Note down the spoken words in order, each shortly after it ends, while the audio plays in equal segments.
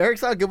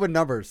Eric's not good with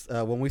numbers.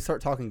 When we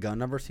start talking gun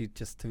numbers, he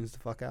just tunes the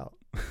fuck out.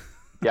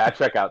 Yeah, I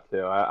check out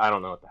too. I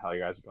don't know what the hell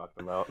you guys are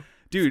talking about.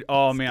 Dude,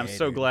 oh man, I'm gay,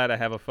 so dude. glad I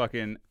have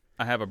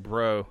a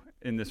bro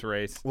in this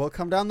race. Well,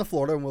 come down to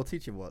Florida and we'll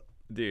teach you what.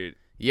 Dude,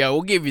 Yeah,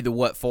 we'll give you the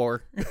what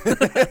for.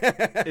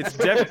 it's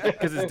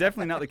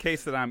definitely not the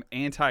case that I'm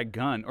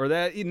anti-gun, or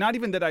that not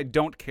even that I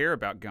don't care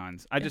about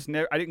guns. I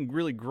didn't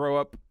really grow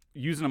up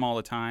using them all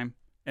the time,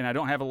 and I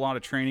don't have a lot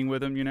of training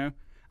with them. You know,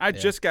 I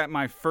just got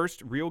my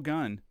first real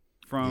gun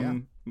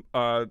from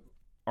our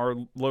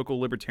local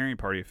Libertarian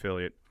Party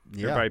affiliate.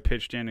 Yeah. Everybody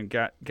pitched in and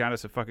got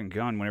us a fucking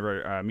gun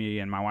whenever me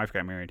and my wife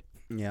got married.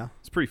 Yeah.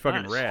 It's pretty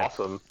fucking rad.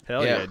 Awesome.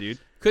 Hell yeah, dude.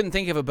 Couldn't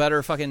think of a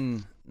better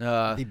fucking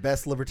The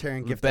best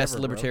libertarian gift best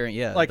ever, libertarian.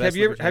 Yeah. Like, best have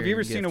you ever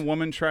libertarian seen a gift.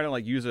 woman try to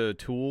like use a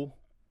tool,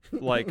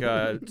 like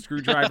a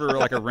screwdriver or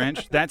like a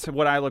wrench? That's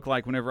what I look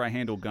like whenever I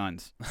handle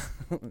guns.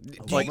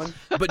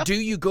 But do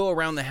you go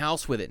around the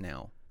house with it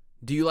now?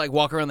 Do you like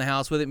walk around the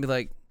house with it and be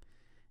like,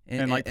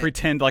 And like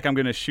pretend like I'm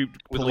gonna shoot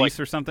With, police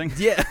like- or something?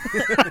 yeah,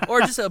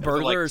 or just a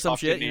burglar like, or some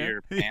tucked shit? into You know?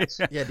 your pants.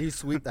 Yeah, do you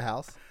sweep the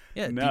house?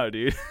 Yeah, No,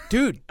 dude.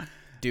 dude,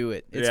 do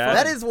it. It's Yeah. fun.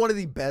 That is one of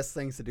the best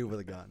things to do with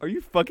a gun. Are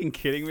you fucking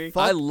kidding me?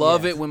 Fuck I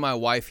love yes. it when my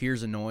wife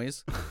hears a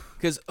noise.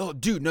 Because, oh,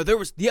 dude, no, there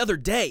was the other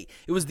day.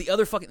 It was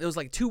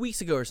like 2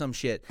 weeks ago or some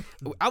shit.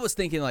 I was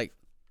thinking, like,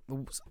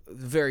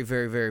 very,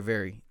 very, very,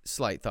 very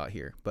slight thought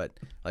here. But,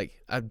 like,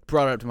 I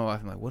brought it up to my wife.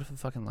 I'm like, what if a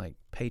fucking, like,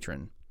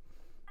 patron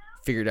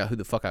figured out who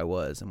the fuck I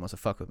was and wants to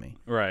fuck with me?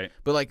 Right.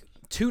 But, like,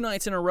 2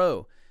 nights in a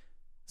row,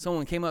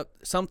 something came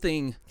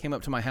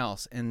up to my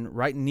house, and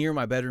right near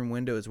my bedroom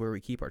window is where we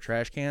keep our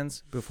trash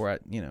cans before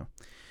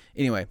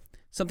Anyway,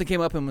 something came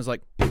up and was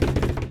like,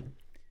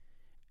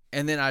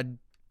 and then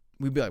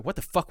we'd be like, what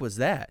the fuck was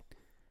that?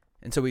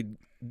 And so we'd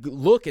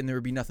look and there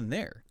would be nothing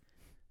there.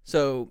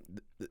 So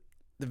the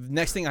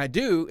next thing I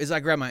do is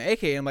I grab my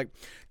AK and I'm like,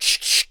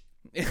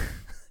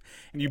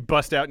 And you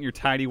bust out in your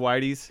tidy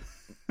whities.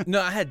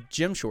 no, I had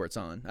gym shorts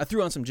on. I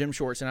threw on some gym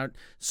shorts and I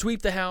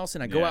sweep the house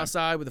and I go Yeah.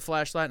 outside with a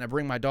flashlight and I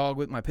bring my dog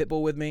with my pit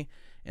bull with me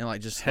and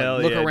like just like, Hell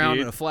look yeah, around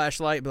dude. in a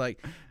flashlight and be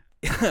like,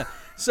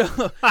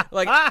 so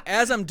like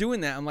as I'm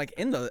doing that, I'm like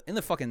in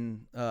the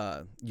fucking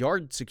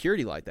yard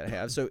security light that I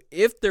have. So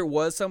if there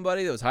was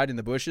somebody that was hiding in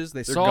the bushes,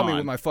 they saw me gone.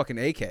 with my fucking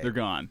AK. They're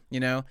gone. You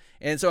know?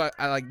 And so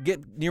I like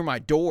get near my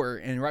door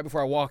and right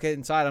before I walk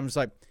inside, I'm just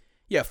like,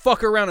 yeah,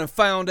 fuck around and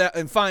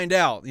find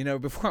out, you know,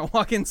 before I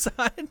walk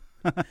inside.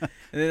 And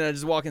then I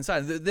just walk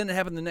inside. Then it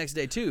happened the next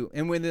day too.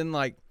 And within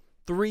like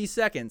 3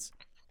 seconds,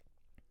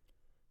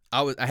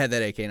 I had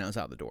that AK and I was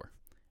out the door.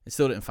 I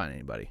still didn't find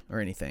anybody or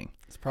anything.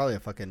 It's probably a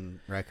fucking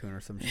raccoon or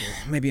some shit.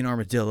 Maybe an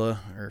armadillo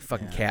or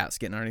fucking cats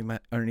getting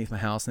underneath my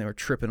house and they were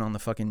tripping on the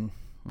fucking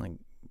like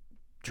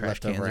trash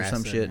cans Leftover or some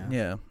acid, shit.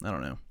 Yeah, I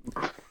don't know.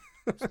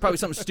 It's probably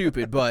something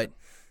stupid, but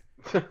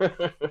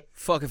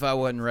fuck if I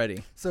wasn't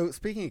ready. So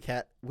speaking of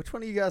cat, which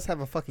one of you guys have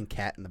a fucking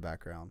cat in the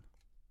background?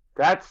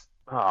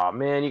 Oh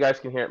man, you guys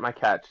can hear it. My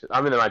cat.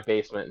 I'm in my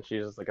basement, and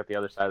she's just like at the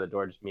other side of the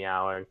door, just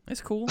meowing.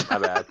 It's cool. My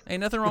bad.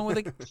 Ain't nothing wrong with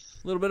it. A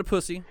little bit of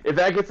pussy. If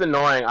that gets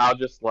annoying, I'll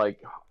just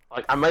like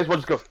I might as well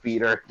just go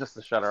feed her just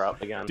to shut her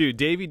up again. Dude,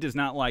 Davey does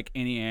not like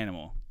any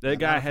animal. That I'm not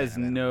guy a fan has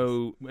of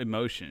no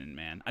emotion,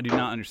 man. I do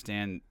not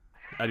understand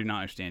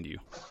you,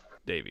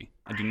 Davey.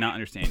 I do not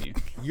understand you.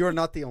 You're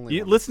not the only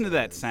You one. listen to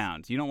that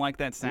sound. You don't like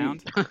that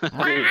sound?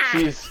 Dude,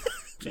 she's.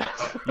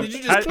 Did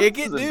you just kick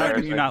it, This is dude? How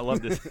can you not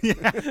love this?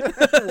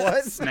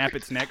 What? Snap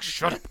its neck.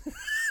 Shut up.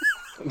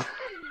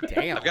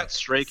 Damn. I've got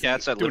stray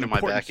cats that live Doing in my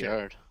important shit.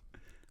 backyard.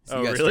 So Oh,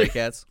 you got really?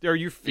 stray cats? Are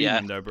you feeding Yeah.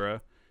 them though, bro?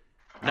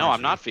 No,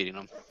 I'm not feeding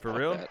them. For Fuck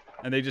real? that.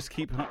 And they just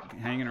keep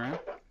hanging around?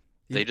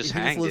 They just he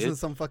hang, lives in dude.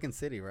 some fucking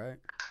city, right?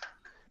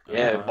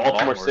 Yeah, Oh,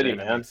 Baltimore City,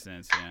 that man. makes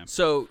sense, yeah.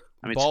 So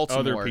I mean, Baltimore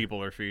Other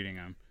people are feeding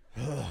them.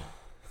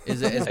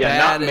 is it as Yeah,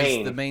 bad not as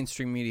Maine. the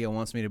mainstream media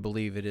wants me to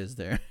believe it is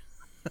there?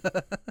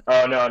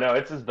 Oh no,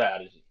 it's as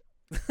bad as.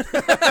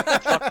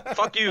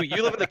 Fuck you.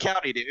 You live in the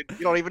county, dude.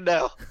 You don't even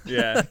know.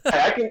 Yeah.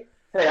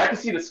 Hey, I can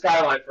see the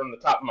skyline from the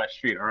top of my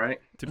street. All right.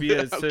 To be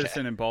a Okay.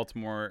 citizen in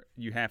Baltimore,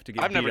 you have to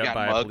get I've beat never up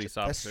gotten by a mugged. police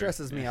That officer.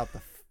 stresses me out.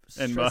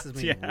 And Stresses mugged,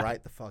 me yeah.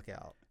 right the fuck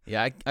out.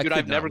 Yeah, I Dude, could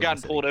I've not never live in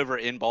gotten the pulled city. over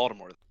in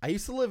Baltimore. I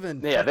used to live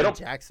in Yeah, they fucking don't-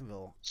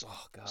 Jacksonville.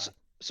 Oh god.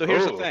 So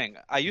here's the Ooh. thing.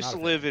 I used Not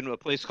to a live in a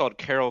place called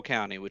Carroll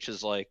County, which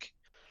is like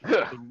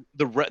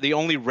the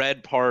only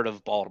red part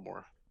of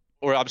Baltimore,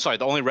 or I'm sorry,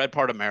 the only red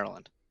part of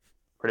Maryland.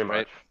 Pretty much.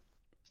 Right.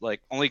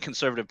 Like only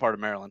conservative part of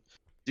Maryland.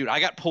 Dude, I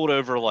got pulled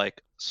over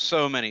like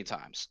so many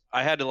times.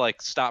 I had to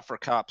like stop for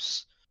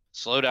cops,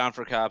 slow down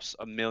for cops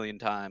a million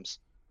times.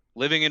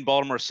 Living in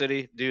Baltimore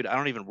City, dude, I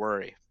don't even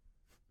worry.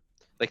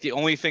 Like the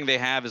only thing they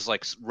have is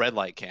like red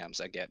light cams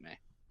that get me.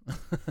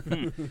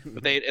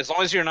 But they, as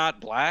long as you're not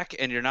black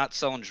and you're not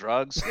selling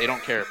drugs, they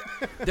don't care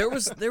about it.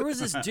 There was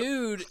this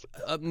dude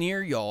up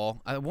near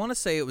y'all. I want to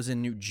say it was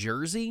in New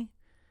Jersey.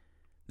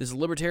 This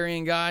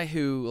libertarian guy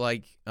who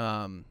like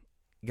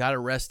got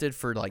arrested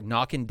for like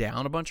knocking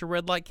down a bunch of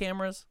red light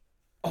cameras.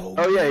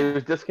 Oh yeah, he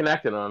was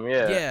disconnecting them.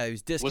 Yeah. Yeah, he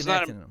was Wasn't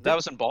disconnecting them. that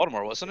was in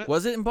Baltimore, wasn't it?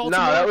 Was it in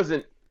Baltimore? No, that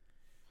wasn't.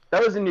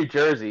 That was in New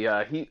Jersey.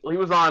 He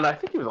was on. I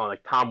think he was on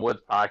like Tom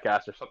Woods'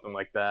 podcast or something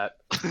like that.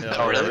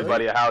 Telling really?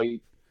 everybody how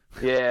he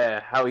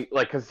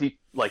like because he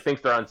like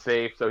thinks they're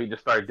unsafe, so he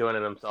just started doing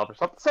it himself or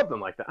something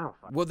like that. I don't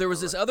fucking Well, there was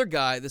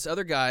remember. this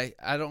other guy.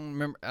 I don't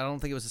remember. I don't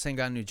think it was the same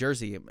guy in New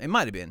Jersey. It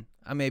might have been.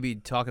 I may be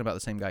talking about the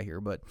same guy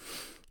here, but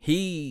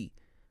he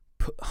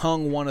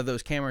hung one of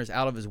those cameras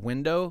out of his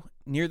window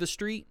near the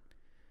street,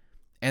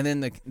 and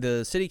then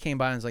the city came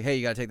by and was like, "Hey,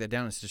 you got to take that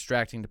down. It's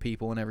distracting to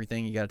people and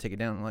everything. You got to take it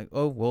down." I'm like,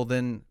 "Oh, well,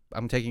 then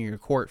I'm taking you to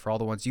court for all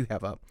the ones you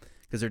have up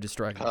because they're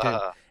distracting too."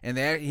 And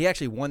he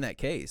actually won that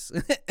case,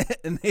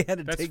 and they had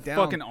to That's take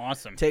fucking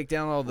awesome.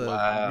 all the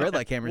red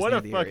light cameras. What near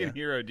a the fucking area.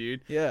 hero,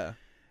 dude. Yeah.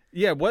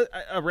 Yeah, what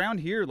around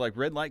here, like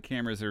red light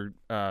cameras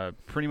are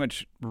pretty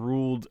much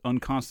ruled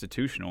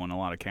unconstitutional in a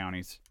lot of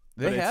counties.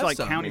 They But it's have like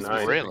some. county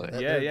Nice. Really? Yeah,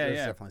 There's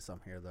yeah. definitely some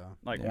here though.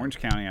 Like Yeah. Orange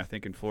County, I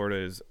think in Florida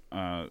is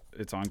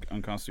it's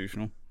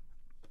unconstitutional.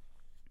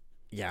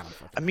 Yeah. I don't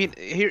fucking I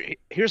mean,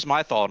 here's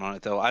my thought on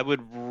it though. I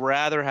would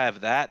rather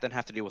have that than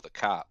have to deal with a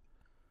cop.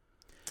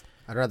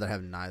 I'd rather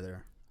have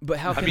neither. But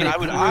how? I Can mean, they I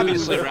would prove-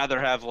 obviously rather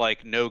have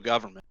like no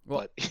government,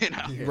 Well, but you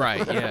know.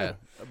 Right. Yeah.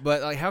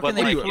 But like, how But,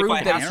 can they like, if prove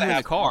I that have it's to you in the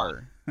have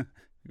car?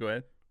 Go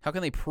ahead. How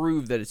can they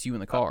prove that it's you in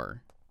the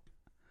car?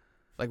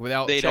 Like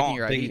without They checking don't.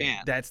 your They ID.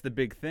 can't. That's the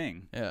big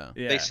thing. Yeah.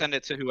 Yeah. They send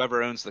it to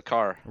whoever owns the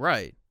car.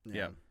 Right.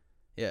 Yeah.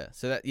 Yeah.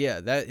 So that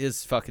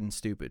is fucking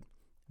stupid.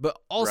 But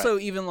also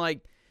even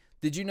like,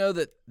 did you know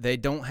that they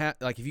don't have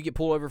like if you get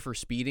pulled over for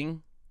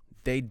speeding,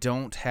 they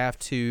don't have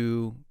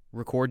to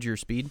record your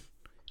speed.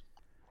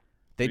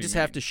 They do you just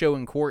have mean? to show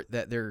in court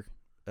that their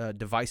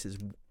device is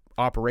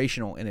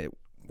operational and it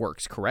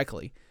works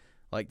correctly.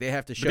 Like they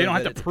have to show. But they don't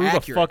that have to it's prove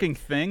accurate. a fucking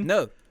thing.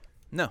 No,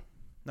 not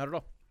at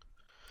all.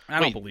 I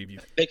don't Wait. believe you.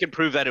 They can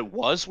prove that it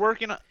was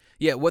working.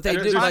 Yeah, what they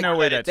There's do, like, no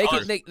way that's they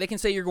true. can they can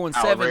say you're going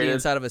 70 Calibrated.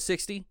 inside of a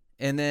 60,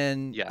 and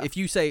then Yeah. if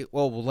you say,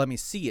 well, let me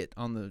see it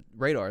on the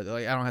radar, they're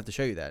like, I don't have to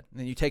show you that. And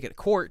then you take it to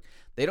court,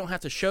 they don't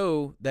have to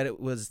show that it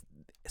was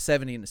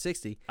 70 and a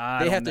 60. I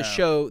They don't have to know.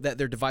 show that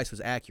their device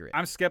was accurate.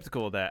 I'm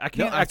skeptical of that. I No,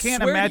 can't. I I can't swear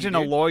to you, imagine a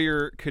dude.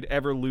 lawyer could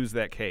ever lose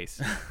that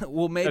case.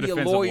 Well, maybe a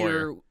defensive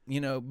lawyer,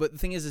 lawyer. but the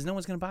thing is no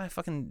one's going to buy a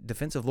fucking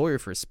defensive lawyer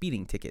for a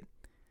speeding ticket.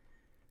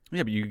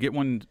 Yeah, but you get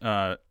one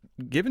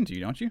given to you,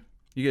 don't you?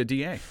 You get a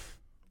DA.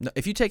 No,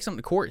 if you take something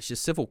to court, it's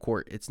just civil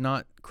court. It's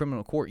not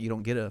criminal court. You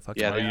don't get a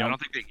fucking Yeah, you I don't- don't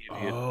think they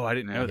give you. Oh, I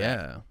didn't know that.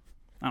 yeah.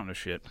 I don't know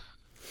shit.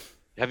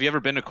 Have you ever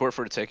been to court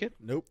for a ticket?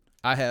 Nope.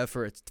 I have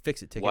for a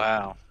fix-it ticket.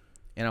 Wow.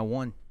 And I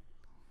won.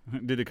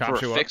 Did the For cop a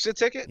show up? fix-it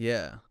ticket?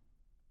 Yeah.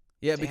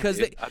 Yeah, Damn, because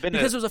dude. I've been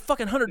because to- it was a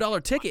fucking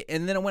 $100 ticket,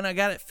 and then when I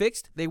got it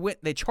fixed,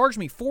 they charged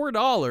me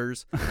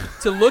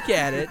 $4 to look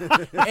at it,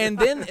 and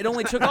then it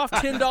only took off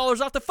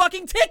 $10 off the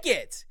fucking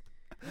ticket.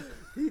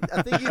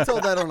 I think you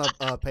told that on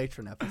a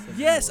Patreon episode.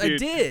 Yes, I Dude,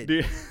 did.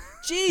 dude,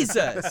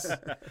 Jesus.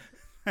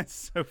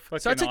 that's so fucking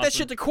So I took that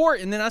shit to court,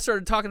 and then I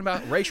started talking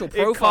about racial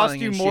profiling. It cost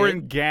you and more shit.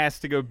 in gas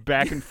to go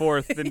back and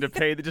forth than to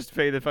pay the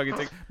fucking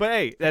ticket. But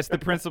hey, that's the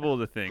principle of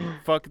the thing.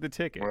 Fuck the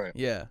ticket. Right.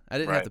 Yeah, I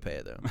didn't have Right. to pay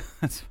it though.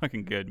 That's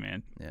fucking good,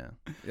 man. Yeah.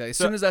 As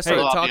So- soon as I hey,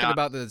 started well, talking yeah.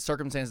 about the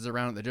circumstances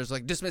around it, they're just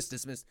like dismiss,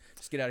 just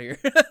get out of here.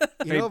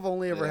 You know, I've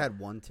only ever had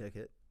one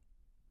ticket.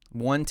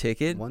 One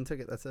ticket. One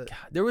ticket. That's it.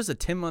 There was a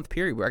 10-month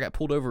period where I got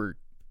pulled over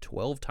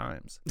 12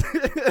 times. Yeah,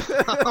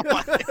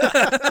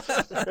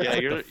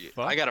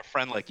 fuck? I got a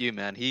friend like you,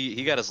 man.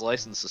 He got his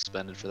license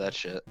suspended for that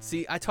shit.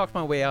 See, I talked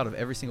my way out of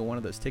every single one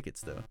of those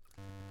tickets, though.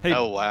 Hey,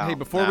 Oh, wow. Hey,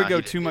 before Nah, we go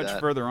he didn't too do much that.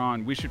 further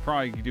on, we should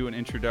probably do an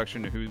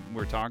introduction to who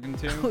we're talking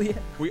to. Oh yeah.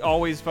 We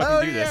always fucking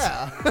Oh do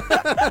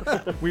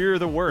yeah. this. We're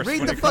the worst. Read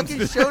when the it comes fucking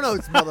to- show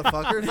notes,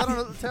 motherfuckers. I don't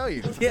know what to tell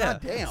you. Yeah.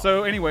 God damn.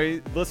 So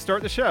anyway, let's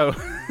start the show.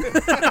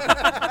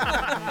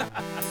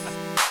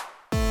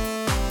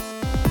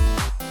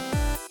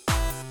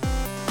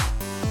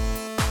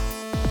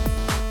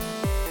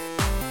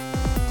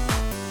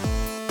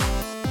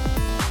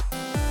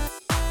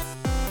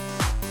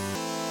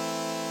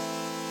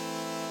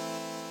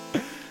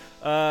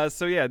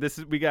 So yeah,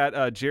 we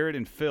got Jared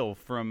and Phil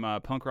from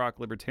Punk Rock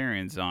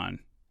Libertarians on.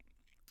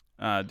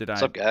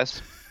 What's up,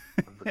 guys?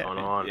 What's going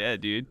on? Yeah,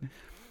 dude.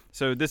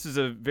 So this is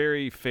a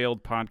very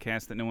failed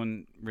podcast that no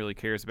one really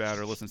cares about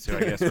or listens to, I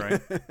guess, right?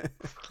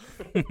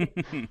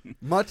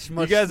 much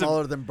guys are-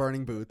 smaller than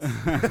Burning Boots.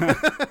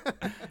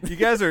 You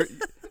guys are,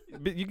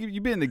 but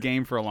you've been in the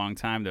game for a long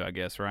time, though, I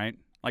guess, right?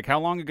 Like how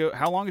long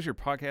has your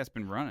podcast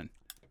been running?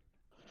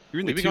 You're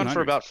in We've the been going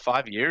for 200s. about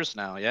 5 years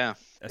now. Yeah.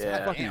 That's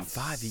Yeah. fucking Damn,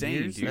 5 insane,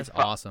 years. dude. That's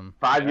awesome.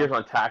 5 years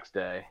on tax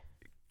day.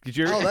 Did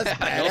you? Oh, that's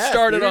Y'all badass,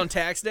 started dude. on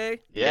tax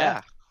day.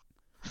 Yeah.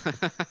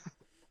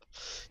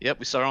 Yep,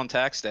 we started on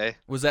tax day.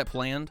 Was that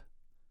planned?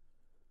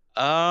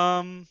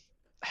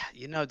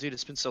 You know, dude,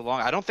 it's been so long.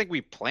 I don't think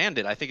we planned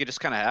it. I think it just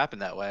kind of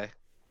happened that way.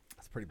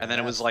 That's pretty badass. And then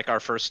it was like our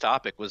first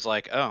topic was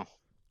like, oh,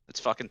 it's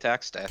fucking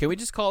tax day. Can we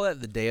just call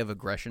that the day of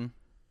aggression?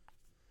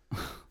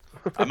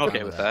 I'm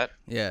okay with that.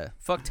 Yeah.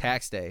 Fuck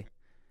tax day.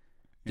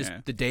 Just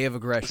Yeah. the day of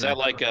aggression. Is that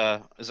like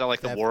the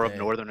Theft War of Day.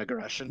 Northern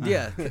Aggression?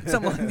 Yeah.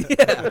 Something like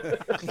yeah.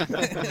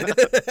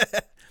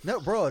 No,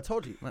 bro, I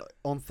told you.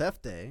 On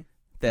Theft Day,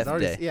 Theft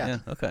already- day. yeah.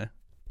 Okay.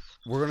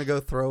 We're gonna go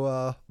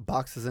throw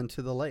boxes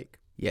into the lake.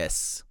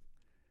 Yes.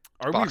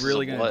 Are Boxes we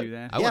really of going to what? do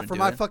that? I yeah, wouldn't for do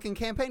my it. fucking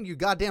campaign. You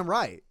goddamn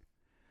right.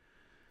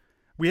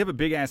 We have a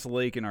big ass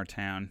lake in our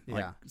town, like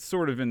Yeah.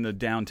 sort of in the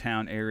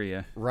downtown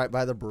area. Right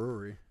by the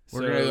brewery.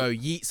 We're gonna go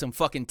yeet some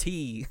fucking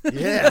tea.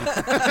 Yeah.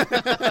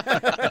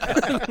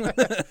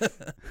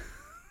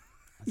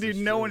 Dude,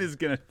 no one is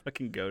gonna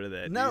fucking go to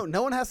that. No, dude.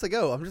 no one has to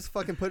go. I'm just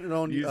fucking putting it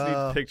on. You just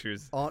need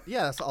pictures.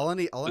 Yeah, that's all I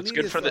need. All I It's need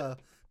good is for the-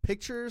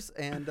 pictures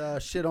and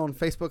shit on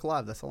Facebook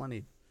Live. That's all I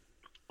need.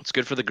 It's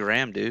good for the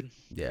gram, dude.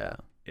 Yeah.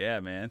 Yeah,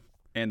 man,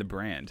 and the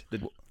brand, the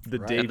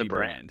Right. Davy And the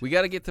brand. brand. We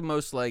got to get the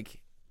most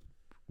like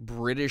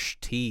British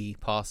tea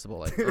possible,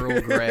 like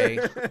Earl Grey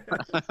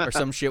or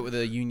some shit with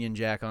a Union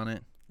Jack on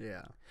it.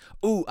 Yeah.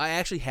 Ooh, I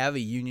actually have a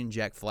Union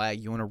Jack flag.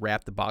 You want to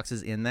wrap the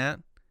boxes in that?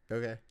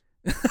 Okay.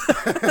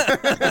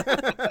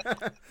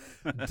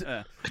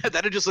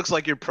 Then it just looks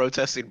like you're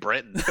protesting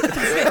Britain.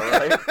 Yeah,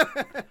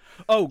 right.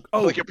 Oh,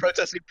 Like you're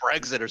protesting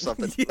Brexit or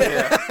something.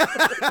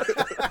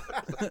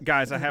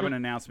 guys, I have an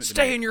announcement. to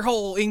Stay make. in your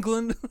hole,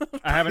 England.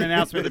 I have an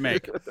announcement to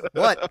make.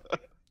 What?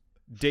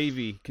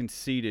 Davy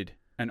conceded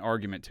an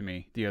argument to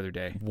me the other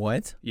day.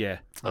 What? Yeah,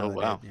 Oh, they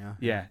wow. did, Yeah.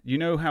 yeah. You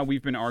know how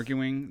we've been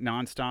arguing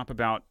nonstop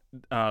about,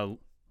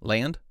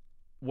 Land?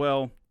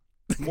 well,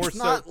 more It's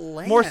so, not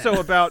more land. so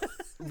about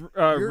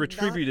You're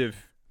retributive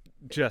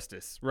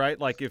justice, right?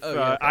 Like if Oh,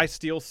 yeah, okay. I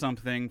steal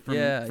something from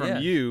Yeah.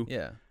 you,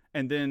 Yeah.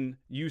 and then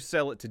you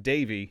sell it to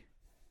Davy,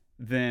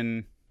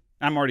 then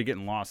I'm already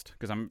getting lost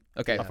because I'm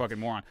Okay. a fucking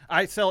moron.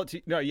 I sell it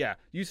to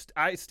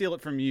I steal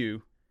it from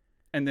you,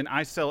 and then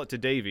I sell it to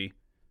Davy.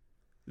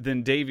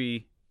 Then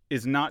Davy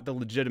is not the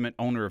legitimate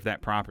owner of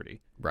that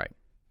property, Right.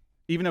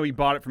 even though he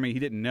bought it from me. He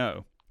didn't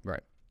know.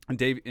 Right. And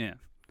Davy, yeah.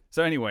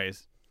 So,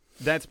 anyways,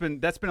 that's been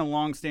a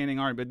long-standing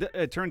argument. But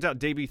it turns out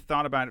Davy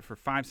thought about it for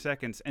 5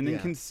 seconds and then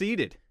Yeah.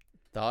 conceded.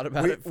 Thought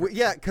about it.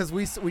 Yeah, because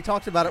we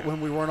talked about it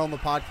when we weren't on the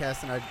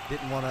podcast, and I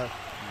didn't want to.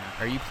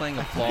 Are you playing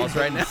applause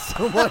right now?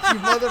 So much, you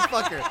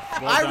motherfucker.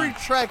 Well I done.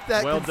 retract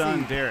that. Well conceit.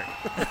 done, Derek.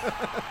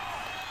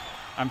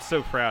 I'm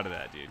so proud of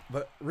that, dude.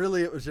 But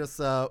really, it was just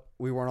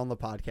we weren't on the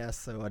podcast,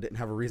 so I didn't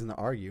have a reason to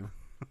argue.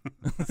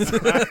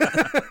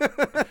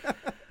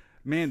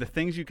 Man, the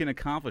things you can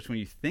accomplish when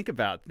you think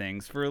about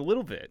things for a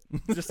little bit,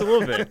 just a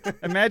little bit.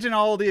 Imagine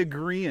all the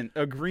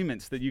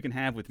agreements that you can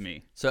have with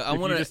me. So I if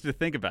want you to. just to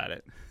think about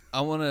it.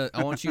 I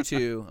want you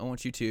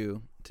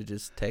to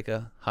just take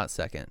a hot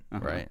 2nd, Uh-huh.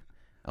 right?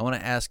 I want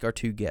to ask our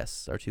two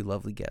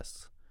lovely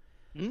guests,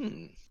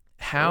 Mm.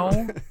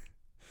 how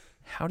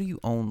do you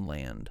own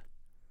land?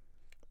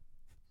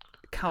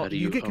 Kyle, How do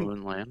you get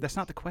own land? That's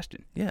not the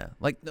question. Yeah,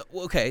 like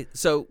okay,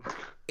 so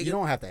You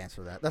don't have to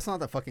answer that. That's not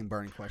the fucking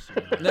burning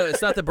question. no,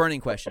 it's not the burning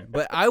question,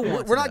 but I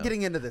want. We're to not know.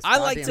 getting into this. I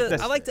like goddamn to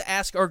bullshit.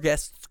 ask our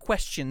guests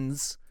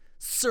questions,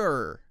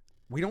 sir.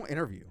 We don't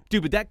interview.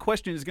 Dude, but that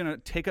question is going to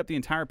take up the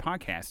entire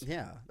podcast.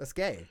 Yeah, that's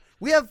gay.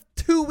 We have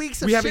 2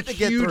 weeks of We have shit a to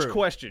get huge through.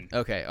 question.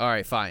 Okay, all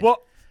right, fine.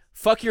 Well,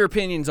 Fuck your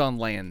opinions on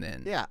land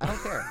then. Yeah, I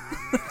don't care.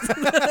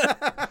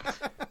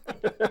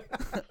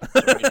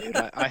 Dude,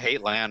 I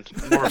hate land.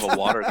 I'm more of a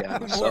water guy More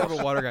myself. of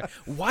a water guy.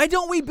 Why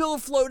don't we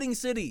build floating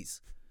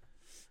cities?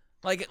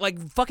 Like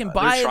fucking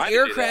buy they're an trying to do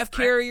that, aircraft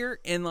right? carrier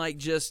and like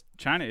just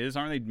China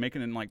aren't they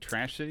making them like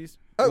trash cities?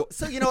 Oh,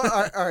 so you know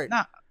what? All right.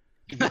 Nah.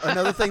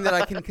 Another thing that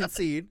I can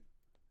concede,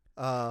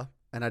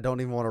 and I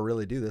don't even want to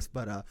really do this,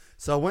 but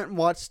so I went and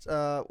watched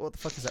what the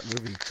fuck is that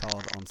movie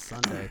called on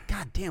Sunday?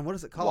 God damn, what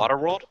is it called?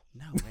 Waterworld?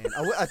 No, man.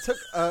 I took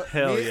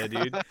Hell me, yeah,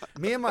 dude.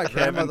 Me and my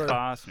Kevin grandmother.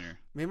 Costner.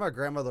 Me and my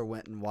grandmother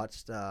went and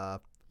watched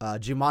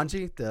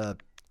Jumanji, the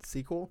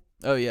sequel.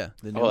 oh yeah.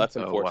 The new Oh, that's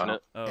Oh, wow.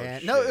 unfortunate. Oh,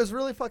 And shit. no, it was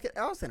really fucking.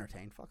 I was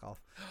entertained. Fuck off.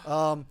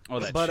 Oh,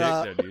 that but,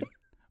 chick, though, dude.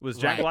 Was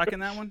Jack right. Black in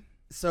that one?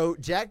 So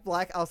Jack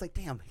Black, I was like,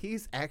 damn,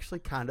 he's actually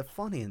kind of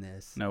funny in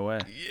this. No way.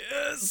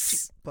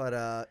 Yes. But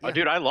Oh, yeah.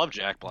 dude, I love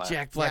Jack Black.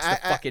 Jack Black's Yeah,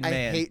 the fucking I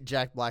man. hate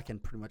Jack Black in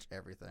pretty much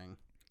everything.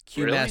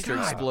 Q Really? Master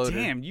God Exploder.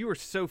 damn, you are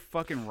so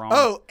fucking wrong.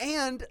 Oh,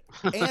 and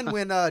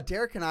when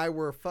Derek and I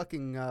were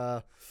fucking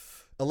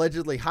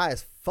allegedly high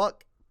as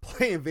fuck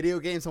playing video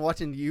games and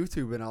watching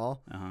YouTube and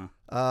all,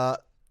 Uh-huh.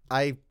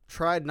 I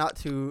tried not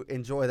to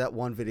enjoy that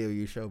one video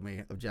you showed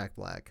me of Jack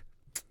Black.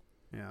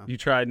 Yeah, You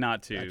tried not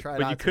I to, tried but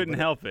you not to, couldn't but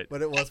help it.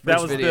 but it was That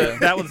pretty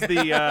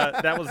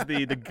was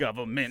video. the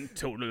government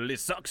totally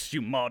sucks,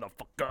 you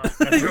motherfucker.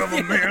 The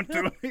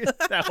government,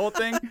 that whole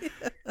thing,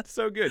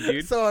 so good,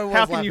 dude. So I was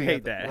how can you laughing hate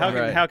at that? that. How can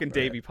Right, how can right.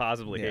 Davey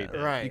possibly Yeah, hate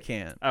that? Right. You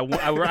can't.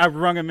 I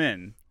rung him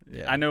in.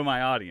 Yeah. I know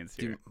my audience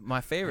here. Dude,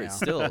 my favorite Yeah.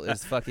 still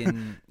is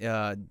fucking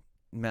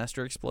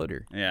Master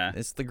Exploder. Yeah.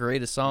 It's the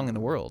greatest song in the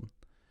world.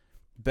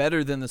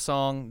 Better than the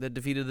song that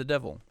defeated the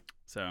devil.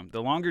 So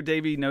the longer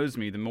Davey knows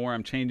me, the more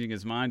I'm changing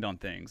his mind on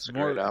things. It's a The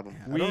more great album.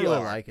 I don't really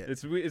like it.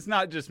 It's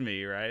not just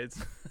me, right?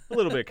 It's a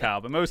little bit Kyle,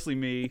 but mostly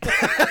me.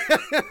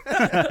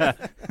 I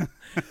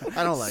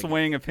don't like it.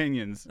 Swaying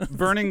opinions,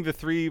 burning the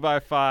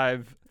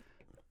 3x5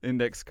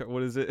 Index.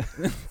 What is it?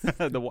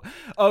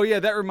 Oh yeah,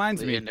 that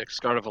reminds The me. index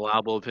card of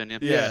allowable opinion.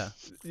 Yeah.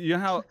 You know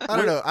how I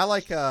don't know. I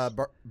like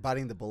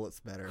biting the bullets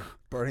better.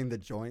 Burning the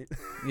joint.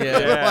 Yeah,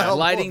 Yeah.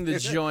 lighting the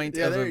joint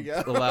Yeah, of there you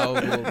go.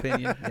 allowable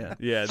opinion. Yeah.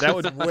 Yeah, that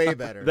would way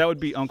better. that would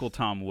be Uncle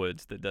Tom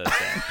Woods that does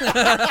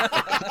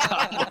that.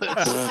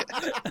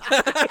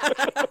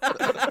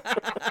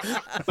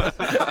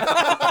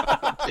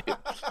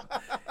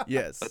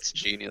 Yes. That's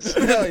genius.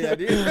 Hell yeah,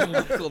 dude.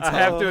 Uncle I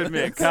have to Tom.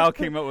 admit, Kyle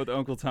came up with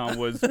Uncle Tom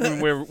Woods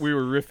when we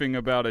were riffing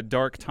about a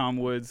dark Tom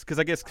Woods, because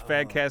I guess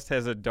Fadcast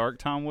has a dark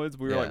Tom Woods.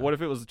 We were like, Yeah. what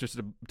if it was just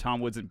a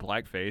Tom Woods in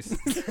blackface?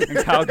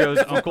 And Kyle goes,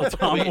 Uncle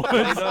Tom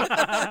Woods.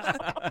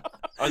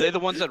 Are they the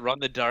ones that run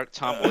the Dark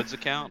Tom Woods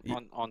account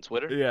on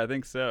Twitter? Yeah, I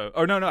think so.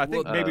 Oh no, I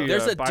think Well, maybe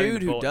there's a Biting the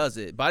dude who Bullet. does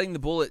it. Biting the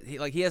bullet.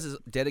 He has his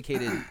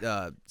dedicated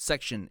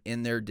section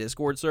in their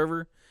Discord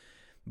server,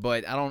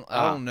 but I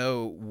don't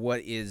know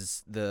what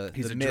is the.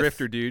 He's the a myth.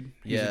 drifter, dude.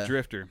 He's Yeah. a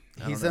drifter. I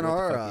don't He's know in what the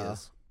our. fuck he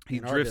is. He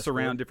in our drifts Discord.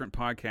 around different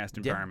podcast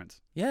environments.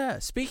 Yeah.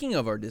 Speaking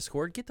of our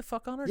Discord, get the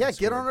fuck on our Yeah, Discord.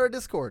 get on our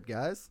Discord,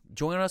 guys.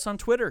 Join us on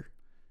Twitter.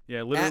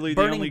 Yeah, literally the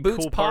Burning only Boots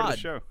cool part of the Pod.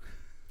 show.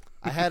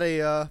 I had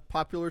a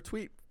popular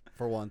tweet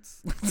for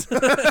once.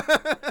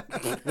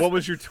 What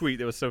was your tweet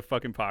that was so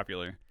fucking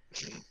popular?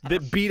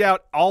 That beat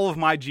out all of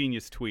my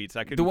genius tweets.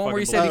 I couldn't The one where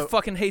he fucking said believe he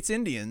fucking hates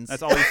Indians.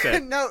 That's all he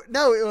said. no,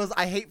 it was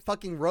I hate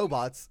fucking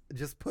robots.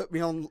 Just put me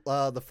on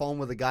the phone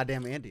with a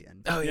goddamn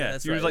Indian. Oh Yeah,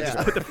 that's he was right. like,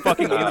 yeah. just put the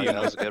fucking Indian.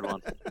 That was a good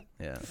one.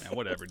 Yeah. Yeah,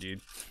 whatever, dude.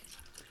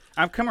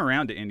 I've come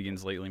around to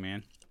Indians lately,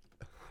 man.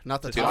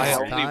 Not the Dude, I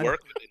tomahawk only kind. work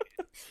with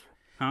Indians.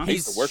 Huh?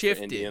 He's to work with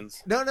shifted.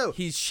 Indians. No,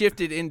 He's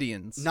shifted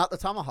Indians. not the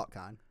tomahawk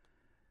kind.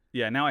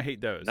 Yeah, now I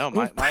hate those. No,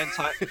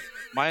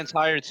 my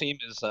entire team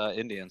is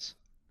Indians.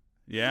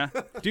 Yeah,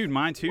 dude,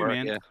 mine too, Work,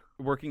 man. yeah.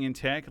 Working in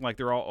tech, like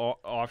they're all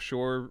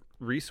offshore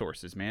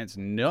resources, man. It's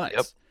nuts.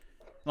 Yep.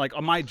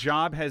 Like my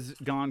job has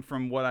gone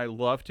from what I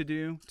love to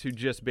do to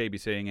just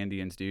babysitting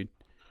Indians, dude.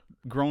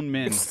 Grown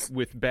men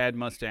with bad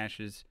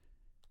mustaches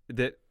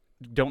that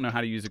don't know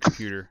how to use a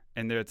computer,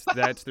 and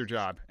that's their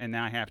job. And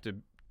now I have to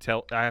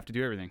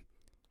do everything.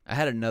 I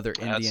had another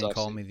That Indian sucks.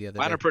 call me the other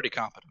Mine day. are pretty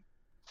competent.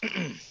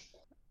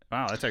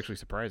 Wow, that's actually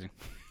surprising.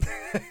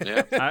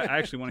 Yeah. I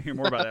actually want to hear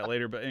more about that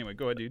later. But anyway,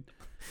 go ahead, dude.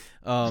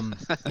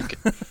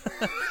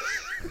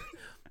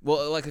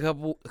 Well, like a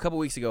couple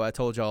weeks ago, I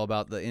told y'all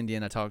about the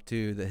Indian I talked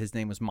to. That his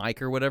name was Mike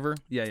or whatever.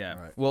 Yeah, yeah.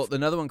 All right. Well,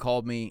 another one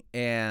called me,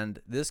 and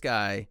this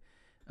guy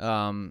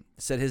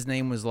said his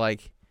name was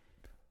like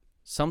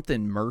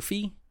something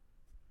Murphy,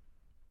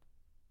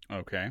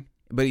 Okay.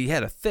 but he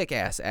had a thick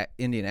ass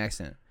Indian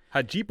accent.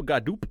 Hajeep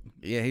Gadoop.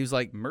 Yeah, he was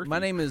like, Murphy. My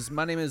name is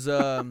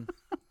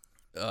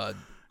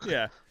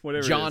Yeah,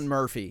 whatever. John it is.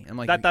 Murphy. I'm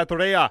like,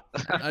 Tatatorea.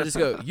 I just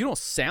go, you don't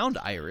sound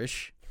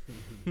Irish.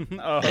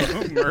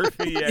 Oh,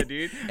 Murphy, yeah,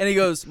 dude. And he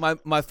goes,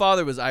 my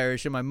father was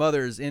Irish and my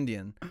mother is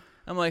Indian.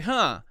 I'm like,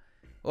 huh.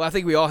 Well, I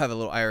think we all have a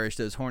little Irish,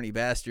 those horny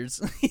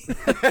bastards.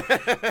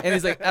 And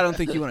he's like, I don't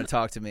think you want to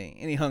talk to me.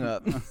 And he hung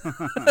up.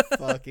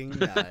 Fucking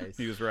nice.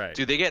 He was right.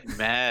 Dude, they get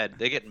mad.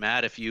 They get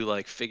mad if you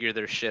like figure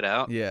their shit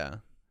out. Yeah.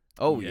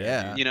 Oh, Yeah,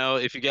 yeah. You know,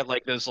 if you get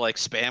like those like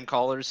spam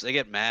callers, they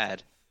get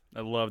mad.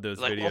 I love those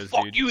Like, videos, well,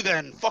 fuck dude. you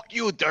then. Fuck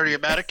you, dirty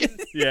American.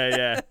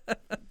 Yeah, yeah.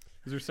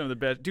 Those are some of the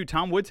best. Dude,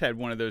 Tom Woods had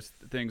one of those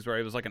things where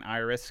it was like an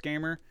IRS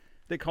scammer.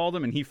 They called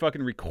him, and he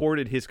fucking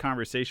recorded his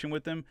conversation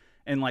with them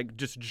and like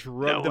just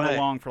drugged them way.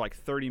 along for like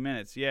 30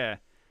 minutes. Yeah.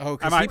 Oh, I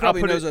because might- he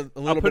probably I'll put knows it- a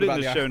I'll little put bit it about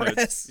in the the show IRS.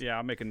 notes. Yeah,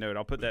 I'll make a note.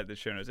 I'll put that in the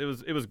show notes.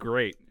 It was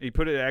great. He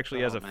put it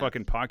actually as Oh, a man.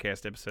 fucking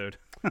podcast episode.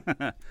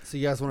 So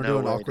you guys want to No do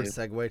an way, awkward dude.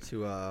 segue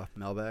to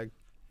mailbag?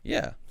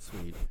 Yeah.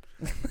 Sweet.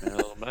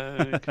 Oh,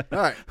 man. All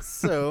right.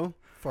 So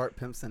fart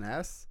pimps and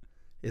ass.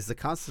 Is the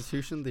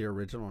Constitution the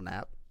original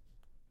nap?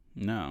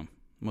 No.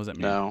 What does that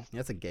mean? No.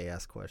 That's a gay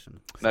ass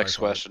question. Next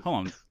Sorry, question.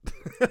 Hold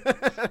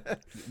on.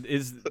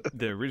 Is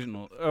the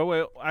original? Oh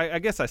well, I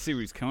guess I see where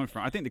he's coming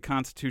from. I think the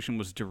Constitution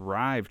was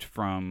derived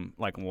from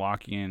like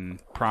Lockean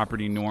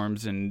property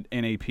norms and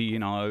NAP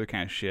and all other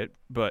kind of shit,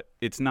 but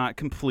it's not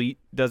complete.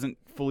 Doesn't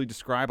fully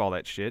describe all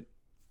that shit.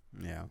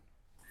 Fart. Yeah.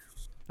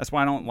 That's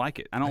why I don't like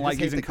it. I don't just like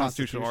hate using the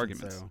constitutional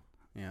Constitution, arguments.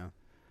 so, yeah.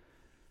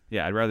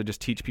 Yeah, I'd rather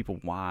just teach people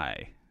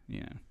why.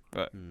 You know,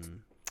 but Hmm.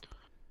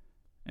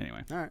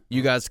 anyway, All right.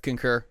 You guys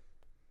concur?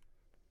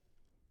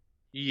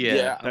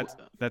 Yeah.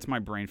 that's my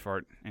brain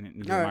fart, and it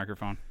needs All a right.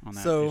 microphone on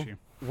that So, issue.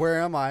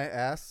 where am I?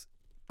 Ass.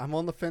 I'm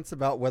on the fence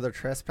about whether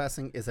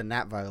trespassing is a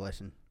nap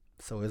violation.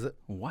 So is it?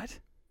 What?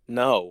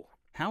 No.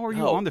 How are you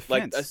No. on the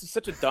Like, fence? this is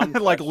such a dumb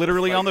Like question.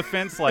 literally Like, on the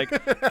fence. Like,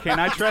 can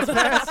I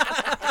trespass?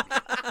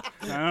 I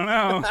don't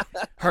know.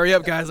 Hurry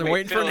up, guys. I'm Wait,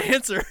 waiting for an Phil.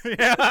 answer.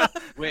 Yeah.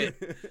 Wait.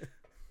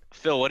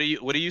 Phil, what are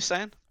you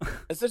saying?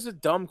 It's such a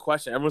dumb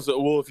question. Everyone's like,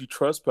 well, if you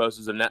trespass,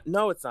 is a nap.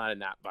 No, it's not a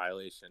nap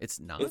violation. It's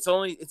not. It's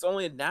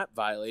only a nap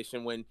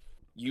violation when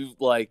you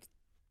like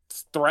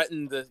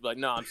threaten this, like,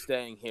 no, I'm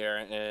staying here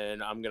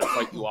and I'm gonna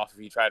fight you off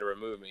if you try to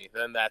remove me,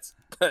 then that's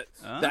a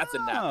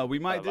nap. We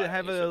might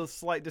have a violation.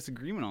 slight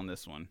disagreement on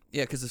this one.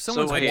 Yeah, because if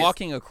someone's wait.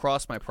 walking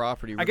across my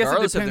property, I guess it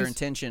regardless of their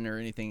depends- intention or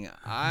anything,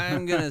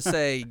 I'm gonna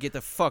say, "Get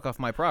the fuck off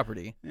my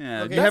property."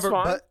 Yeah, Okay. you have That's a,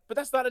 fine, but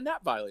that's not a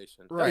nap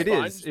violation. Right. That's It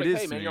fine. is. Just It like, is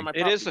hey, to man, me. you're on my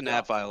It is a property, nap get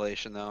off.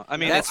 violation, though. I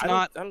mean, That's it's I don't-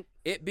 not. I don't-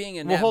 It being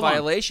a Well, nap hold on.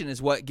 violation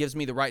is what gives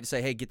me the right to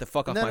say, "Hey, get the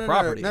fuck off No, my no,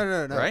 property."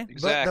 no, Right? But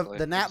Exactly,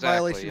 the nap exactly,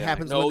 violation yeah.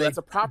 happens No, when that's they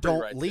a property don't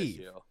rights leave.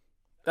 issue.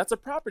 That's a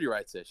property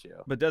rights issue.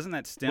 but doesn't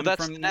that stem Well,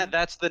 that's from the nap.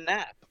 That's the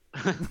nap.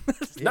 Yeah.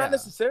 Not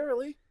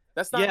necessarily.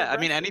 That's not. Yeah, I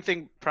mean, aggression.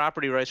 anything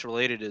property rights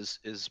related is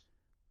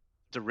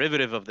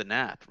derivative of the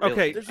nap. Really.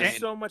 Okay, There's I just mean,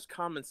 so much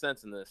common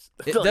sense in this.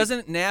 It Like,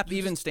 doesn't nap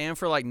even stand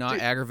for like not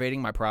Dude.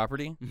 aggravating my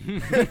property?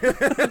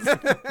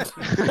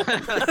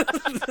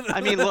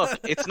 I mean, look,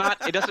 it's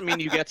not. It doesn't mean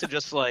you get to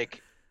just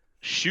like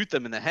shoot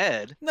them in the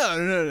head.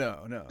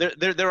 No.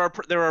 There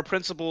are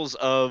principles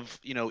of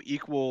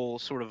equal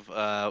sort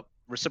of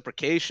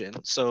reciprocation.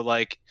 So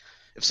like,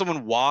 if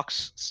someone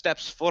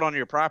steps foot on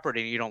your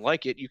property and you don't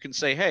like it, you can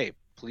say, "Hey,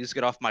 please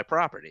get off my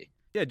property."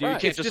 yeah, dude. Right. You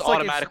It's can't just like if-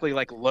 automatically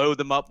like load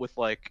them up with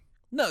like.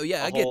 No,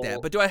 yeah, a I get whole-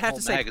 that. But do I have whole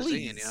to say magazine,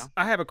 please? you know?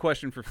 I have a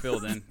question for Phil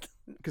then,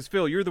 because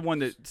Phil, you're the one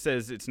that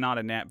says it's not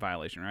a nap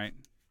violation, right?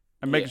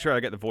 I'm making Yeah. sure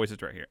I got the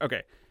voices right here.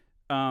 Okay.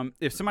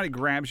 If somebody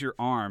grabs your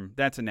arm,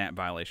 that's a nap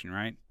violation,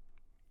 right?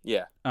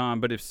 Yeah.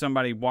 But if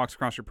somebody walks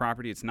across your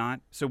property, it's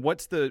not. So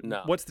what's the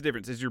No.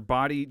 difference? Is your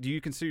body? Do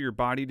you consider your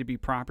body to be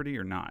property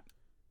or not?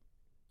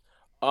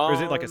 Or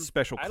is it like a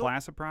special I don't-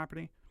 class of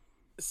property?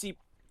 See,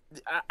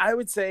 I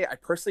would say I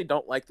personally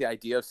don't like the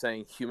idea of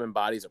saying human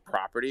bodies are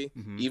property.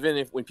 Mhm. Even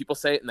if when people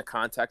say it in the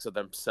context of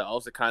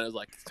themselves, it's kind of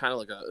like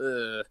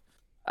a.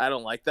 I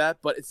don't like that,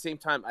 but at the same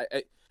time,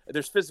 I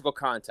there's physical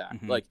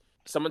contact. Mhm. Like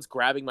someone's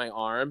grabbing my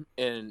arm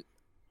and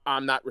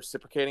I'm not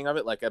reciprocating of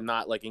it. Like I'm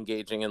not like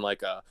engaging in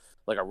like a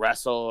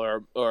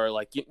wrestle or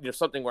like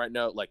something where I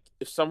know like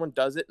if someone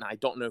does it and I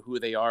don't know who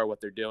they are or what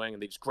they're doing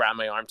and they just grab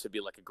my arm to be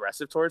like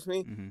aggressive towards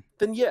me, Mhm.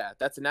 then yeah,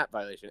 that's a nap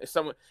violation.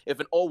 If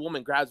an old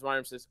woman grabs my arm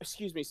and says,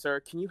 "Excuse me,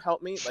 sir, can you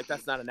help me?" Like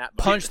that's not a nap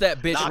Punch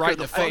violation. that bitch Knock right her in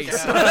the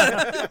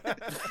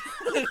the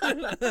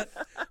fuck face.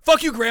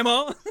 Fuck you,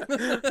 Grandma.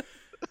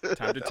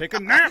 Time to take a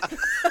nap.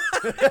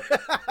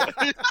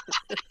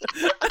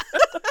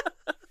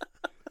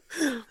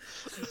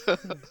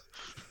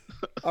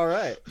 All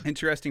right.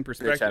 Interesting Bitch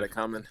had it perspective.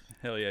 coming.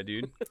 Hell yeah,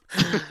 dude.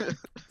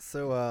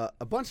 So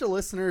a bunch of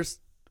listeners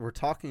were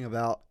talking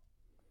about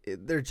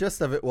their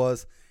gist of it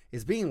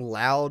is being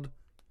loud,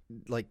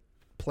 like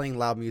playing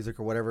loud music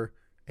or whatever,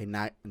 a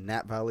nap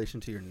violation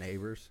to your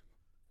neighbors.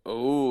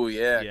 Oh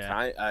yeah,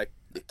 Yeah.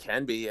 it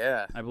can be,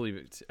 yeah. I believe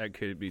it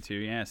could be too.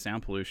 Yeah,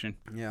 sound pollution.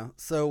 Yeah.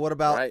 So what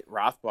about Right,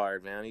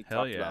 Rothbard, man, he Hell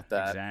talked yeah, about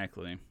that.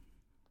 exactly.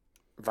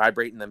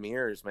 Vibrating the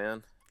mirrors,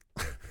 man.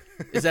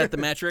 Is that the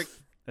metric?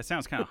 That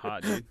sounds kind of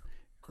hot, dude.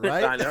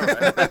 right? I know,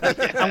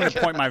 right? I'm gonna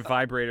point my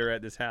vibrator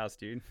at this house,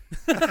 dude.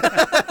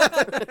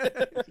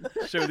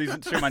 show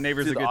my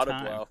neighbors Do a the good auto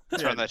time. blow.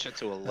 Turn that shit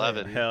to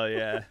 11. Hell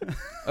yeah.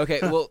 Okay,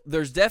 well,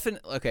 there's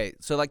definitely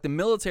so like the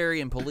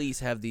military and police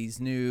have these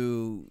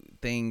new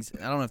things.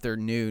 I don't know if they're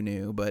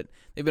new, but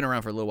they've been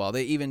around for a little while.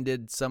 They even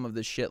did some of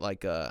this shit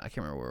like I can't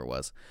remember where it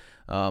was,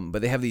 but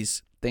they have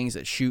these things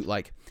that shoot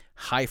like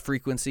high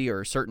frequency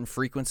or a certain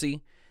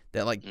frequency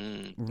that like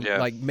yeah.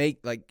 like make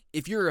like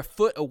if you're a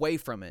foot away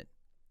from it,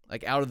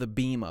 like out of the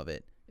beam of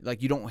it,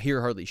 like you don't hear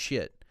hardly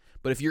shit.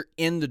 But if you're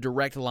in the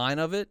direct line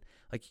of it,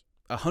 like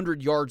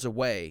 100 yards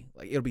away,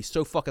 like it'll be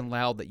so fucking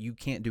loud that you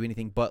can't do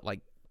anything but like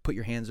put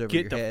your hands over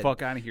Get your the head.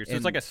 fuck out of here. So it's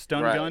And- like a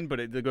stun Right. gun,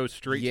 but it goes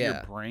straight to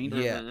your brain.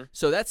 Yeah. Mhm.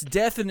 So that's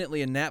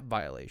definitely a nap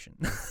violation.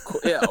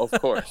 Yeah, of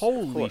course.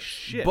 Holy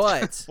shit.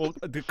 But Well,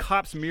 the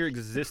cop's mere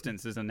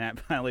existence is a nap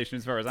violation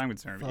as far as I'm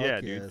concerned. Fuck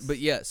Yeah, dude. yes. but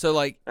yeah, so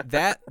like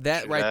that True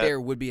right that. there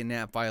would be a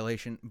nap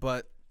violation,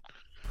 but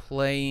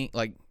playing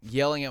like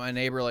yelling at my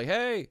neighbor like,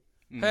 "Hey,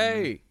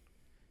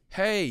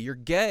 hey, you're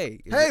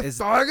gay." Hey,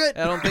 faggot!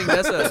 I don't think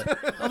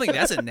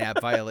that's a nap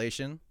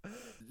violation.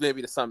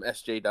 Maybe to some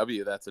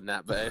SJW, that's a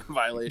nap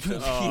violation.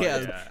 Oh, yeah,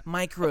 yeah.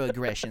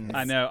 microaggressions.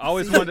 I know. I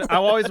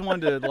always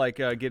wanted to like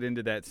get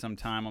into that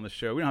sometime on the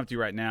show. We don't have to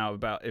right now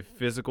about if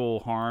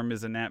physical harm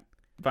is a nap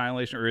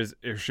violation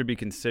or should be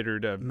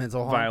considered a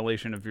Mental harm?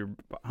 violation of your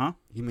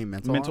You mean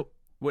mental? mental.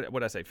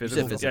 What I say?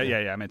 Physical. physical.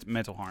 Yeah. I meant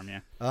mental harm.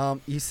 Yeah.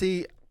 harm? You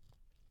see,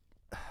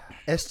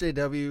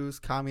 SJWs,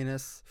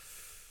 communists,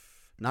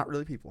 not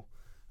really people.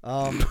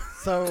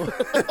 So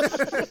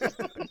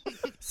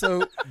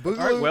Boogaloo.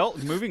 All right. Well,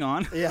 moving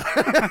on. yeah.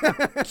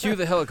 Cue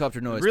the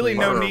helicopter noise. Really,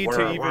 please. no need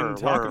to even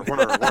talk.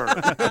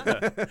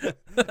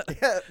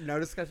 Yeah, no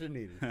discussion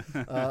needed.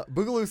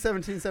 Boogaloo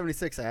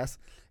 1776 asks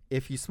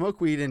if you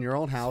smoke weed in your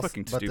own house,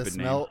 Fucking but the stupid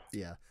name. smell,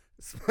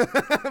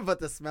 but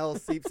the smell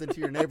seeps into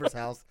your neighbor's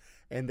house,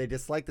 and they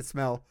dislike the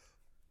smell.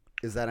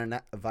 Is that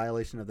a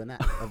violation of their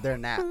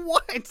nap?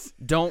 What?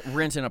 Don't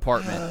rent an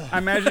apartment.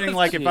 I'm imagining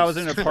like if I was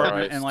in an Jesus apartment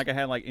Christ. and like I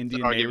had like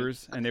Indian argument.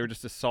 neighbors and they were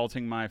just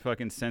assaulting my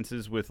fucking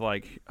senses with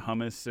like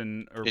hummus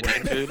or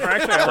Indian food? or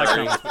actually I like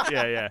hummus. But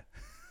yeah.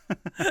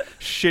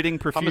 Shitting doesn't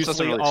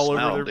profusely really all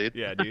smell, over. dude.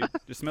 Yeah, dude.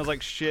 Just smells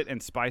like shit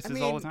and spices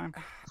all the time.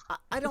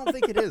 I don't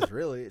think it is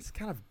really. It's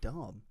kind of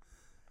dumb.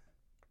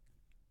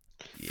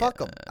 Fuck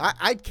them.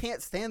 I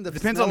can't stand the.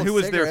 Depends smell on of who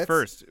was there cigarettes,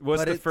 first.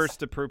 What's but the it's-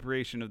 first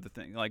appropriation of the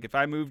thing? Like if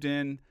I moved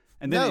in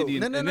and then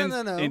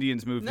No.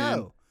 Indians moved in.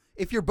 No.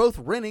 If you're both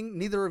renting,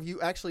 neither of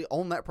you actually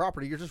own that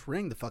property. You're just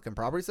renting the fucking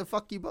property, so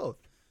fuck you both.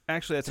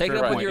 Actually, that's Take a it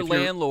fair up with point. your If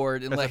you're-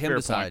 landlord and that's let a him fair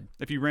decide. point.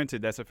 If you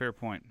rented, that's a fair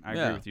point. I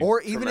Yeah. agree with you.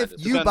 Or even if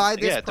Tremendous. you buy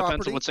this it depends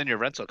property, on what's in your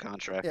rental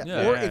contract. yeah.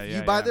 Yeah. Or Yeah, if you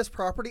yeah, buy yeah. this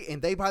property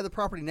and they buy the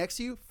property next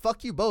to you,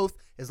 fuck you both.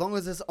 As long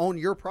as it's on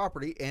your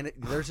property and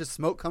there's just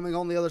smoke coming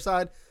on the other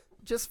side,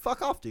 just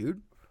fuck off,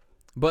 dude.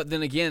 But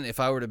then again, if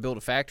I were to build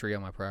a factory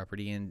on my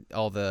property and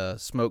all the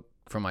smoke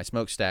from my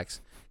smokestacks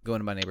go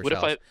into my neighbor's What if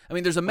house, I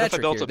mean, there's a What if I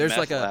metric built here. a There's meth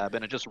like a. lab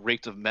and it just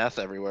reeked of meth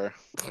everywhere?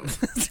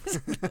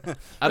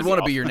 I'd want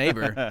to be your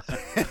neighbor.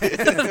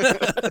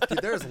 Dude,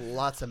 there's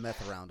lots of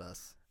meth around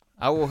us.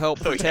 I will help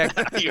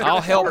protect. You're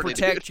I'll help retarded,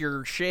 protect dude.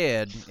 your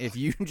shed if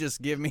you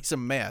just give me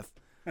some meth.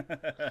 I'll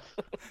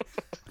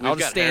got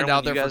just stand heroin,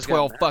 out you there for guys got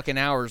 12 meth. fucking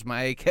hours,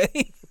 my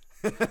AK.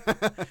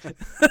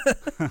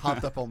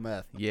 Hopped up on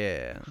meth.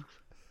 Yeah.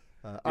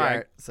 All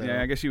right. So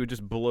yeah, I guess you would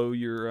just blow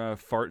your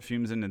fart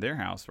fumes into their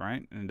house,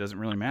 right? And it doesn't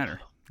really matter,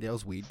 yeah, it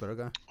was weed, but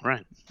okay.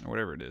 Right. or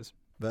whatever it is.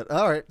 But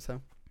all right.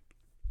 So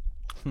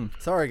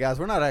sorry, guys,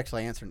 we're not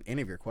actually answering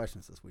any of your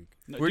questions this week.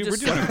 No, We're dude,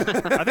 just-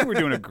 I think we're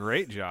doing a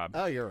great job.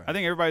 Oh, you're right. I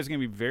think everybody's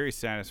going to be very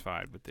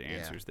satisfied with the Yeah.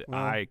 answers that Well-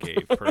 I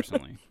gave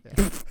personally.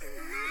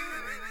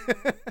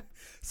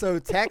 So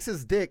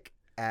Tax's Dick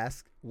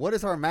asked, "What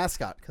is our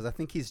mascot?" Because I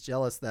think he's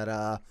jealous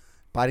that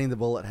Biting the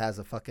Bullet has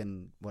a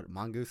fucking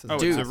mongoose. Is Oh,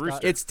 his it's a mascot?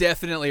 rooster. It's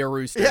definitely a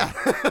rooster. Yeah,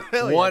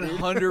 Hell yeah, dude.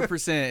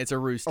 100% it's a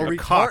rooster. A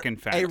cock, in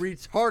fact. A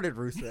retarded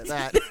rooster at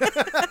that.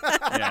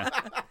 Yeah.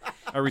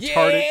 A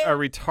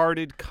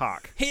retarded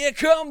cock. Here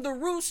come the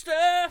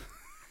rooster.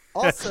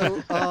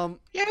 Also,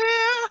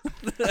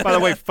 By the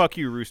way, fuck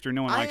you, rooster.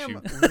 No one I likes am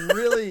you.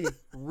 really,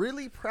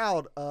 really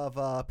proud of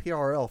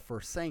PRL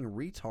for saying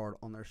retard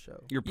on their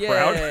show. You're Yeah.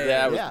 proud?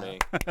 That was Yeah. me.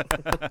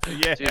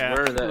 Yeah. Dude,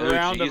 we're the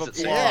Round of OGs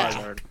at applause.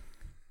 Slaughter.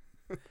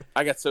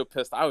 I got so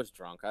pissed. I was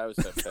drunk. I was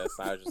so pissed.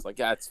 I was just like,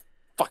 yeah, it's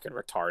fucking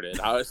retarded.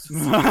 I was.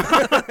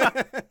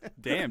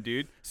 Damn,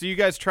 dude. So you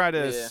guys try to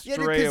Yeah. Yeah, stray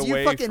dude, because you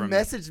away fucking from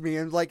messaged me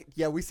and like,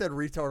 yeah, we said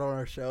retard on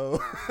our show.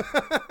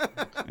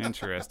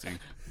 Interesting.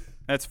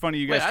 That's funny.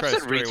 You Wait, guys I try said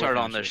to stray away retard from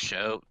on the this shit.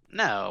 show.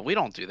 No, we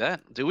don't do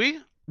that. Do we?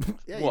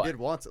 Yeah, What? you did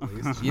once at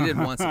least. You did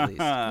once at least.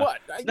 What?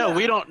 No, Yeah.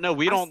 we don't. No,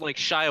 we don't like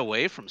shy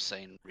away from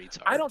saying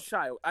retard. I don't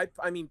shy.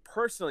 I mean,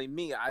 personally,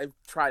 me, I've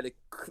tried to,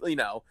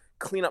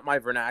 clean up my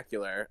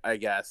vernacular, I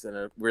guess, in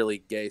a really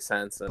gay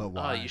sense. And But Oh,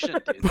 why? you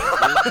shouldn't do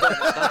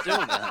that. Stop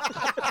doing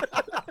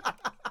that.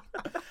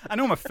 I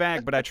know I'm a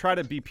fag, but I try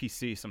to be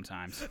PC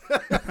sometimes.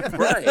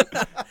 right.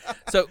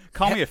 So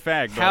Call me a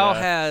fag. But, how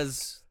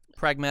has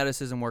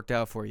pragmaticism worked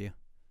out for you?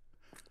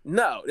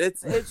 No,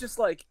 it's just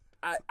like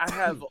I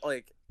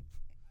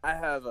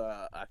have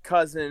a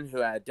cousin who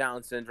had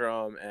Down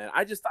syndrome, and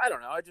I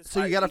don't know.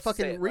 So you got a used to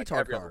say fucking it, like, retard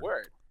every other card.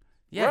 word.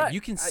 Yeah, Right.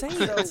 you can say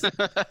so-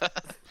 it.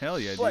 Hell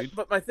yeah, dude.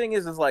 But my thing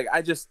is like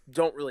I just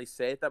don't really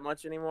say it that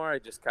much anymore. I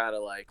just kind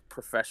of like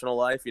professional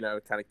life,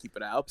 kind of keep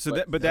it out. So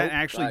that nope,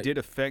 actually I- did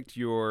affect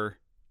your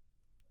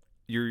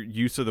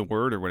use of the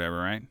word or whatever,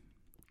 right?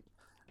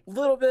 A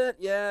little bit,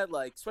 yeah.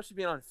 Like especially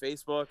being on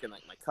Facebook and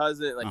like my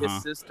cousin, like Uh-huh.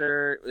 his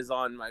sister is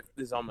on my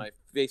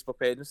Facebook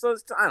page, and so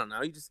I don't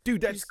know. You just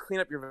Dude, you that's just clean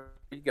up your.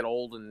 You get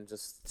old and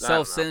just I don't know.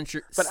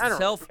 Self-censor, But I don't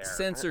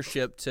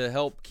self-censorship to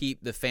help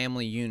keep the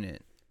family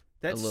unit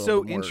that's little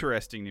so more-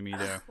 interesting to me,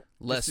 though.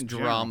 less in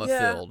general.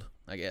 drama-filled,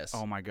 I guess.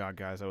 Oh my god,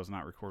 guys, I was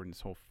not recording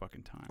this whole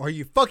fucking time. Are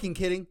you fucking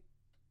kidding?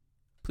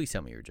 Please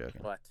tell me you're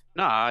joking. What?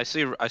 No, I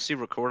see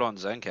record on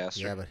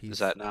Zencaster. Yeah, but he's Is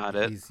that not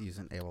it? He's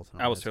using Ableton.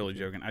 I was totally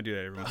joking. I do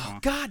that every once in a while.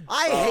 God,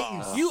 I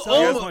hate you. you so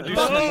guys owe wanna do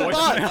fucking some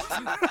much.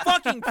 voicemails?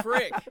 fucking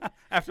prick.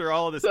 After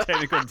all of this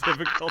technical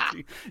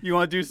difficulty, you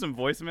want to do some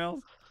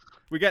voicemails?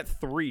 We got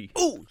 3.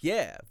 Ooh,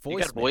 yeah, voicemail. You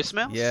got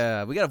voicemails?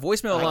 Yeah, we got a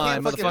voicemail I line,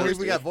 can't fucking believe motherfuckers.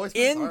 we got voicemails.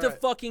 In All the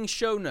right. fucking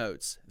show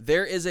notes,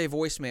 there is a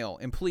voicemail,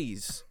 and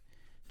please,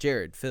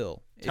 Jared,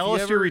 Phil, Tell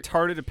us your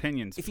retarded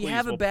opinions. if you please.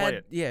 have We'll a play bad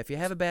it. if you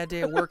have a bad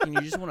day at work and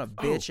you just want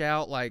to bitch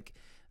out like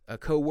a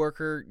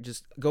coworker,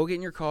 just go get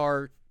in your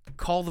car,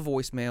 call the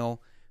voicemail,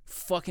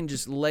 fucking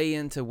just lay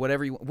into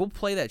whatever you want. We'll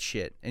play that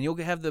shit, and you'll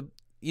have the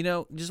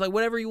just like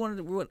whatever you want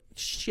to what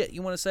shit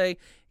you want to say.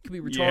 It could be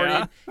retarded.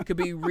 Yeah. It could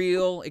be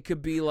real. It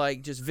could be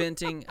like just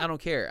venting. I don't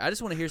care. I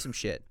just want to hear some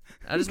shit.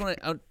 I just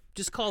want to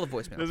just call the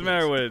voicemail. Doesn't please.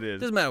 matter what it is.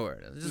 Doesn't matter what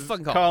it is. Just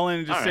fucking call. Call in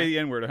and just All say right. the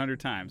N word 100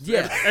 times.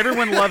 Yeah.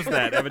 Everyone loves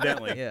that,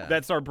 evidently. Yeah.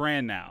 That's our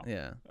brand now.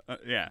 Yeah.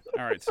 Yeah.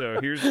 All right. So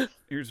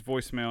here's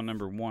voicemail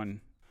number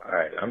 1. All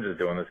right, I'm just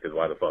doing this because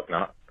why the fuck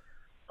not?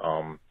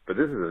 But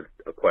this is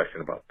a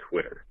question about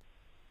Twitter.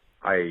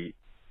 I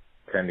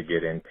tend to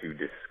get into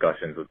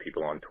discussions with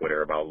people on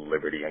Twitter about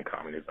liberty and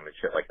communism and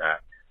shit like that.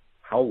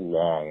 How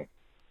long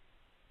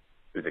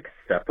is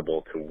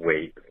acceptable to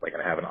wait, like,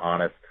 and have an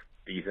honest,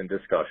 decent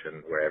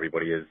discussion where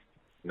everybody is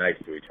nice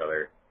to each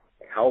other?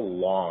 how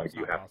long do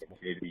you not have to possible.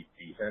 continue to be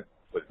decent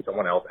with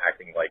someone else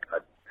acting like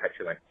a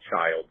petulant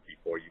child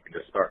before you can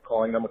just start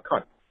calling them a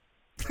cunt?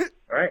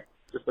 All right,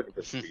 just looking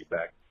for some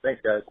feedback.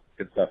 Thanks, guys.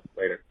 Good stuff.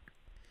 Later.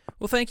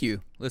 Well, thank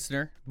you,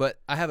 listener. But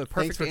I have a perfect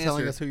Thanks for answer.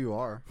 telling us who you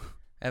are.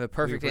 I have a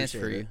perfect answer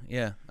for you.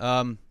 appreciate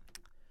Yeah.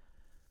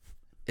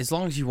 As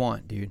long as you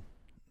want, dude.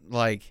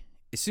 Like,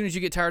 as soon as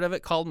you get tired of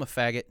it, call them a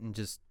faggot and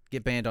just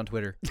get banned on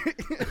Twitter.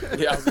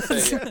 Yeah, I was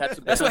gonna say,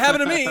 That's what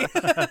happened to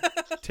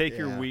me. Take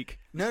your Yeah. week.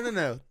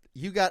 No.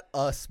 You got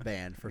us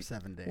banned for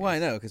 7 days. Well, I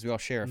know, because we all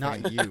share a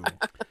phone. Not you.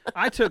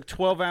 I took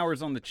 12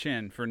 hours on the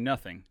chin for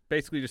nothing.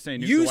 Basically, just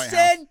saying. Nuke You the White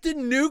said House. to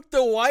nuke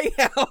the White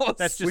House.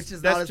 That's just Which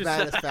is that's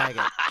not as just, bad as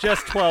faggot.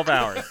 just 12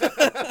 hours.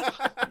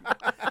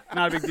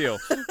 Not a big deal.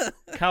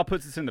 Kyle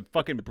puts us in the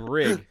fucking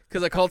brig.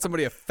 because I called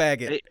somebody a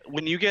faggot. Hey,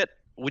 when you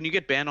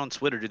get banned on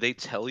Twitter, do they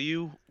tell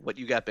you what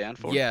you got banned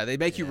for? Yeah, they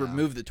make you Yeah.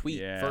 remove the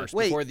tweet Yeah. first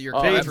Wait. before your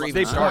Oh, They, that's ever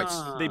they even point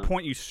starts. they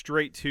point you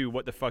straight to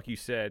what the fuck you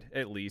said.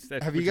 At least.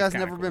 That's, Have which you is guys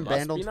kinda never cool. been Must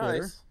banned on be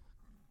Twitter? nice.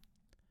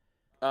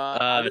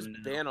 I was No.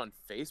 banned on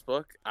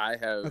Facebook. I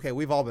have Okay,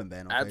 we've all been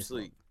banned on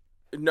absolutely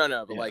Facebook.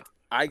 no, but Yeah. like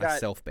I got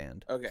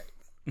self-banned. okay.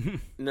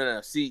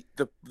 No. See,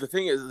 the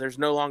thing is, there's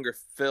no longer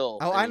Phil.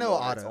 Oh, I know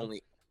anymore. It's Otto.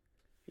 only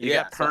He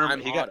yeah. got so I'm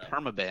he got Otto.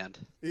 permabanned.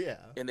 Yeah.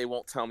 And they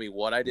won't tell me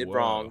what I did Whoa.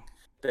 wrong.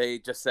 They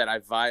just said I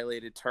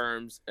violated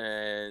terms,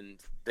 and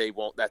they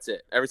won't. That's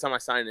it. Every time I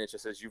sign it, it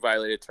just says you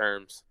violated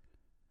terms.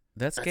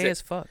 That's That's gay it.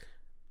 as fuck.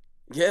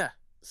 Yeah.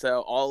 So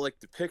all like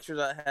the pictures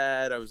I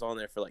had, I was on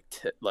there for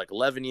like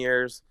 11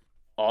 years,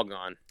 all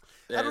gone.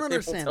 I don't They won't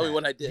understand tell me that.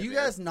 what I did. Do you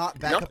man. guys not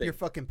back up Nothing. your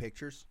fucking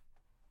pictures?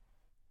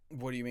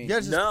 What do you mean? You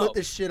guys just No. put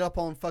this shit up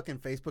on fucking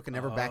Facebook and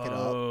never back it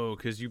up. Oh,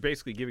 because you're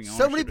basically giving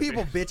So many ownership to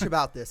people Facebook. bitch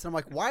about this. And I'm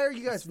like, why are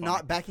you guys That's funny.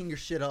 not backing your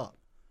shit up?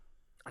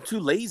 I'm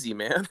too lazy,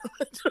 man.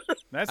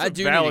 That's I a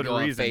do need to valid go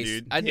on reason, face.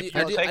 dude. I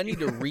Take- need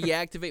to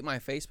reactivate my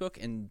Facebook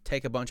and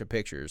take a bunch of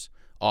pictures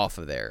off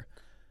of there,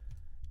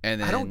 and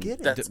then I don't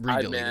get it. That's-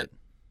 redelete man. it.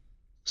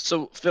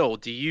 So Phil,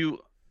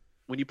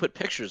 when you put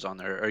pictures on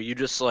there, are you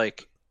just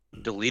like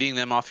deleting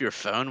them off your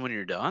phone when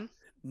you're done?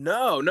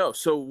 No.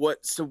 So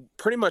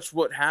pretty much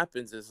what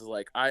happens is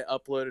like I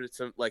uploaded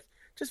some like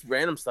just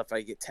random stuff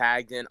I get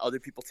tagged in, other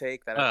people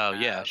take that. I Oh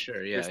don't yeah, have.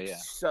 sure, yeah, There's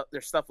yeah.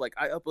 There's stuff like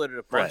I uploaded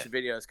a bunch Right. of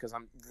videos because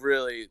I'm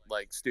really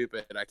like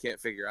stupid and I can't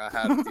figure out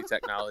how to do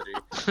technology.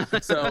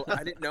 So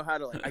I didn't know how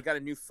to like. I got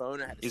a new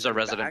phone. I had to He's send a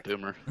it resident back.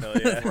 boomer. Hell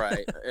yeah.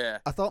 Right. Yeah.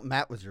 I thought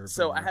Matt was your.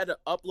 So I boomer. had to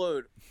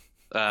upload.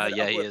 I had to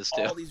Yeah, he upload is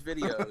too. all these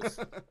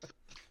videos.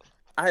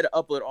 I had to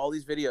upload all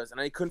these videos, and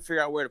I couldn't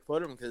figure out where to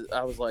put them because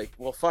I was like,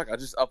 "Well, fuck! I'll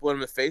just upload them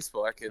to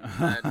Facebook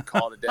and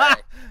call it a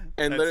day."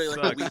 And That literally,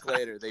 like sucks. a week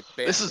later, they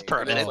banned This is me.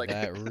 And it was, permanent. like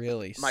that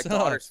really my sucks.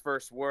 daughter's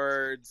first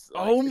words.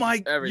 Like, Oh it's my!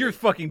 just everything. You're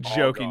fucking All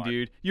joking, gone.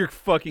 dude. You're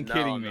fucking No,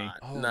 kidding I'm me. not.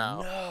 Oh,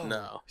 no.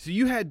 no. So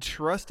you had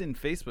trust in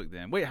Facebook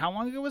then? Wait, how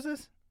long ago was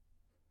this?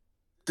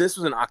 This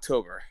was in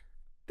October.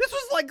 This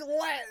was like,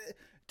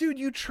 dude,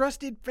 you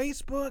trusted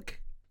Facebook.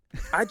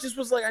 I just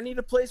was like, I need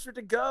a place for it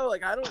to go.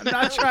 Like, I don't. I'm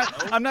not trying.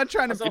 I'm not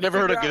trying I'll to. You never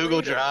heard of figure out Google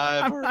later.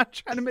 Drive? I'm not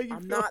trying to make you. I'm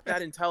feel not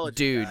that intelligent,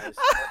 Dude. guys.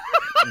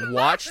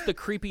 Watch the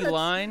creepy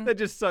line, That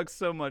just sucks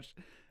so much.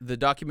 the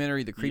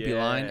documentary, the creepy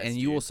line, Yes, and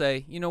you will dude.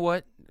 say, you know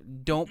what?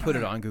 Don't put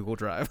it on Google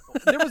Drive.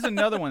 There was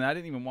another one that I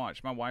didn't even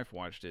watch. My wife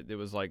watched it. It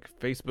was like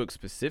Facebook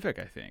specific,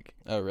 I think.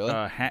 Oh, really?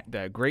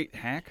 The Great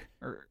Hack,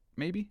 or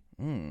maybe.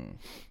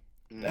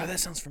 Oh, that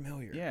sounds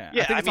familiar. Yeah.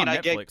 Yeah, I think it's on I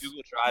Netflix. get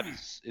Google Drive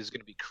is going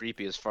to be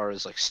creepy as far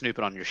as like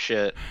snooping on your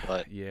shit,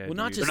 but Yeah. Well,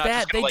 not dude. just They're not that.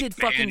 just gonna, They like, did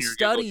ban fucking your Google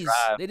studies.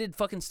 Drive. They did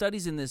fucking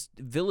studies in this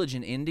village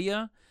in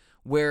India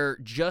where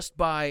just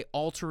by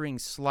altering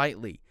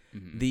slightly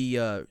Mhm.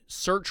 the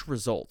search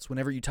results,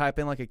 whenever you type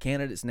in like a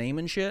candidate's name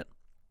and shit,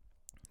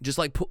 just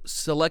like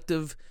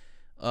selective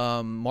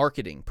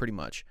marketing, pretty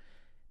much,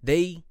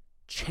 they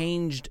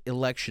changed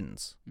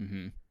elections.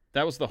 Mhm.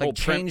 That was the whole Like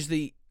changed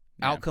the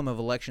Yeah. outcome of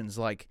elections,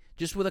 like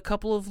just with a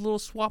couple of little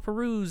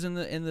swapperoos in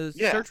the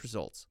Yeah. search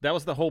results. That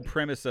was the whole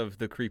premise of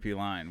the creepy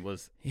line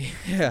was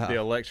Yeah, the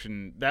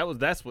election.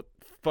 That's what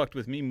fucked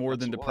with me more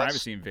than the Well, that's-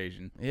 privacy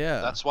invasion,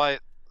 yeah, that's why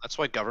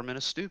government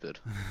is stupid.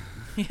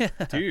 yeah.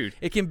 dude.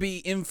 It can be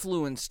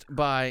influenced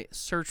by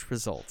search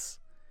results.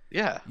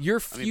 Yeah. Your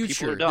I mean, people are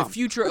future, the dumb.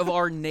 future of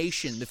our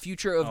nation, the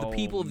future of the Oh,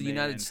 people of the man.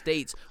 United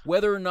States,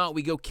 whether or not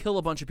we go kill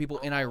a bunch of people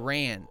in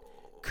Iran,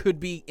 could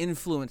be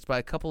influenced by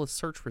a couple of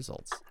search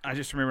results. I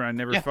just remember I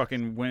never Yeah.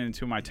 fucking went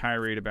into my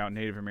tirade about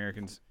Native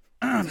Americans,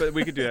 but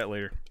we could do that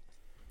later,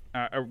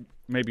 or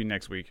maybe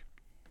next week.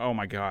 Oh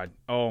my god,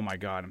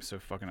 I'm so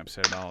fucking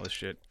upset about all this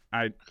shit.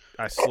 I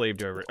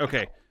slaved over it.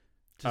 Okay,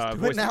 Do it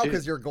voice- now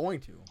because you're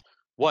going to.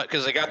 What?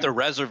 Because they got their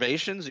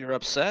reservations? You're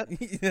upset?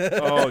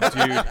 Oh,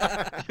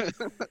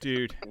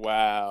 dude.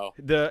 Wow.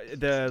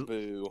 The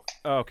Boo.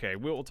 okay,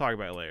 we'll talk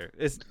about it later.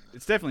 It's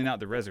definitely not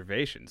the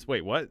reservations.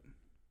 Wait, what?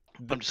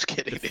 I'm just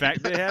kidding. The dude.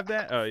 fact they have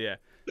that? Oh yeah.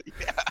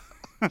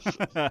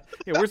 Yeah,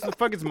 where's the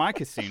fuck is my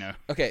casino?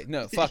 Okay,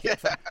 no, fuck it.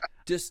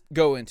 Just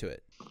go into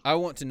it. I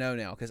want to know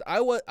now because I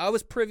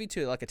was privy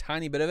to like a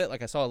tiny bit of it.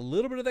 Like I saw a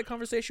little bit of that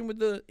conversation with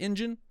the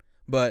engine,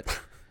 but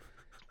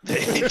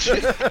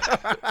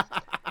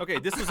Okay,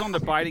 this was on the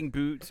biting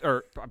boots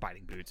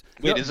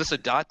Wait, is this a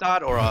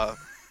dot or a?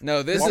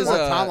 No, this One is more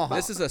a tomahawk.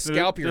 this is a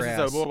scalp your this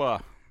ass. Is a, blah, blah.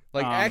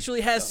 Like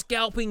actually has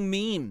scalping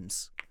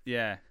memes.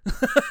 Yeah.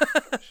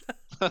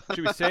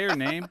 Should we say her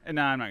name?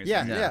 No, I'm not gonna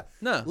Yeah, say her. yeah.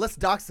 No. Let's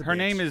dox the Her bitch.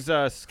 name is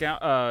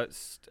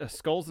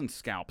Skulls and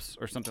Scalps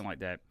or something like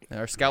that.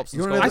 Our scalps.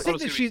 You And wanna I know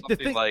skulls. think It's that gonna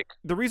be something like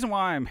the reason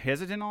why I'm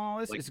hesitant on all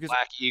this is because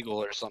Black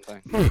Eagle or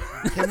something.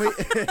 Can we?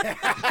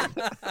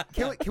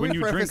 can when we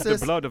you preface drink the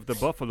this? blood of the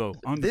buffalo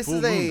on This the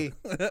full is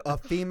moon, a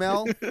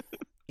female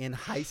in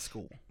high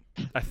school.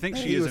 I think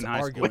that she he is was in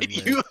high school.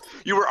 arguing with.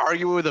 You were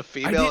arguing with a I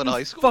female didn't in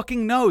high school?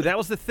 fucking know. That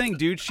was the thing,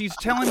 dude. She's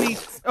telling me.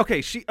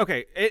 Okay,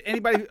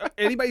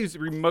 anybody who's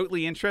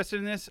remotely interested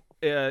in this,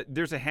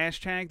 there's a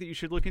hashtag that you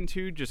should look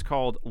into, just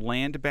called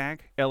Landback,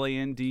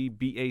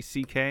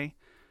 LANDBACK.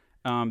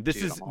 This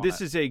Dude, I'm on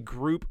this it. is a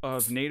group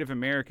of Native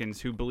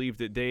Americans who believe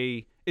that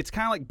it's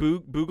kind of like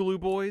Boogaloo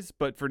Boys,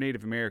 but for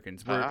Native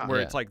Americans, where Yeah.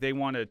 it's like they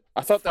want to.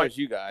 I thought that was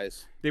you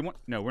guys.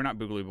 No, we're not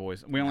Boogaloo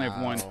Boys. We only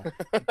have one.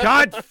 No.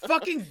 God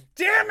fucking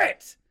damn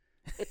it!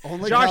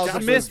 Only Josh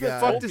Calvin's Smith guy.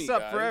 fucked Told this me,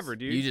 up guys. forever,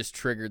 dude. You just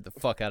triggered the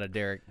fuck out of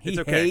Derek. He It's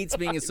okay. hates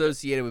being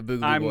associated with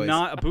Boogaloo I'm Boys.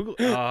 not a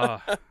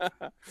Boogaloo.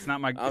 It's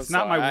not my. I'm It's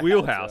not sorry. my I'm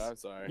wheelhouse.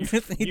 sorry.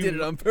 he did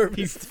it on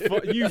purpose.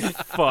 You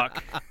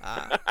fuck.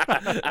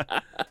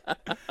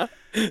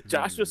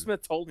 Joshua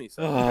Smith told me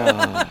so.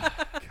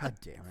 God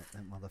damn it,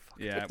 that motherfucker.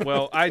 Yeah.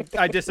 Well, I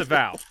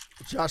disavow.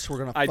 Josh, we're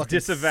gonna. I fucking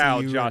disavow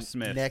see you Josh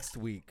Smith. next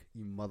week.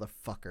 You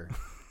motherfucker.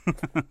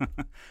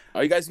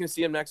 Are you guys gonna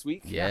see him next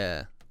week?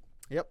 Yeah.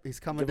 Yep, he's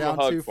coming Give him a down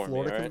hug to for me,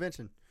 Florida alright?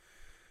 Convention.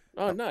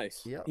 Oh,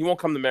 nice. Yep. He won't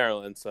come to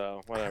Maryland, so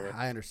whatever.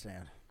 I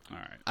understand. All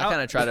right. I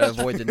kind of try to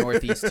avoid the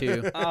Northeast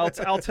too. I'll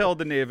tell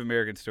the Native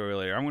American story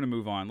later. I'm going to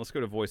move on. Let's go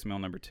to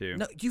voicemail number 2.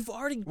 No, you've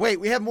already. Wait,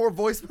 we have more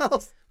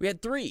voicemails? We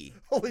had 3.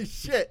 Holy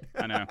shit.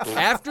 I know.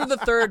 After the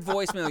 3rd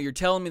voicemail, you're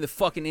telling me the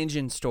fucking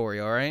engine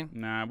story. All right.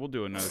 Nah, we'll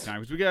do it another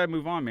time because we got to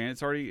move on, man.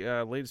 It's already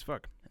late as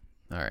fuck.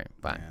 All right.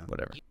 Fine. Yeah.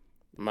 Whatever.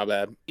 My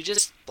bad. You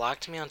just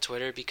blocked me on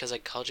Twitter because I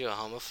called you a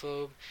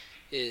homophobe?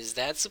 Is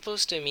that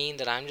supposed to mean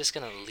that I'm just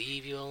gonna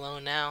leave you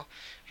alone now?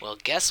 Well,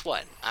 guess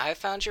what? I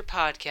found your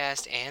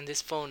podcast and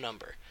this phone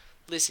number.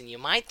 Listen, you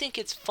might think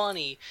it's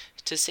funny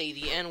to say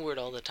the N-word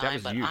all the time,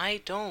 was but you.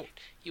 I don't.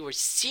 You are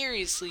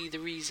seriously the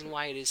reason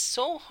why it is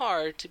so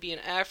hard to be an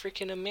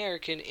African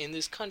American in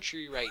this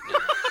country right now.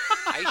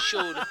 I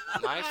showed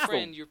my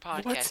friend your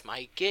podcast,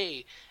 my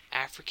gay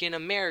African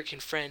American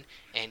friend,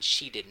 and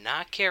she did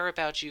not care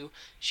about you.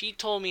 She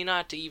told me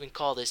not to even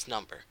call this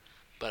number.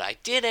 But I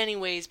did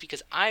anyways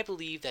because I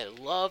believe that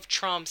love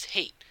trumps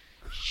hate.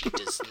 She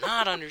does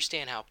not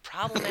understand how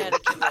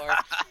problematic you are,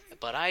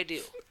 but I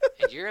do.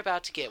 And you're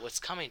about to get what's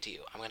coming to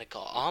you. I'm going to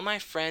call all my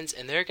friends,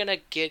 and they're going to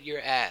get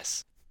your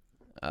ass.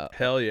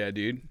 Hell yeah,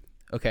 dude.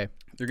 Okay.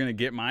 They're going to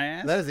get my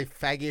ass? That is the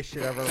faggiest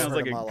shit I've ever Sounds heard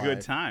like in my a good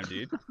life. time,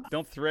 dude.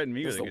 Don't threaten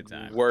me He's with a the good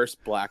time.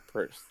 worst black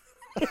person.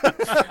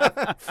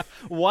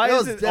 Why That is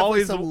was it definitely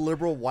always some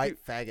liberal white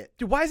faggot.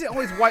 Dude, why is it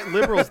always white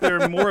liberals that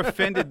are more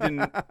offended than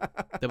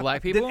The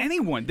black people.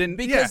 anyone?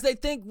 Because yeah. they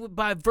think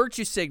by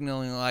virtue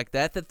signaling like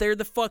that they're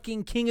the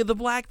fucking king of the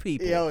black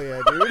people. Hell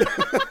yeah, dude.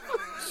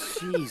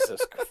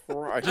 Jesus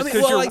Christ. I mean,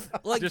 'cause well, you're-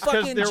 like just 'cause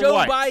fucking they're Joe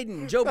white.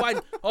 Biden. Joe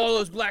Biden. All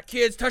those black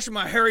kids touching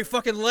my hairy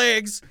fucking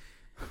legs.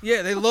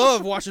 Yeah, they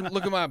love watching.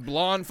 Look at my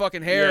blonde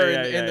fucking hair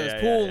in those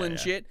pool and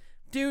shit.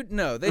 Dude,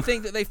 no, they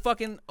think that they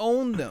fucking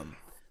own them.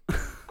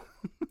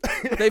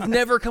 They've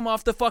never come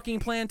off the fucking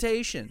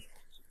plantation.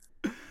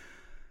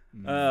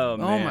 Oh,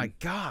 man. Oh my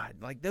god,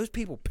 like those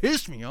people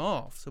piss me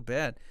off so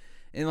bad.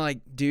 And like,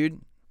 dude,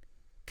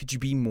 could you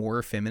be more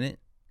effeminate?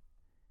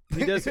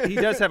 He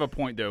does have a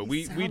point though.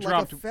 We sound like a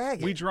dropped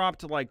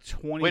faggot. like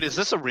 20. Wait, is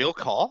this a real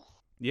call?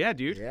 Yeah,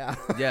 dude. Yeah.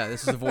 Yeah,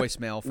 this is a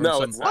voicemail from No,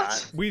 some. it's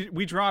not.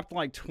 We dropped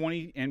like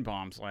 20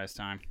 N-bombs last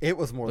time. It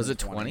was more Was than it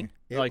 20?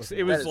 It Like was it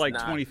more. was is like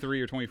not.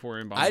 23 or 24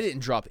 N-bombs. I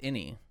didn't drop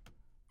any.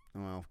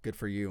 Well, good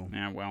for you.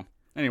 Yeah, well.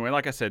 Anyway,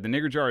 like I said, the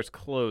nigger jar is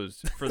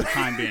closed for the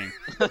time being.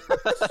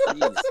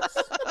 Jesus.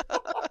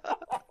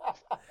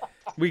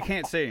 We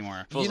can't say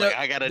anymore. Feels You know, like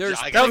I gotta. there's-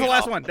 I That gotta was the get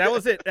last off. one. That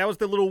was it. That was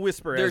the little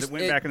whisper as There's it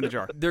went back in the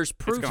jar. There's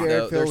proof gone. Jared,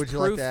 though. Phil, There's would you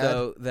like proof to add?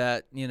 though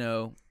that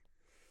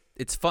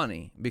it's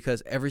funny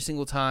because every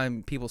single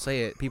time people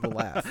say it, people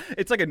laugh.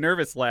 It's like a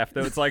nervous laugh,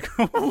 though. It's like,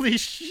 holy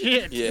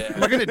shit. Yeah.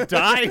 Am I going to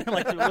die?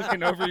 Like you're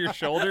looking over your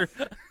shoulder.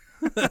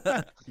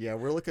 Yeah,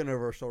 we're looking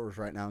over our shoulders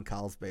right now in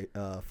Kyle's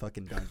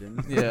fucking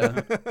dungeon. Yeah,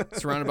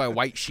 surrounded by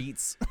white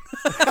sheets.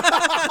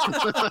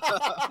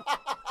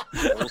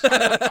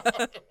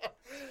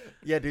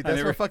 Yeah, dude, I that's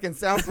never- for fucking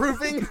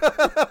soundproofing.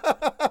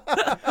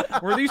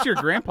 Were these your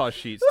grandpa's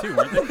sheets, too,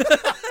 weren't they?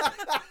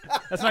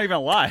 That's not even a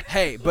lie.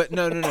 Hey, but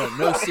no,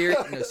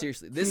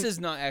 seriously. This is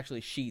not actually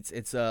sheets.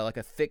 It's like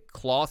a thick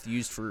cloth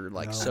used for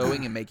like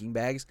sewing and making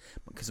bags,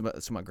 because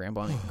that's what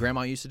my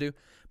grandma used to do.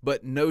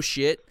 But no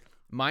shit,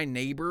 my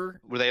neighbor.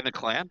 Were they in the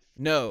clan?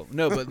 No,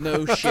 but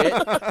no shit.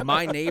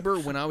 My neighbor,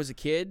 when I was a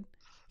kid,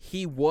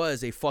 he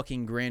was a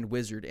fucking grand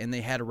wizard, and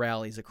they had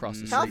rallies across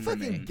the How street from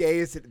fucking me. gay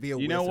is it to be a You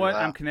wizard? know what? Wow.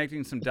 I'm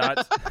connecting some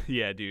dots.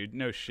 Yeah, dude.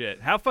 No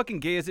shit. How fucking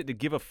gay is it to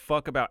give a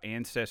fuck about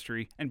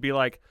ancestry and be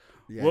like,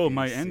 Yeah, "Whoa, dude,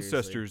 my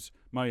seriously.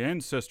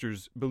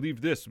 ancestors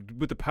believe this.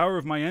 With the power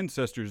of my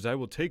ancestors, I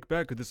will take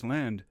back this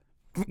land."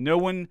 No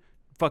one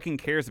fucking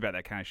cares about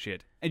that kind of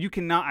shit. And you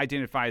cannot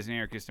identify as an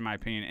anarchist, in my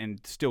opinion, and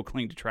still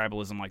cling to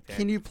tribalism like that.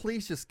 Can you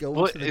please just go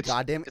Well, into the it's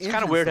goddamn it's kind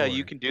of engine weird how store?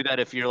 you can do that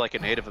if you're like a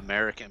Native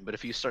American, but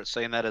if you start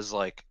saying that as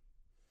like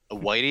a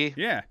whitey,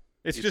 Yeah.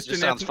 It's it just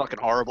just an sounds fucking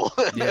horrible.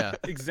 Yeah.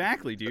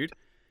 Exactly, dude.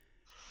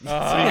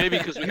 Maybe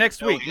because we next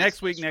have no week,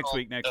 next week,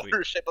 ancestral next week.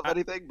 ownership of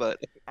anything,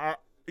 but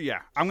Yeah,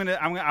 I want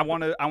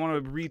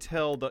to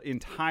retell the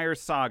entire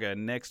saga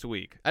next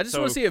week. I just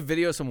want to see a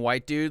video of some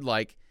white dude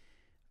like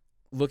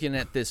looking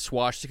at this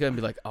swastika and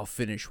be like, "I'll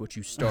finish what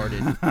you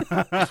started."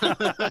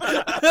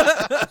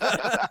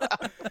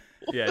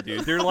 Yeah,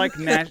 dude, they're like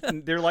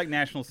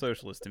National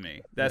Socialists to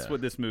me. That's Yeah.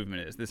 what this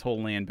movement is. This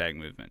whole land bag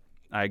movement.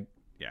 I'm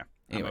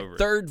Anyway, over it.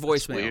 third it's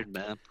voicemail. weird,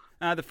 man.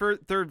 The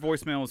third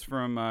voicemail is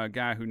from a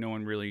guy who no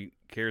one really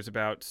cares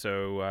about.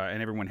 So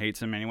and everyone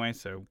hates him anyway.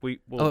 So we'll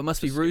Oh, it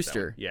must be just skip that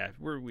Rooster. one. Yeah,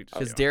 we just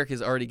Because go. Derek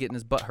is already getting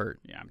his butt hurt.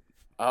 Yeah.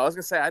 I was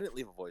gonna say I didn't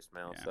leave a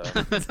voicemail, Yeah.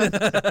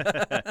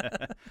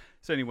 so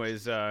So,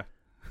 anyways,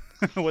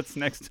 what's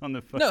next on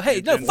the? No, hey,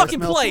 no, agenda? fucking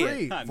Voicemail play 3.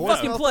 it. No.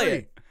 Fucking play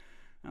it.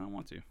 I don't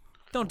want to.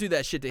 Don't do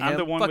that shit to him. I'm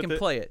the one fucking with the,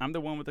 play it. I'm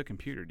the one with the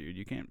computer, dude.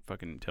 You can't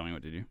fucking tell me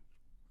what to do.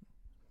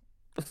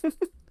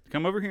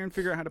 Come over here and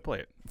figure out how to play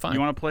it. Fine. You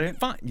want to play it?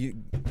 Fine. You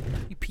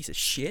piece of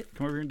shit.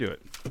 Come over here and do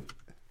it.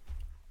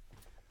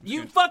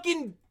 You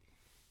fucking.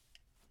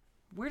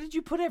 Where did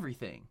you put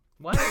everything?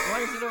 Why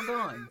is it all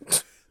gone?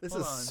 This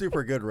Hold is on.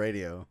 super good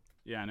radio.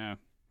 Yeah, I know.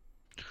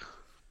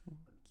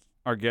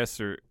 Our guests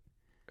are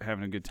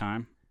having a good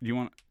time. Do you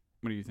want?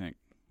 What do you think?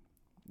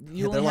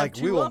 You only They're have like,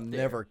 two we will up there."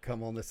 never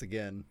come on this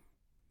again.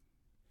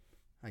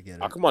 I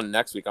get I'll come on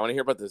next week. I want to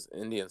hear about this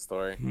Indian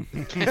story.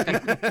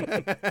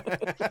 it.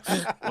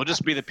 We'll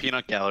just be the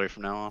peanut gallery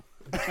from now on.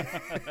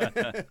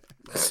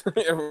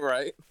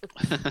 Right?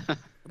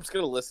 I'm just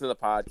gonna listen to the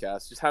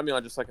podcast. Just have me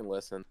on just so I can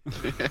listen.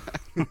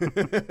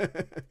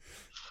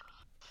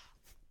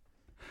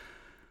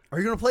 Are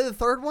you gonna play the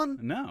third one?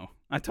 No,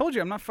 I told you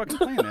I'm not fucking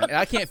playing that. And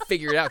I can't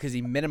figure it out because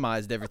he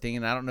minimized everything,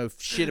 and I don't know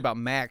shit about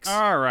Max.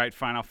 All right,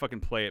 fine. I'll fucking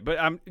play it. But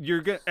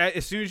you're gonna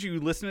as soon as you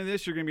listen to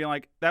this, you're gonna be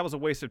like, "That was a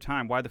waste of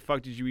time. Why the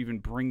fuck did you even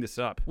bring this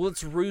up?" Well,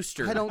 it's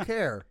Rooster. I don't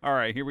care. All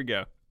right, here we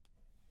go.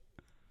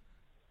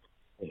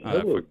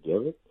 Hello,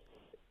 Derek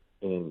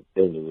and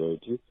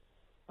Roger.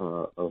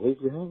 I hope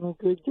you're having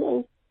a good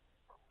day.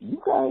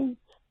 You guys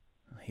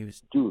He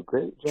was do a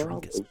great job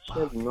Drunk of as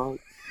shedding light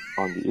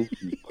on the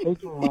issues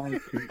taking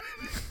life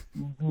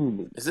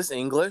community. Is this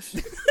English?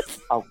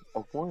 I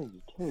wanted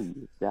to tell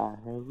you that I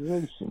have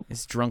relations.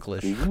 it's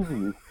drunklish. The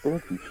reason you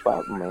fancy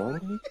spotting my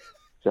auntie,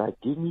 so I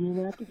didn't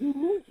even have to get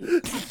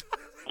naked.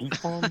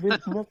 Keep on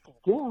lifting up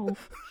the down.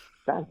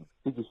 I'm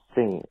the biggest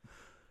fan.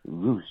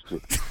 Rooster.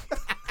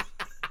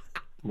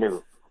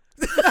 No.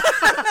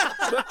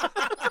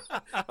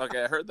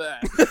 Okay, I heard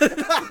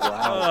that.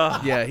 Wow.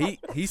 Yeah,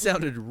 he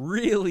sounded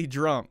really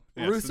drunk.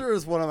 Yes. Rooster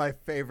is one of my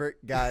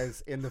favorite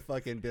guys in the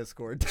fucking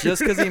Discord.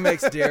 Just because he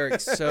makes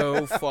Derek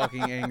so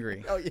fucking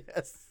angry. Oh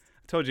yes,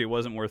 I told you it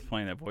wasn't worth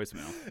playing that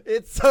voicemail.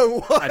 it's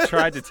so. I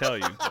tried to tell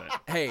you,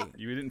 but Hey,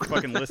 you didn't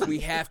fucking listen. we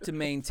have to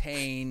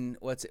maintain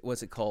what's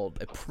it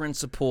called? A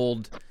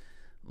principled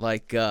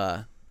like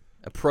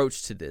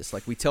approach to this.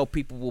 Like we tell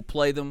people we'll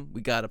play them,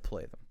 we gotta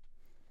play them.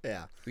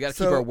 Yeah. We gotta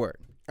So- keep our word.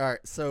 All right.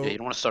 So Yeah, you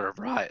don't want to start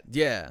a riot.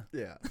 Yeah.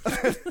 yeah.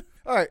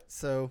 All right.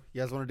 So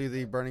you guys want to do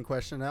the burning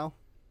question now?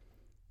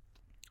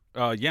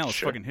 Yeah, let's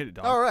Sure. fucking hit it,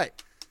 dog. All right.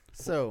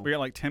 So We got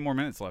like 10 more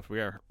minutes left. We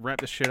gotta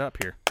wrap this shit up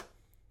here.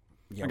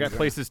 yeah, I got we're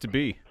places to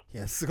be.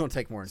 Yeah, this is gonna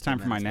take more. Than It's time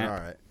 10 for my minutes, but nap.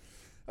 All right.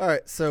 All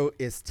right. So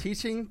is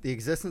teaching the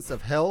existence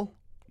of hell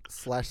 /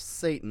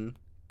 Satan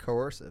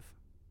coercive?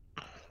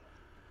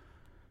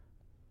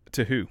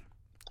 To who?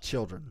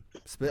 Children,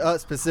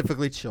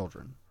 specifically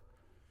children.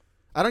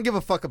 I don't give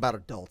a fuck about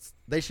adults.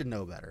 They should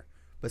know better,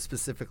 but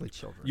specifically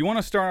children. You want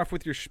to start off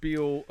with your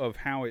spiel of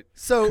how it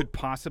So- could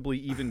possibly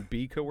even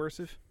be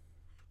coercive?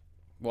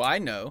 Well, I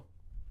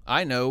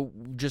know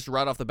just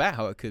right off the bat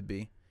how it could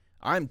be.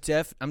 I'm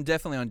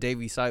definitely on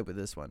Davey's side with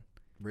this one.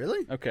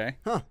 Really? Okay.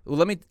 Well, you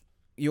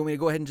want me to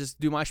go ahead and just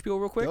do my spiel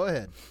real quick? Go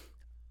ahead.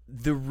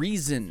 The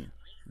reason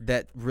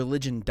that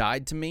religion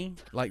died to me,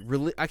 like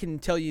I can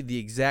tell you the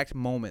exact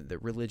moment that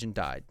religion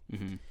died.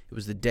 Mhm. It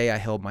was the day I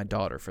held my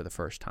daughter for the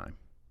first time.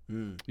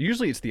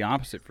 Usually it's the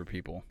opposite for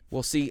people.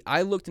 Well, see,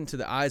 I looked into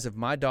the eyes of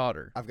my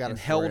daughter I've got and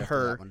a story held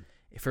after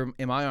that her one.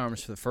 in my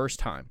arms for the first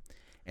time.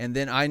 And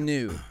then I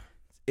knew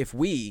if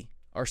we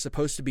are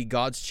supposed to be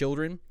God's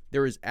children,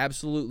 there is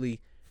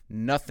absolutely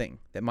nothing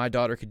that my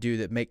daughter could do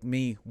that make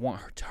me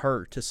want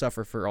her to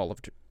suffer for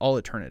all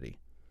eternity.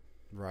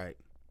 Right.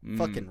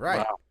 Fucking right.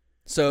 Wow.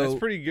 So That's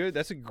pretty good.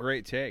 That's a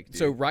great take, dude.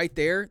 so right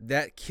there,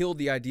 that killed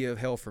the idea of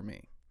hell for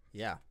me.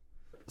 Yeah.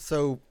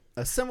 So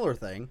a similar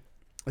thing.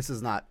 This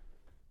is not.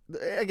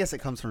 I guess it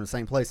comes from the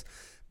same place,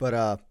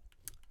 But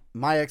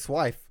my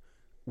ex-wife,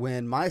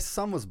 when my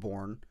son was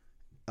born,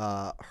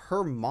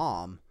 her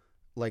mom,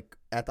 like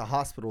at the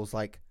hospital, was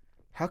like,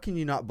 "How can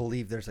you not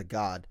believe there's a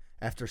God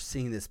after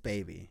seeing this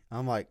baby?"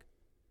 I'm like,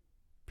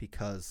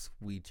 "Because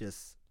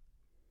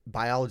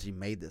biology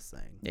made this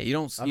thing." Yeah, you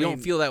don't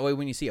feel that way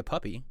when you see a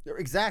puppy.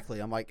 Exactly.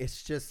 I'm like,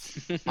 it's just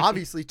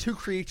obviously two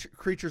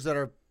creatures that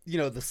are,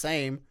 the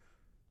same,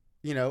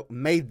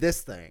 made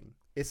this thing.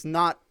 It's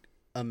not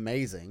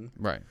amazing.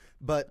 Right.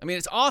 But I mean,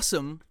 it's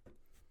awesome.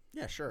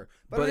 Yeah, sure.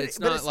 But it's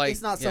not like-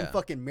 it's not some yeah.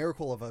 fucking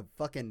miracle of a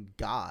fucking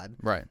God.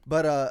 Right.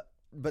 But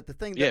the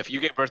thing Yeah, that if you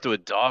gave birth to a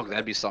dog,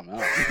 that'd be something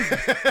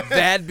else.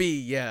 That'd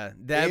be, yeah.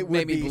 That it made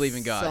would me be believe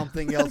in God.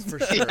 something else for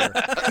sure.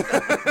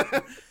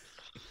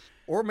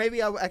 Or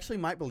maybe I actually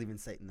might believe in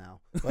Satan now.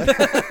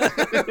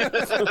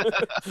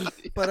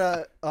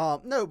 But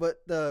no,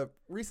 but the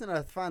reason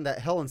I find that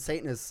hell and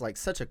Satan is like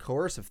such a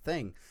coercive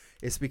thing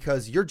is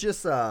because you're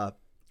just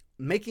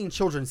making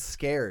children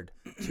scared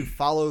to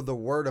follow the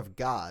word of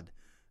God,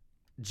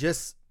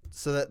 just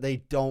so that they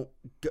don't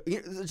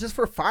just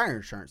for fire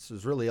insurance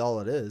is really all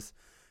it is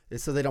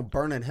so they don't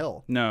burn in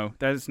hell. No,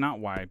 that is not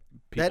why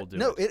people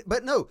do it.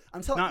 But no,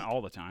 I'm telling Not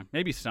all the time.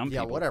 Maybe some yeah,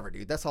 people. whatever,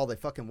 dude. That's all they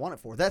fucking want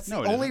it for. That's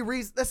No, the it only isn't.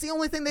 reason. That's the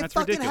only thing they That's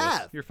fucking ridiculous.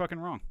 have. You're fucking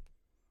wrong.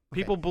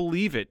 People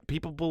believe it.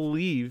 People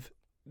believe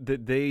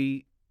that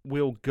they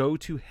will go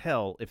to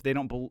hell if they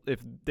don't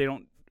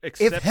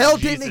accept If hell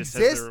Jesus didn't as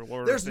exist, their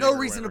Lord or there's no Savior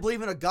or reason to whatever.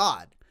 believe in a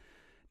God.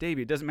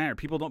 Davey, it doesn't matter.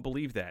 People don't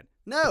believe that.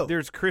 No.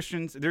 There's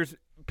Christians, there's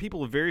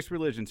people of various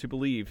religions who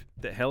believe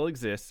that hell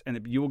exists and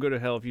that you will go to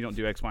hell if you don't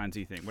do X, Y, and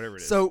Z thing, whatever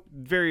it is. So-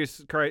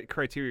 various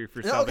criteria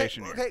for No,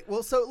 salvation here. Okay.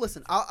 Well, so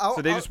listen. I'll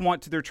So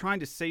they're trying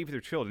to save their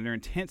children. Their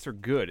intents are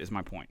good, is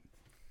my point.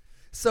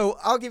 So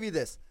I'll give you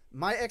this.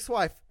 My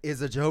ex-wife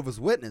is a Jehovah's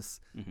Witness,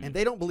 Mm-hmm. and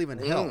they don't believe in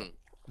hell.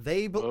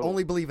 They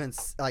only believe in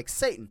like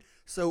Satan.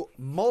 So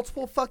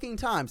multiple fucking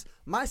times,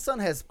 my son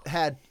has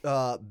had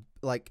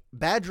like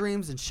bad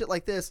dreams and shit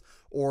like this,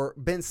 or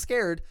been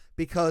scared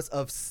because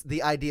of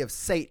the idea of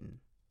Satan.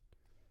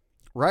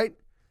 Right?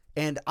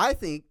 And I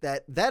think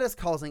that is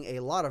causing a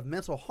lot of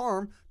mental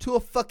harm to a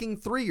fucking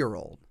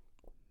 3-year-old.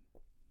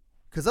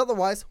 Because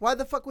otherwise, why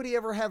the fuck would he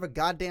ever have a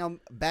goddamn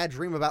bad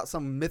dream about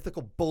some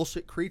mythical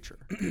bullshit creature?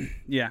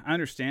 Yeah, I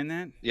understand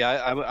that. Yeah,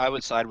 I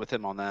would side with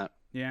him on that.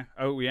 Yeah.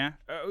 Oh, yeah.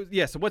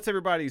 Yeah. So what's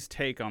everybody's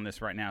take on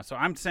this right now? So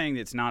I'm saying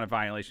it's not a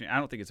violation. I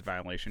don't think it's a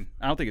violation.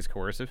 I don't think it's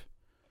coercive.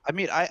 I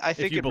mean, I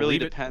think you it really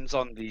believe it. depends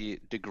on the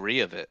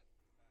degree of it.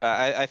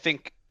 I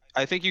think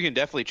you can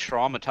definitely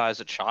traumatize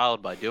a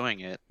child by doing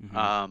it.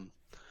 Mhm.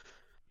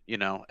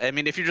 I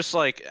mean, if you're just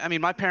like, I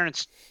mean, my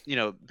parents,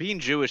 being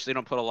Jewish, they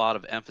don't put a lot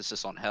of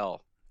emphasis on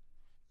hell.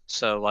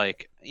 So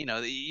like,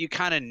 you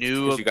kind of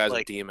knew Because you guys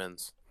like, are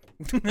demons.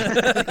 We've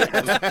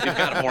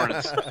got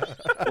hornets.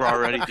 We're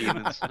already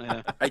demons.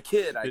 Yeah. I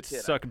kid.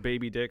 Suck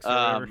baby dicks or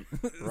whatever.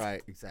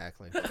 Right,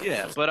 exactly.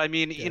 Yeah, but I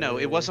mean,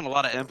 it wasn't a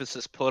lot of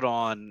emphasis put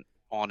on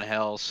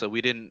hell, so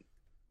it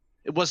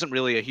wasn't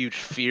really a huge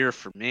fear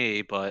for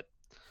me, but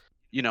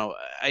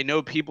I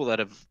know people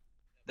that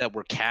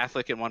were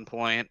Catholic at one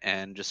point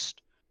and just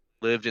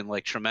lived in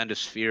like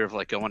tremendous fear of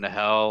like going to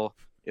hell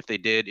if they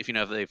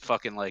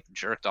fucking like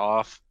jerked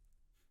off.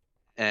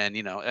 And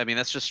I mean,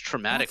 that's just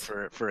traumatic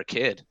for a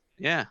kid.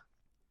 Yeah.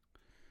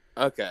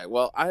 Okay,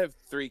 well, I have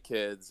 3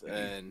 kids,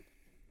 and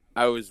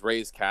I was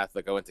raised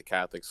Catholic. I went to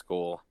Catholic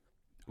school.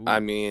 Ooh.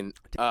 I mean,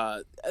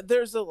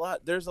 there's a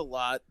lot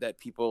that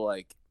people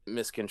like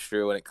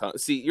misconstrue when it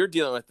comes. See, you're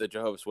dealing with the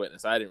Jehovah's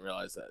Witness. I didn't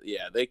realize that.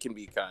 Yeah, they can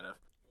be kind of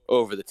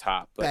over the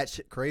top. But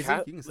Batshit crazy.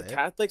 You can say it.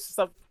 Catholics and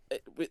stuff.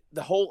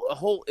 The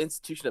whole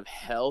institution of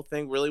hell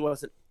thing really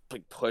wasn't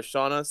like pushed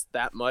on us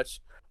that much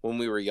when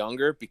we were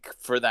younger,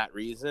 for that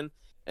reason.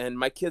 And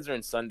my kids are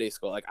in Sunday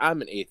school. Like, I'm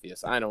an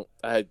atheist. I don't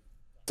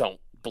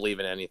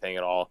believe in anything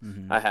at all.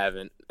 Mhm. I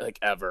haven't, like,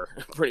 ever,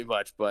 pretty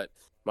much. But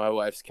my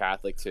wife's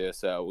Catholic too,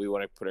 so we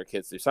want to put our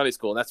kids through Sunday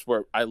school, and that's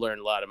where I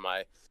learned a lot of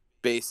my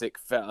basic,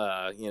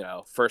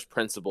 first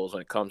principles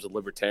when it comes to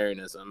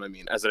libertarianism. I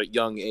mean, as a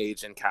young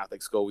age in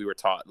Catholic school, we were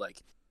taught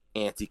like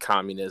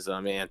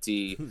anti-communism,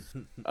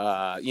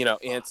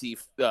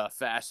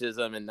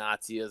 anti-fascism and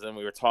Nazism.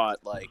 We were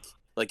taught like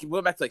we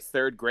went back to like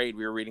 3rd grade.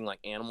 We were reading like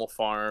Animal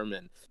Farm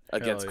and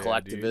Against yeah,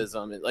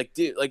 Collectivism, and like,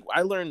 dude, like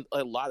I learned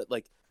a lot of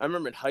like. I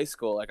remember in high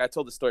school, like I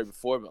told the story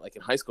before, but like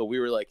in high school, we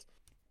were like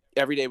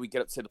every day we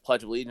get up to say the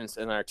Pledge of Allegiance,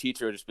 and our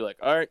teacher would just be like,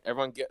 "All right,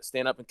 everyone,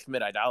 stand up and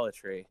commit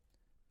idolatry."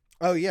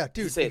 Oh yeah, He'd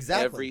dude, say it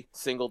exactly. every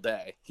single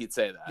day. He'd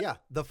say that. Yeah,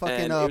 the fucking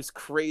and it was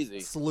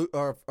crazy. salute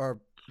or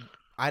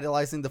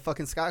idolizing the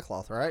fucking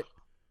skycloth, right?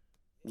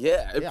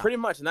 Yeah, Yeah. pretty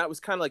much, and that was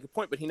kind of like a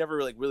point. But he never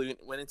really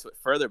went into it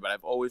further. But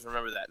I've always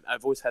remembered that.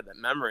 I've always had that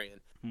memory,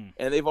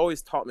 and they've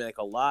always taught me like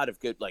a lot of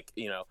good, like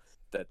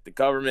that the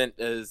government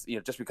is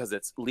just because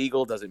it's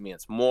legal doesn't mean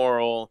it's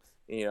moral.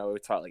 We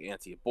taught like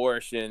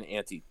anti-abortion,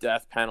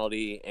 anti-death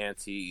penalty,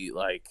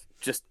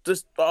 just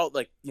all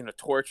like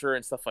torture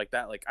and stuff like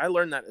that. Like I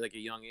learned that at like a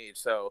young age,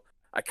 so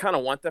I kind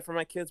of want that for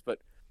my kids. But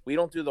we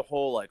don't do the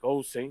whole like,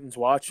 oh, Satan's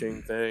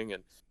watching thing,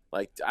 and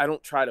Like, I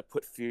don't try to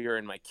put fear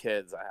in my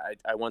kids.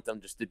 I want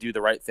them just to do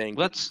the right thing.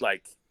 That's why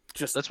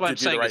I'm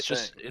saying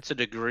it's a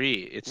degree.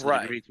 It's Right.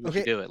 a degree to which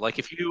you do it. Like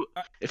if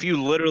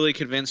you literally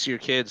convince your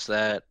kids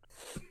that,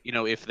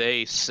 if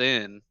they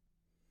sin,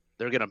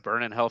 they're gonna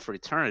burn in hell for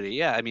eternity.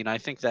 Yeah, I mean, I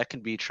think that can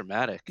be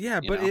traumatic.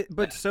 Yeah,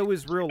 but so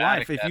is real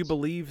life. If you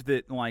believe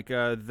that like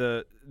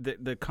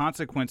the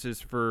consequences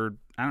for,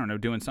 I don't know,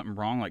 doing something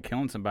wrong like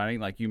killing somebody,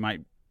 like you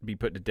might be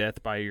put to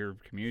death by your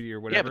community or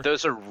whatever. Yeah, but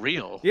those are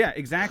real. Yeah,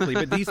 exactly.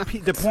 But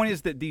the point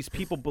is that these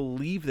people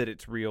believe that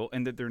it's real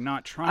and that they're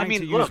not trying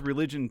to use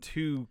religion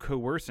to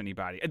coerce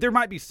anybody. There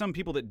might be some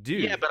people that do.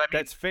 Yeah, but I mean,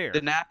 that's fair.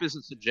 The nap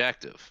isn't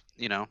subjective,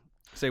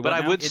 Say what but I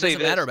now? would It say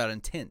doesn't matter about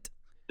intent.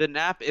 the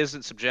nap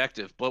isn't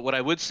subjective. But what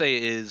I would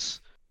say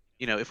is,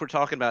 if we're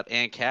talking about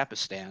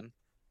Ancapistan,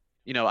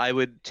 I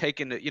would take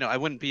into, I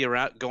wouldn't be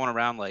going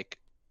around like,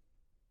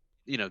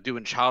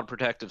 doing child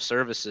protective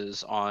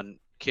services on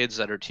kids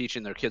that are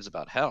teaching their kids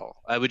about hell.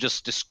 I would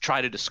just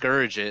try to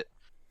discourage it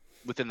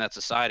within that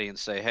society and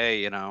say,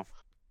 hey,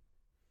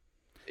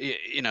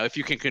 if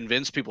you can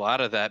convince people out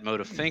of that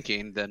mode of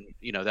thinking, then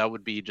that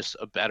would be just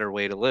a better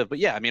way to live. But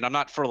yeah, I mean, I'm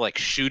not for like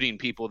shooting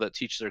people that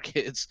teach their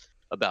kids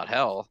about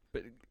hell.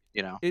 But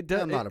it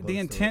does. I'm not opposed The to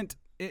intent.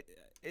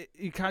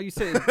 How you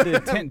say the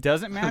intent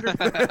doesn't matter?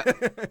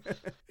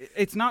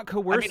 It's not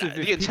coercive. I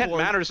mean, the intent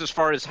matters as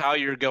far as how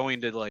you're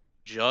going to like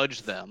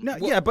judge them.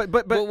 No, but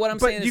what I'm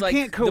saying is, you like,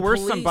 can't the coerce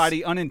police-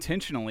 somebody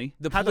unintentionally.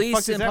 The How the fuck police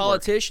does and that work?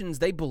 politicians,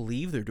 they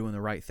believe they're doing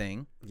the right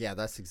thing. Yeah,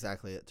 that's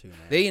exactly it too, man.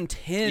 They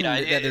intend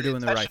that they're doing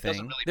the that right shit doesn't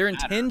thing. really Their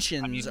matter.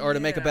 intentions are to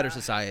make a better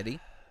society,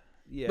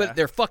 Yeah. but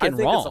they're I fucking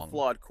think wrong. it's a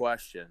flawed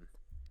question.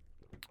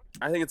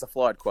 I think it's a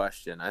flawed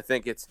question. I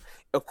think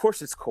of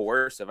course it's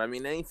coercive. I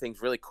mean,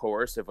 anything's really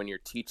coercive when you're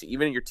teaching.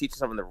 Even if you're teaching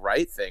someone the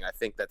right thing, I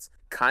think that's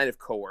kind of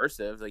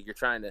coercive. Like you're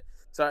trying to.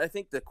 So I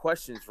think the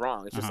question's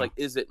wrong. It's just like,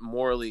 is it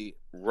morally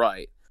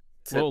right?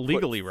 Well,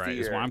 legally right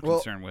is what I'm Well,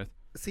 concerned with.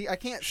 See, I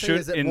can't say Should,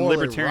 is it in morally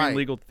libertarian right.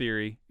 legal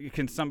theory,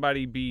 can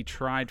somebody be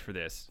tried for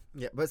this?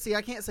 Yeah, but see,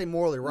 I can't say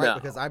morally right No.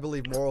 because I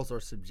believe morals are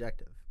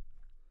subjective.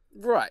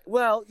 Right.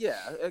 Well, yeah.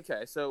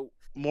 Okay. So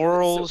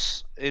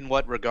Morals in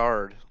what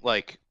regard?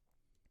 Like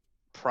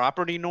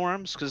property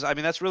norms? Because I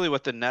mean, that's really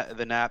what the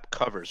NAP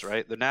covers,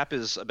 right? The NAP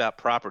is about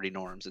property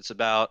norms. It's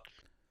about,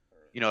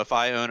 if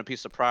I own a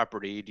piece of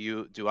property,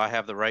 do I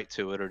have the right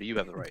to it, or do you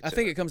have the right to it? I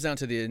think it comes down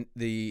to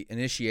the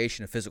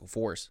initiation of physical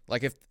force.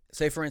 Like if,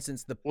 say, for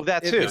instance, that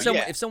too.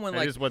 if someone That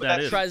like is what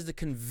that is. tries to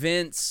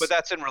convince, But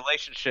that's in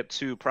relationship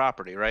to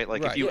property, right?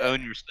 Like Right, if you yeah.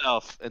 own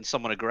yourself and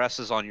someone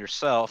aggresses on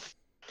yourself,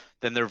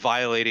 then they're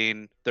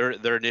violating, they're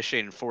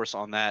initiating force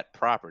on that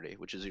property,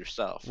 which is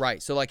yourself.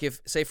 right? So like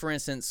if, say, for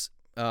instance,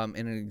 in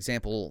an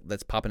example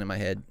that's popping in my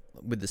head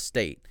with the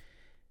state,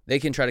 they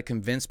can try to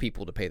convince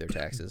people to pay their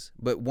taxes,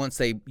 but once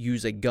they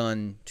use a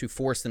gun to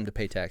force them to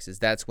pay taxes,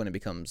 that's when it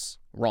becomes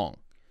wrong.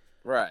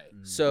 right.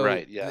 So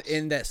Right, yes.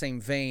 in that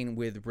same vein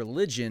with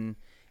religion,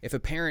 if a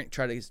parent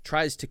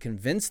tries to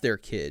convince their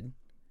kid,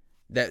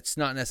 that's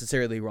not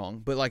necessarily wrong.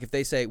 But like if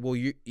they say, well,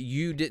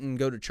 you didn't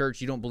go to church,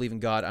 you don't believe in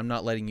God, I'm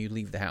not letting you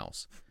leave the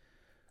house,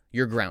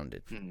 you're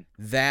grounded.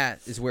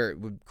 That is where it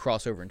would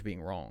cross over into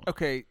being wrong.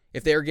 Okay,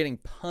 If they're getting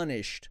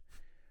punished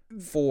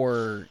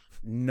for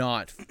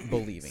not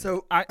believing.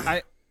 So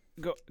I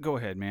go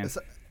ahead, man.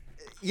 So,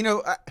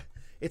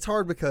 it's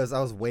hard because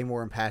I was way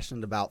more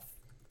impassioned about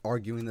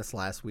arguing this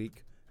last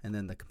week, and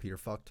then the computer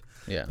fucked.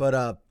 Yeah.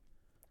 But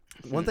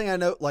one thing I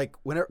know, like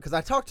whenever, because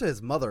I talked to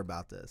his mother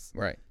about this,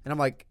 Right. and I'm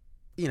like,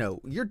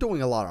 you're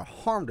doing a lot of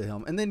harm to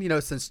him. And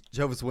then, since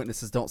Jehovah's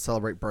Witnesses don't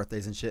celebrate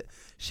birthdays and shit,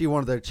 she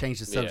wanted to change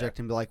the subject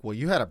and be like, well,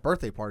 you had a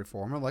birthday party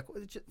for him. I'm like,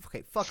 well,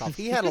 okay, fuck off.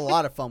 He had a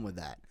lot of fun with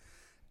that,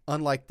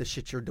 unlike the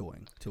shit you're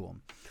doing to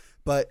him.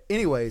 But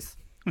anyways,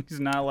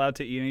 He's not allowed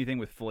to eat anything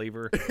with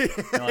flavor.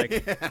 Like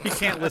he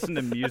can't listen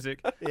to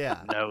music. yeah.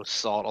 No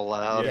salt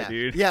allowed. Yeah,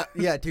 dude.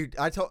 Yeah, dude.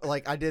 I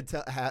did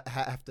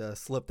have to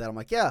slip that. I'm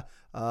like,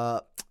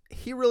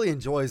 he really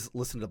enjoys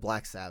listening to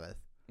Black Sabbath.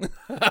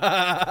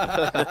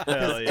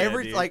 Hell yeah,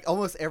 dude.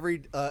 Almost every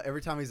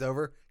time he's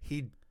over,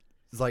 he's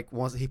like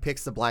he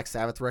picks the Black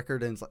Sabbath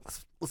record and is like,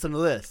 listen to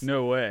this.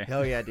 No way.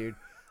 Hell yeah, dude.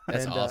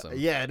 That's And, awesome.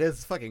 Yeah, it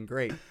is fucking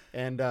great.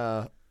 And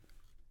I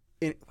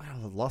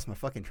lost my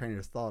fucking train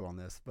of thought on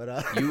this,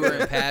 but You were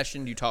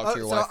impassioned, you talked to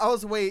your wife, I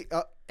was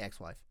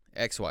ex-wife.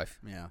 ex-wife.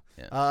 Yeah.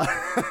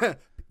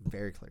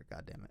 Very clear,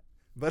 goddamn it.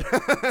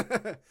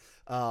 But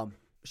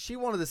she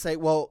wanted to say,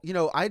 well,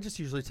 I just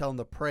usually tell them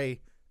to pray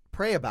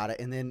about it,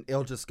 and then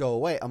it'll just go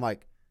away. I'm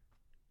like,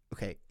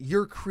 okay,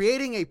 you're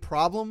creating a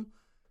problem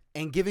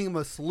and giving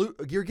him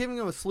you're giving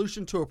him a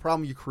solution to a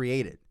problem you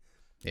created.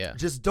 Yeah.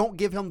 Just don't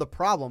give him the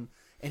problem,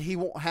 and he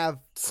won't have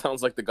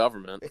Sounds like the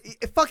government.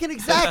 fucking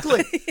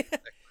exactly.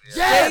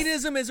 Yes,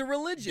 Statism is a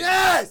religion.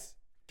 yes.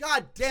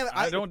 God damn it!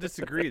 I don't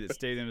disagree that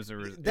statism is a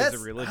That's-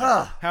 religion.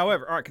 ah.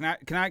 However, all right,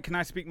 can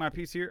I speak my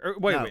piece here? Or,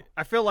 wait, No. wait.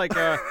 I feel like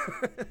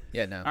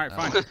Yeah, no. all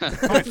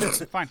right, no.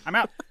 fine. I'm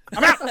out.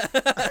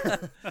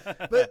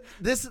 But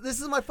this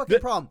is my fucking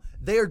problem.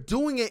 They are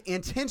doing it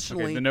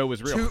intentionally. Okay, the no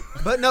was real.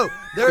 But no,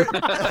 they're.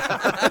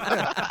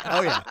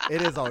 Oh yeah,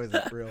 it is always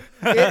real.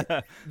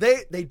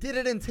 They did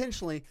it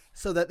intentionally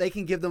so that they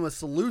can give them a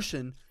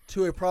solution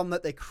to a problem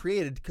that they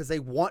created because they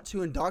want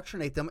to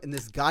indoctrinate them in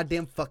this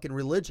goddamn fucking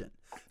religion.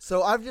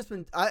 So I've just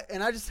been, I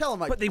just tell them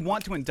like, But they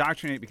want to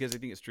indoctrinate because they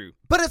think it's true.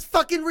 but it's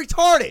fucking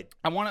retarded.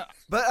 I want to.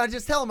 But I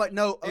just tell them like,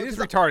 no, It is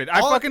 'cause retarded. I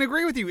all fucking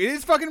agree with you. It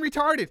is fucking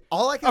retarded.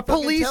 All I can A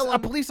fucking police, tell a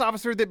 'em- police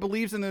officer that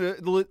believes in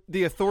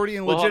the authority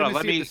and Well, hold on, legitimacy let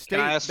of the me- can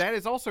I state, ask- that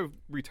is also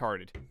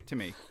retarded to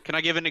me. Can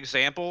I give an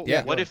example?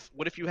 Yeah. What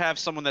if you have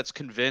someone that's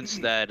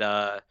convinced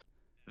that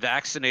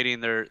vaccinating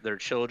their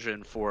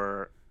children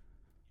for,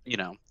 you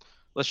know,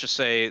 let's just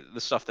say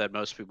the stuff that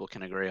most people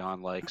can agree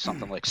on, like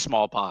something like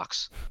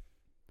smallpox.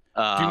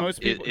 Do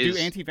most people, is-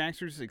 do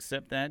anti-vaxxers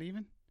accept that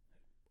even?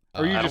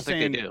 Or Uh, you I don't just think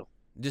saying? they do.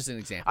 Just an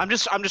example. I'm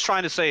just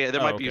trying to say there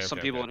Oh, might be okay, some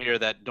okay, people okay. in here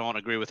that don't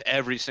agree with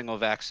every single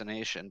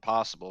vaccination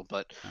possible,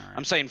 but All right.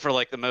 I'm saying for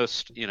like the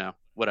most, you know,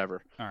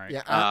 whatever. All right.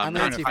 Yeah, I'm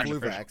fair enough, anti-flu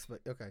fair enough. vax,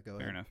 but okay, go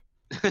Fair ahead.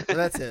 enough. But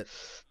that's it.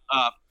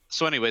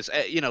 So, anyways,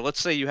 you know,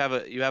 let's say you have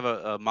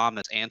a mom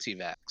that's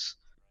anti-vax,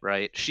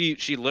 right? She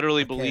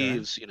literally A Karen.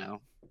 believes, you know,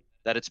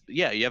 that it's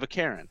you have a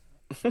Karen,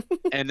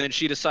 and then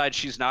she decides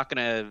she's not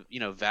gonna, you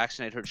know,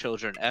 vaccinate her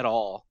children at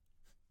all,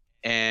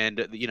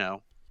 and you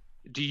know,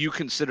 do you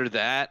consider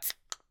that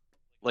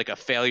like a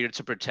failure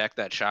to protect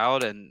that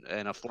child and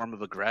a form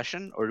of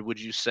aggression, or would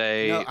you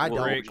say No, I what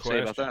don't. would you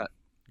say about that?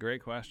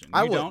 Great question.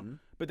 I You don't, wouldn't.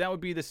 but that would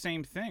be the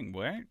same thing,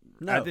 right?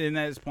 No. Isn't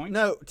that his point?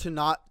 No, to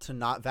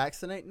not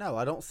vaccinate. No,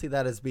 I don't see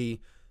that as a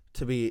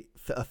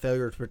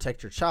failure to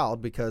protect your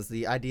child because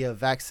the idea of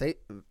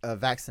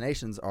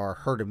vaccinations are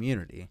herd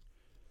immunity.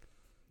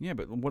 Yeah,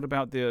 but what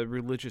about the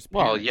religious?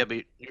 Well, parent? yeah,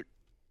 but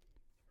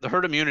the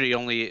herd immunity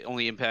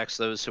only impacts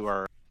those who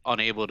are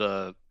unable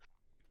to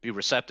be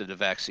receptive to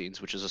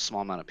vaccines, which is a small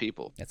amount of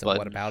people. That's a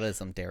but,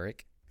 whataboutism,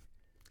 Derek.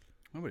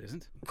 No, it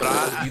isn't. but I, You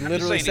I'm just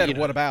literally saying, said, you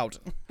know, "What about?"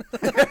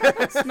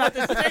 It's not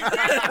the same.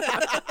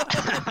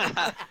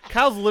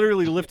 Kyle's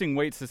literally lifting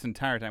weights this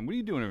entire time. What are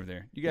you doing over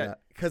there? You got Yeah,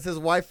 because his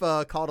wife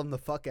called him the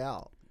fuck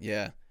out.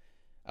 Yeah.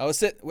 I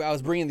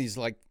was bringing these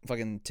like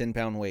fucking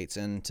 10-pound weights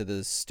into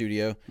the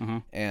studio,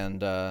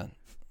 and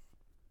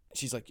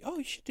she's like, "Oh,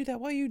 you should do that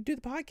while you do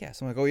the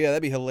podcast." I'm like, "Oh yeah,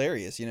 that'd be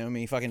hilarious." You know,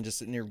 me fucking just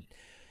sitting there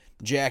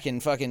jacking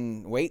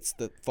fucking weights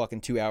the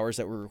fucking 2 hours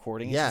that we're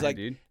recording. And Yeah, she's like,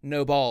 dude.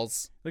 "No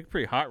balls." look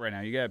pretty hot right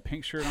now. You got a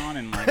pink shirt on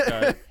and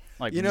like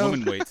like You know-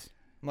 woman weights.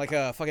 I'm like,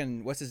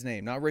 fucking, what's his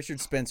name? Not Richard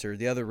Spencer,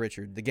 the other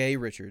Richard, the gay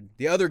Richard,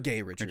 the other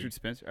gay Richard. Richard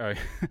Spencer.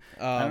 Oh,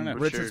 I don't know.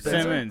 Richard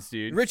Spencer. Simmons,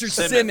 dude. Richard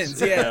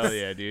Simmons, yes. Hell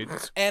yeah, dude.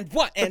 And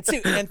 1 and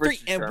 2 and 3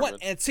 Richard and 1 Sherman.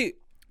 and 2.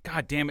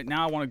 God damn it!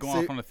 Now I want to go See,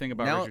 off on a thing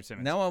about Now, Richard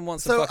Simmons. now I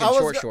want some So fucking I was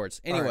short go-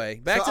 shorts. All Anyway,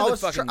 right. back So to I the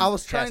was fucking. I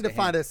was trying task to at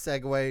find hand. a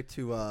segue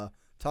to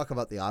talk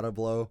about the auto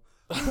blow.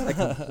 I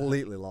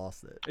completely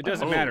lost it. It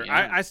doesn't Oh, matter.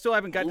 yeah. I still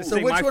haven't got to So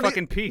say which my one do you-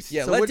 fucking piece.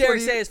 Yeah, So let which one Derek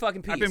do you- say his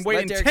fucking piece. I've been Let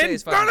waiting Derek say 10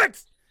 his fucking-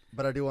 minutes.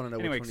 But I do want to know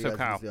Anyway, which so one you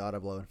guys Kyle. use the auto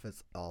blow and if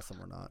it's awesome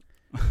or not.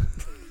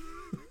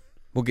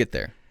 We'll get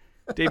there.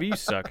 Davey, you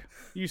suck.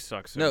 You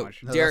suck so No,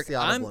 much. No, Derek, that's the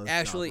auto blow, I'm it's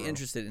actually not, bro.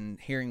 interested in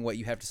hearing what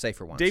you have to say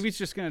for once. Davey's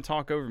just gonna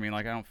talk over me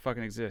like I don't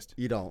fucking exist.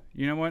 You don't.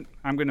 You know what?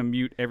 I'm gonna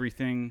mute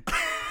everything.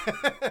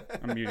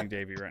 I'm muting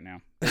Davey right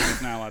now.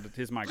 Davey's not allowed to.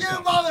 His mic is You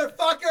off.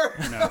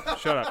 motherfucker! No,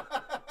 shut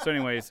up. So,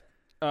 anyways,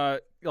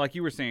 like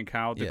you were saying,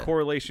 Kyle, the Yeah.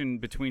 correlation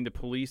between the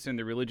police and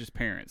the religious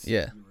parents.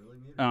 Yeah.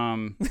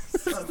 Um.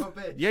 Son of a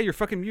bitch. Yeah, you're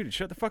fucking muted.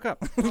 Shut the fuck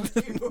up.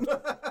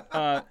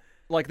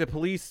 Like the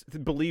police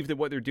believe that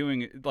what they're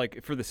doing,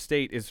 like for the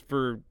state, is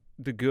for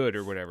the good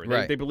or whatever.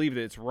 Right. They believe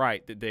that it's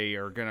right that they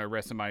are gonna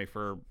arrest somebody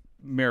for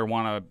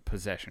marijuana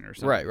possession or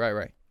something.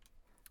 Right.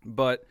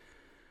 But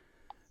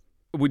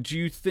would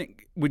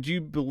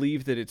you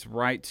believe that it's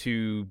right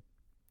to,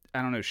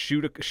 I don't know,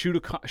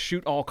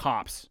 shoot all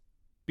cops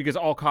because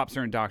all cops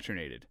are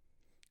indoctrinated?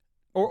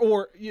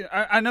 Or you know,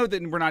 I know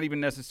that we're not even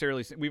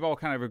necessarily, we've all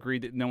kind of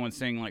agreed that no one's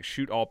saying like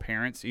shoot all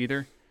parents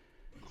either.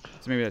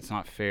 So maybe that's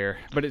not fair,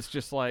 but it's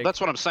just like, That's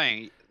what I'm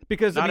saying.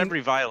 because Not I mean, every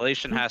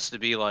violation has to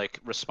be like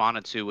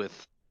responded to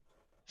with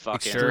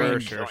fucking Sure.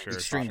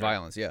 Extreme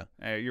violence. Yeah.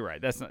 You're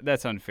right.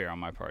 That's unfair on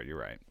my part. You're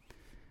right.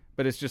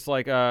 But it's just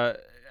like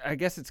I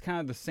guess it's kind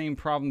of the same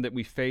problem that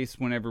we face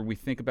whenever we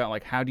think about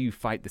like how do you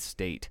fight the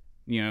state,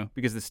 you know?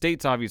 Because the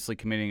state's obviously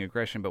committing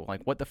aggression, but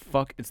like what the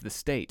fuck is the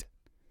state?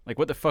 Like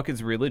what the fuck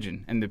is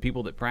religion and the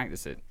people that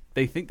practice it?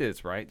 They think that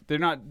it's right.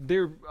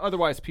 They're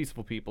otherwise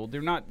peaceful people.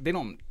 They're not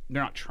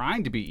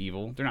trying to be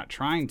evil. They're not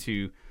trying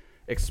to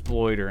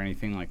exploit or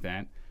anything like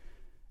that.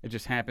 It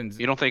just happens.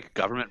 You don't think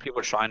government people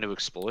are trying to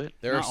exploit?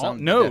 There are Not all-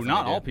 some. no, definitely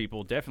not do. all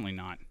people. Definitely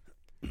not.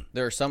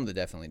 There are some that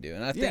definitely do,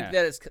 and I think Yeah.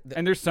 that it's.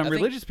 And there's some I think-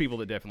 religious people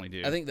that definitely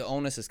do. I think the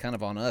onus is kind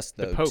of on us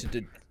though Pope.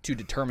 to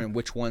determine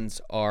which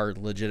ones are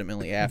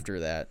legitimately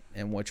after that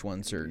and which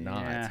ones are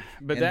not. Yeah,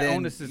 but And that then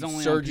onus is only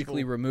on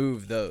surgically people-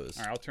 remove those.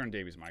 All right, I'll turn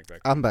Davy's mic back.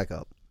 I'm back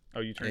up.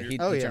 Oh, you turn Yeah,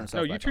 your. Oh, yeah. turned himself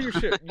No, you back turn on.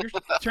 your shit. You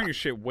turn your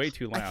shit way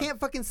too loud. I can't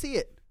fucking see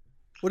it.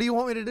 What do you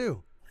want me to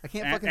do? I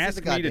can't fucking see Ask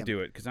the me goddamn. to do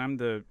it because I'm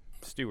the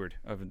steward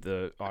of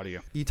the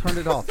audio. You turned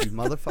it off, you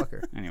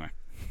motherfucker. Anyway.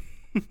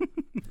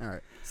 All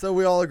right. So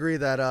we all agree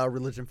that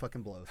religion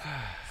fucking blows.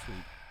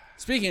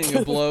 Speaking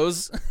of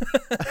blows,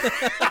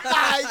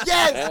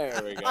 Yes.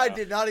 There we go. I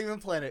did not even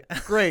plan it.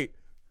 Great.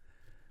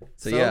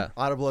 so yeah,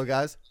 auto blow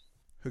guys.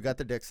 Who got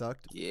their dick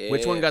sucked? Yeah.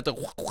 which one got the?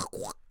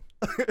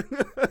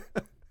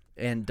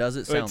 And does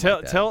it sound Wait,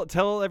 like that?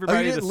 tell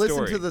everybody the didn't listen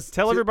story. to this-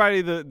 Tell to-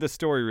 everybody the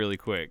story really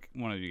quick.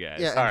 One of you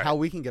guys. Yeah, and Alright. how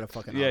we can get a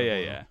fucking Yeah, auto yeah,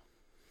 blow. yeah.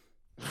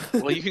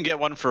 Well, you can get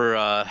one for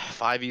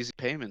 5 easy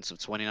payments of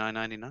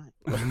 $29.99.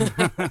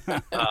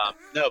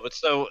 No, but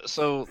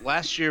so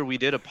last year we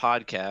did a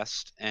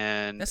podcast,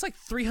 and That's like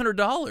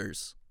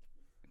 $300.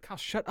 Kyle,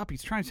 shut up.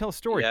 He's trying to tell a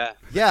story. yeah,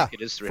 Yeah,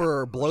 it is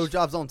for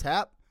blowjobs on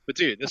tap. But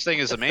dude, this thing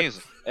is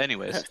amazing.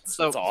 Anyways,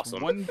 so That's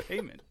awesome. One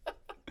payment.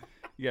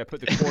 You gotta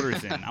put the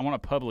quarters in. I want a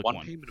public one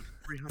one. payment of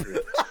 $300.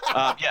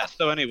 Yeah.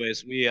 So,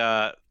 anyways, we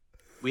had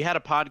a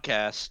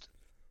podcast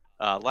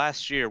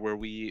last year where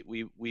we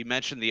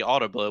mentioned the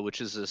AutoBlow,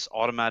 which is this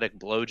automatic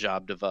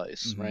blowjob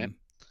device, Mhm. right?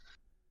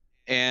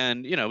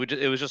 And you know,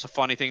 it was just a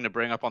funny thing to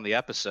bring up on the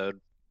episode.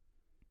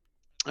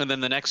 And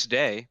then the next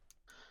day,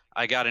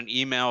 I got an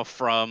email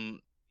from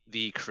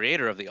the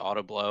creator of the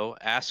AutoBlow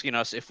asking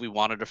us if we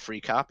wanted a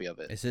free copy of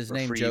it. Is his for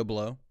name free- Joe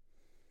Blow?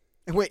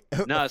 Wait,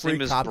 No, a his free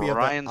name is copy of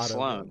Ryan the auto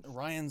Sloan.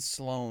 Ryan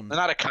Sloan.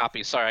 Not a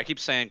copy. Sorry, I keep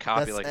saying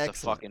copy That's like excellent.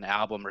 it's a fucking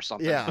album or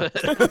something. Yeah.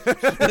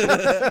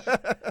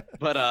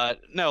 But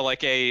no,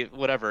 like an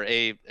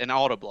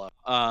AutoBlow.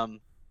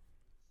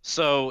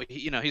 So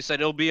he said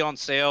it'll be on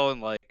sale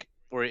and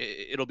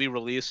it'll be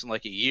released in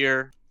like a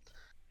year.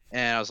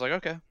 And I was like,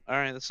 okay, all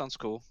right, that sounds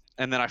cool.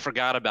 And then I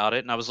forgot about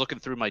it, and I was looking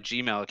through my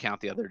Gmail account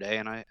the other day,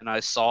 and I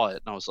saw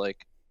it, and I was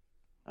like,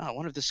 oh, I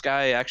wonder if this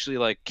guy actually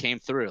like came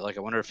through. Like,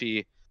 I wonder if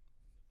he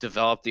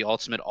developed the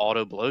ultimate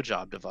auto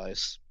blowjob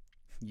device.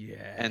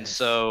 Yeah. And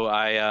so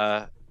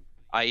I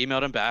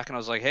emailed him back and I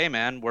was like, "Hey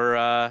man,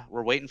 we're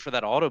waiting for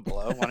that auto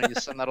blow. Why don't you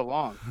send that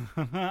along?"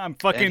 I'm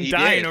fucking And he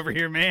dying did. over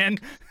here, man.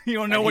 You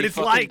don't know And what he it's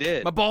fucking like.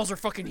 did. My balls are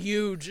fucking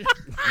huge.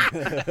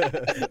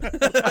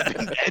 I've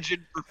been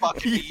edging for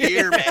fucking a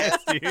year, man.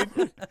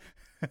 Dude.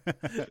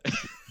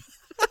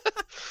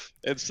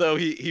 And so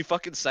he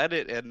fucking said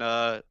it. And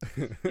yeah,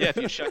 if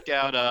you check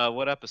out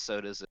what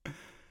episode is it?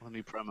 Let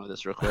me promo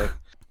this real quick.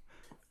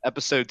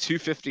 Episode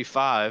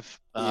 255.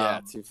 Yeah,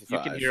 You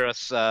 255. can hear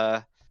us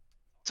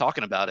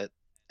talking about it,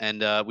 and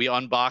we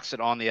unbox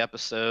it on the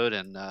episode,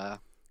 and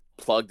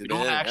Plugged we it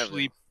don't in.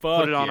 actually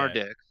Fuck put it on our yeah.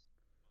 dicks,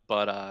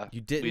 but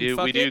You didn't we do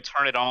fuck we do it?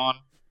 turn it on,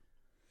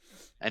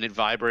 and it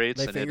vibrates,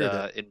 They and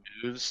fingered it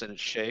moves and it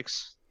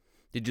shakes.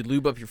 Did you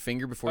lube up your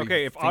finger before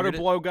Okay, you if fingered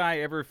it? AutoBlow guy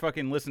ever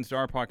fucking listens to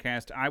our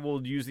podcast, I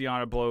will use the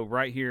AutoBlow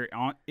right here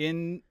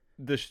in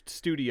the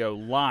studio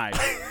live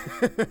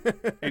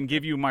and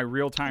give you my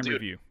real-time Dude.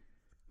 review.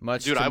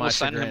 Much Dude, to I my will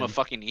send him a chagrin.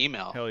 fucking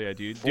email. Hell yeah,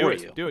 dude. For Do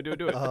it. you. Do it. Do it.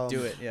 Do it.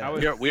 Do it,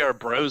 yeah. We are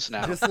bros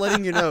now. Just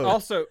letting you know.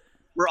 Also,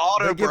 We're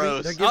auto They're giving-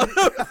 bros. they're giving-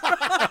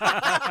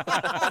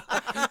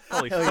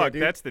 holy Hell yeah, fuck,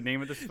 dude. that's the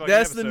name of this fucking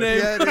That's episode. the name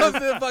Yeah, it of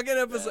the fucking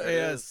episode.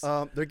 Yes.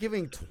 they're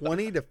giving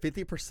 20 to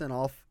 50%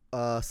 off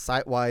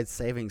site-wide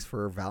savings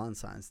for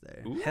Valentine's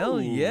Day.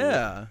 Hell yeah.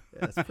 Yeah,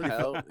 that's pretty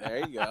Hell, there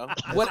you go.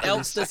 What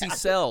else does he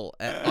sell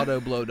at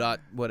AutoBlow dot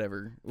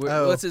whatever?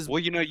 Oh. What's his? Well,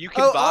 you can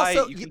Oh, buy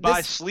also, you can this-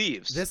 buy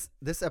sleeves.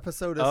 This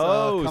episode is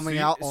Oh, coming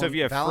so out you, on so if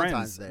you have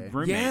Valentine's friends, Day.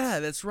 roommates. Yeah,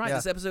 that's right. Yeah.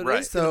 This episode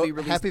Right. is going to So be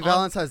released happy on-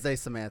 Valentine's Day,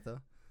 Samantha.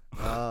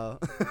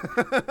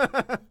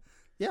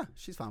 Yeah,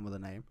 she's fine with the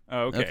name.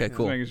 Oh, okay. Okay, Just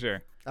cool. making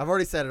sure. I've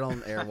already said it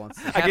on air once.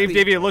 I gave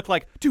Davey a look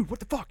like, dude, what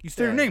the fuck? You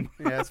said her Yeah, name.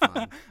 Yeah, that's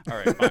fine. All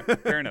right, fine.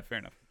 Fair enough. Fair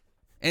enough.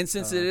 And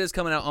since it is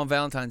coming out on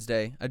Valentine's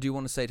Day, I do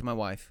want to say to my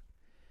wife,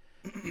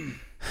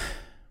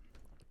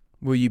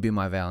 will you be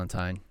my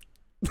Valentine?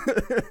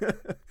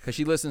 Because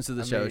she listens to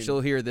the show. mean-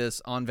 She'll hear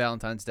this on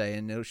Valentine's Day,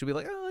 and she'll be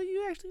like, oh,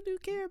 you actually do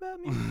care about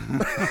me.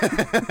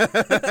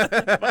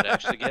 Might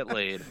actually get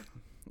laid.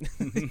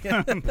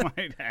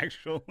 Might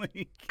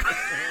actually.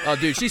 Oh,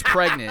 dude, she's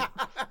pregnant.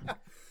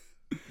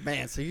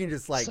 Man, so you can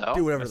just like So?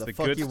 do whatever That's the the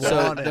fuck good you stuff. So,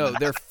 want. and- no,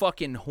 they're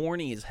fucking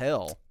horny as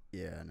hell.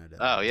 Yeah, no doubt.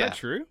 Oh Is yeah. that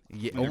true?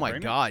 Yeah, When oh they're my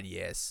pregnant? God,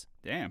 yes.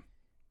 Damn.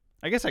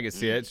 I guess I could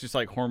see it. It's just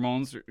like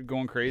hormones are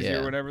going crazy Yeah.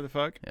 or whatever the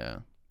fuck. Yeah.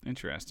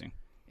 Interesting.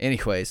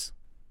 Anyways,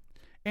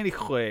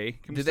 Anyway,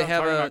 can we Did they stop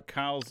have talking a- about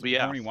Kyle's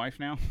Yeah. horny wife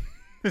now?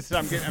 I'm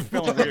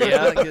feeling weird.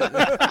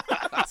 yeah,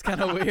 it's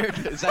kind of weird.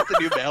 Is that the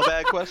new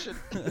mailbag question?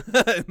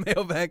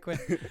 Mailbag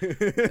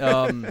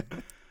question.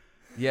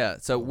 Yeah.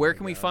 So where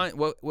can we find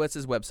what's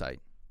his website?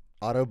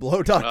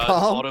 Autoblow.com.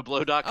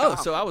 Autoblow.com. Oh,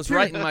 so I was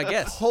right in my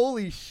guess.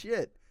 Holy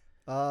shit.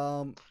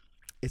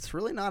 It's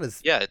really not as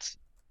yeah, it's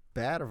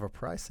bad of a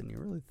price than you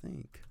really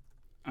think.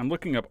 I'm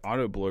looking up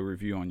auto blow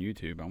review on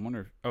YouTube. I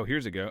wonder. Oh,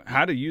 here's a go.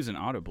 How to use an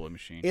auto blow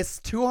machine. It's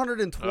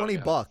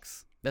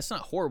 $220. That's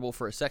not horrible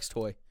for a sex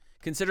toy,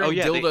 considering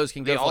yeah, dildos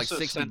can they go for like also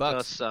 $60. sent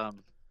us,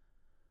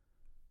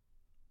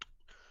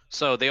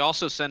 so they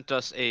also sent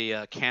us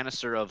a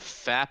canister of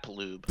FAP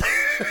lube.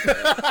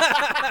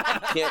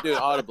 Can't do an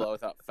auto blow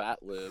without fat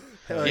lube.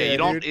 Hell Yeah, yeah, you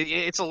don't. dude.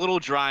 It's a little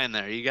dry in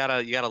there. You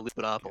gotta lube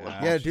it up a little.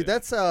 Yeah, shit. dude,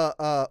 that's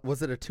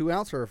was it a 2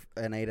 ounce or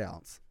an 8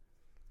 ounce?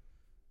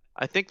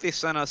 I think they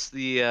sent us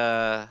the.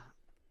 I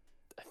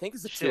think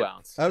it's a Shit. 2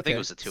 ounce. Okay, I think it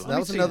was a 2 so ounce. that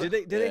was another.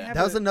 Did they Yeah. have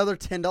That was a, another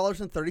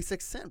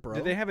 $10.36, bro.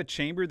 Did they have a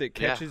chamber that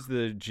Yeah. catches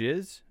the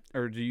jizz,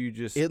 or do you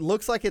just? It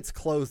looks like it's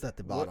closed at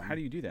the what- bottom. how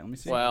do you do that? Let me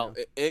see. Well,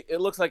 it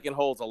looks like it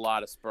holds a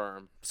lot of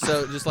sperm.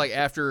 So just like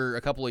after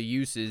a couple of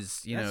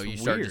uses, you know, That's you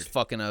start weird. just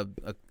fucking a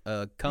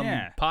cum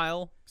Yeah.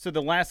 pile. So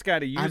the last guy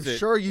to use I'm it.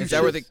 sure you Is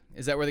that where should.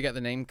 is that where they got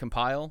the name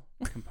compile?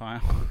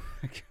 compile.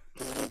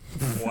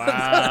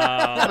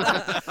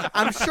 Wow.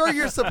 I'm sure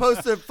you're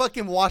supposed to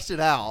fucking wash it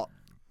out.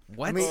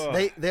 What? I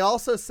mean, they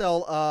also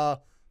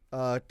sell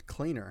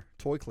cleaner,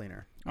 toy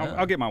cleaner.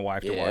 I'll get my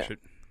wife to Yeah. wash it.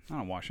 I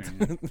don't wash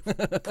anything.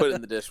 Put it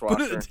in the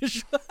dishwasher.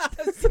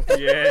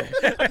 Yeah.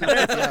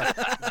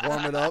 Yeah,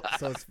 warm it up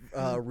so it's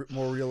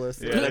more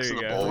realistic. Yeah, there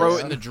you go. Throw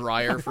it in the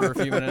dryer for a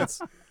few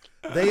minutes.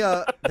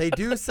 They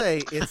do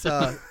say it's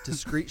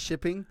discreet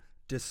shipping,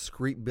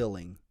 discreet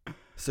billing,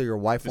 so your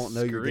wife won't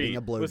know you're getting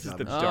a Discreet. What's this, blowjob.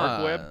 the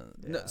dark web?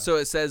 No, Yeah. so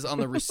it says on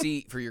the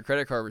receipt for your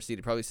credit card receipt,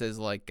 it probably says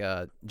like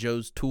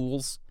Joe's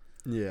Tools.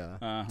 Yeah,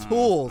 Uh-huh,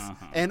 tools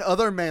uh-huh. and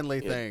other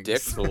manly Yeah, things.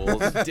 dick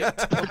tools. Dick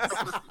Tools.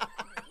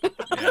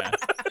 Yeah.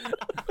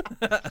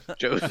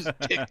 Joe's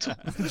dick.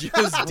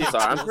 Joe's I'm Dick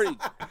sorry, I'm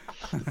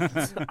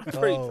Tools.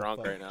 pretty Oh, drunk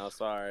fuck. right now.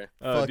 Sorry.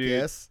 Oh, Fuck dude.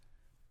 yes.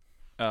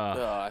 Oh,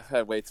 I've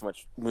had way too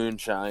much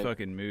moonshine.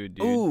 Fucking mood,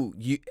 dude. Ooh,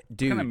 you What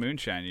dude. kind of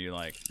moonshine do you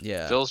like?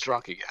 Yeah. Phil's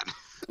drunk again.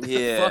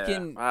 Yeah.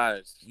 Fucking-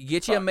 I- You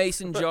get you a fuck.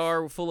 mason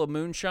jar full of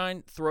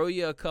moonshine, throw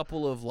you a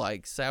couple of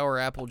like sour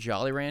apple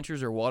Jolly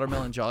Ranchers or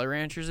watermelon Jolly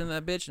Ranchers in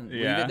that bitch and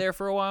leave Yeah. it there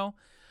for a while.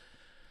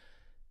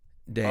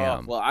 Oh,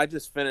 Damn. well, I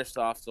just finished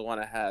off the one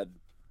I had,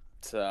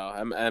 so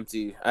I'm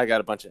empty. I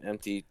got a bunch of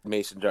empty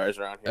mason jars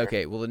around here.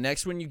 Okay, well the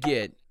next one you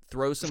get,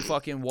 throw some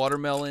fucking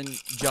watermelon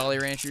Jolly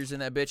Ranchers in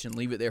that bitch and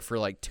leave it there for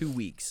like 2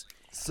 weeks.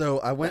 So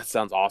I went. That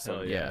sounds awesome.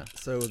 Hell Yeah.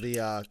 So the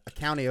a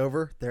county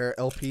over their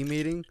LP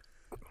meeting,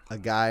 a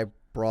guy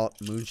brought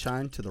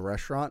moonshine to the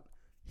restaurant.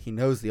 He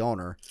knows the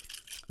owner.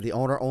 The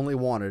owner only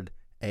wanted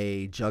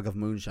a jug of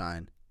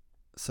moonshine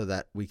so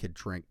that we could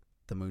drink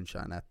the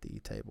moonshine at the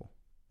table.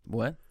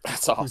 What?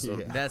 That's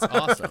awesome. Yeah. That's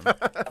awesome.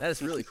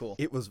 That's really cool.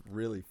 It was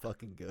really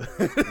fucking good.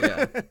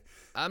 Yeah.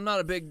 I'm not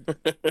a big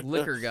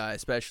liquor guy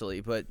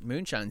especially, but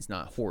moonshine's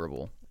not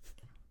horrible.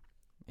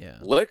 Yeah.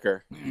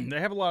 Liquor. They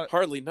have a lot.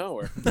 Hardly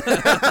know her.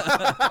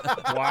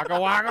 Waka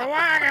waka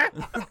waka.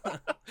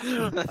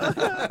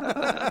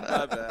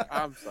 My bad.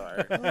 I'm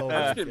sorry. Oh I'm my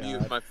just gonna God.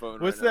 mute my phone.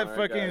 What's right that now,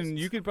 alright, fucking?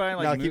 guys? You could buy No,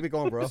 like keep it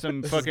going, bro.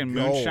 some This is fucking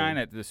gold. moonshine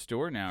at the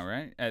store now,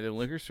 right? At the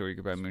liquor store, you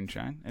could buy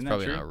moonshine. Isn't that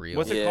Probably true? not real.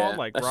 What's it Yeah, called?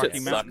 Like that Rocky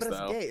shit Mountain. But it's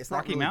though. gay. It's not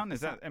Rocky really- Mountain.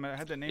 Is that? Am I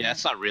had that name? Yeah,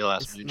 it's not real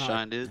ass It's moonshine,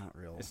 not, dude. Not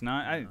real. It's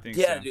not. I didn't think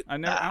Yeah, so. dude. I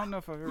don't know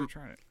if I've ever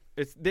tried it.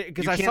 It's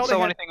because You I can't saw they sell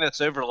had, anything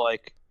that's over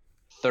like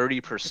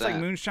 30%. it's like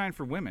moonshine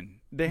for women.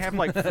 They have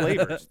like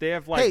flavors. They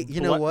have like Hey, you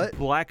know what?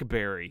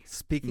 blackberry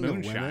Speaking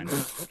moonshine. of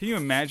women, Can you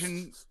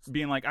imagine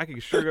being like, I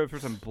could sure go for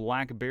some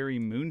blackberry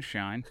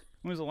moonshine?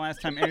 When was the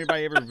last time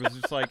anybody ever was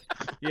just like,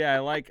 yeah, I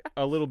like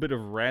a little bit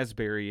of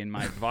raspberry in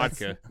my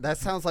vodka? that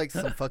sounds like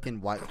some fucking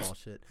White Claw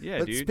shit. Yeah,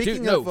 But dude. Speaking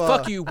Dude, no, of,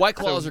 fuck you. White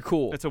Claws are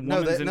cool. It's a No,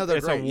 woman's, they're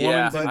it's a great. woman's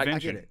Yeah, but I get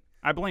invention. it.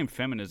 I blame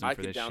feminism I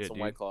for could this down shit, some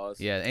dude. White Claws.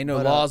 Yeah, ain't no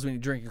But, laws when you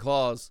drink your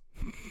claws.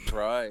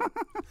 Right.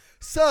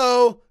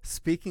 So,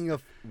 speaking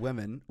of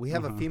women, we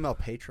have Uh-huh. a female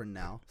patron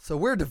now. So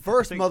we're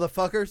diverse,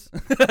 motherfuckers.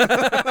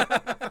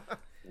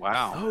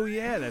 Wow. Oh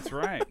yeah, that's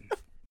right.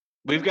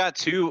 We've got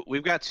two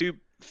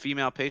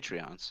female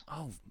Patreons.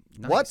 Oh,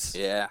 nice. What?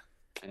 Yeah.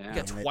 Yeah. You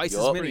got twice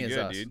Yup. as many Pretty as good,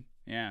 us. dude.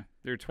 Yeah,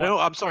 they're No, 12.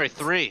 I'm sorry,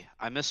 3.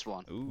 I missed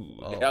one. Ooh.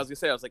 Oh. Yeah, I was gonna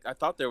say. I was like, I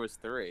thought there was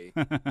 3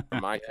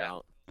 from my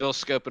count.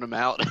 Bill's scoping them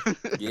out.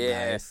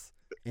 Yeah. Nice.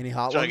 Any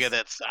hot Trying ones? to get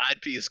that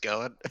side piece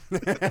going.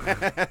 Just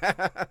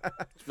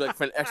be like,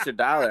 for an extra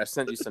 $1, I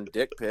sent you some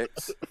dick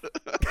pics.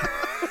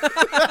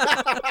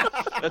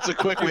 That's a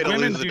quick way to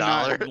Women lose do the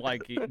dollar. not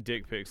like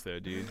dick pics, though,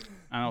 dude.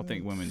 I don't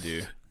think women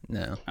do.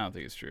 No. I don't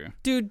think it's true.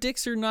 Dude,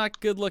 dicks are not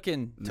good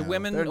looking to No,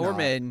 women they're or not.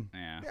 men.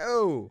 Yeah,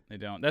 Oh. they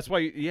don't. That's why,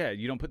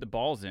 you don't put the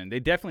balls in. They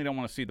definitely don't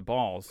want to see the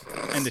balls.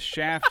 And the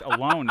shaft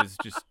alone is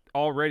just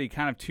already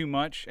kind of too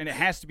much. And it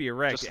has to be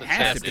erect. Just It the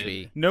has tip, to dude.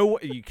 be. No,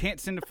 you can't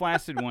send a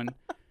flaccid one.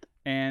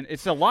 And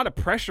it's a lot of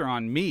pressure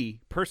on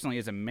me, personally,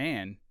 as a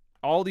man.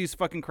 All these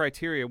fucking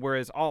criteria,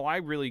 whereas all I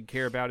really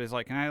care about is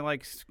like, can I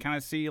like kind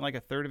of see like a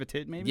third of a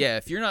tit, maybe? Yeah,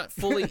 if you're not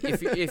fully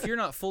if you're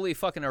not fully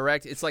fucking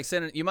erect, it's like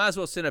sending. You might as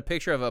well send a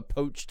picture of a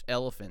poached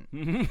elephant.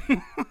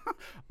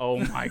 Oh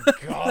my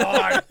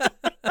god.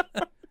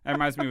 That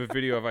reminds me of a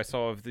video I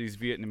saw of these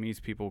Vietnamese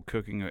people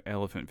cooking an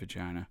elephant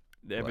vagina.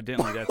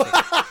 Evidently,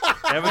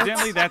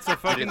 that's a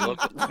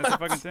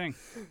fucking thing.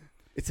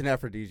 It's an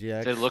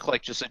aphrodisiac. Did it look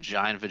like just a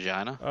giant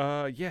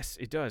vagina? Yes,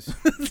 it does. In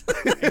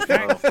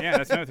fact, yeah,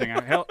 that's another thing.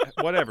 Hell,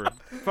 whatever.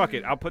 Fuck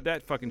it. I'll put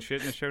that fucking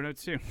shit in the show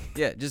notes too.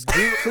 Yeah, just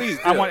Google. Please.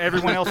 I want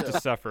everyone else to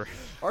suffer.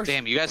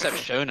 Damn, you guys have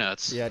show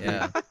notes. Yeah, dude.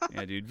 Yeah.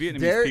 Yeah, dude.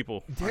 Vietnamese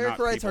people. are Derek not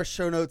writes people. our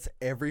show notes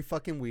every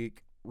fucking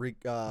week.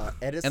 Edits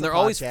And the they're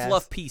always podcast.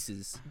 fluff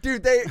pieces.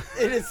 Dude, it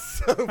is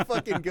so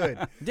fucking good.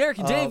 Derek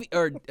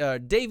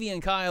and Davey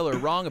and Kyle are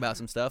wrong about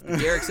some stuff, but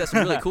Derek says some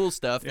really cool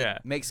stuff that Yeah.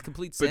 makes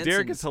complete sense. But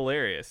Derek and- is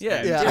hilarious.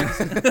 Yeah,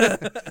 And- Yeah.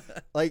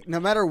 Like, no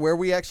matter where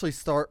we actually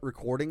start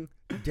recording,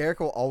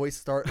 Derek will always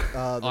start the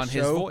On his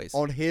show voice.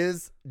 on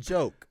his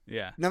joke,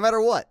 yeah. no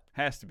matter what.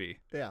 Has to be.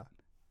 Yeah,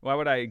 Why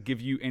would I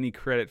give you any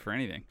credit for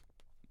anything?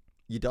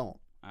 you don't.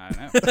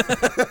 I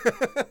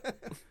know.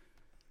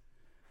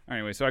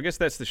 Anyway, so I guess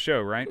that's the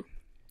show, right?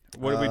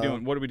 What are we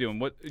doing? What are we doing?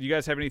 What you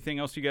guys have anything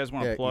else you guys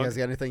want to Yeah, you plug? guys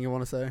got anything you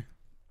want to say?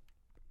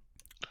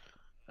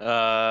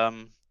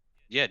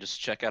 Yeah, just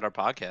check out our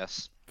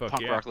podcast, Fuck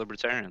Punk yeah. Rock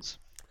Libertarians,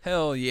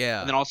 Hell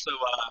yeah. and then also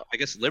I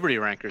guess Liberty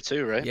Ranker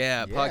too, right?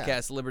 Yeah, Yeah.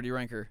 podcast Liberty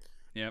Ranker.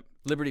 Yep.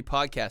 Liberty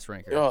Podcast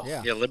Ranker. Oh,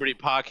 Yeah, Yeah, Liberty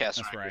Podcast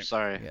That's Ranker. right.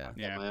 Sorry, Yeah.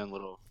 Yeah. my own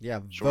little. yeah.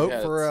 Sure. Vote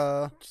Yeah,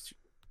 for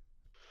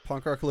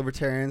Punk Rock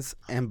Libertarians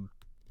and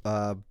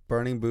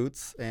Burning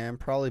Boots and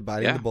probably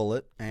Biting Yeah. the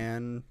Bullet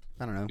and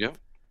I don't know. Yep.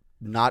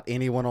 Not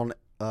anyone on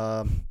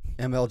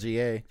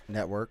MLGA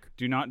network.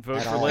 Do not vote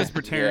At for all.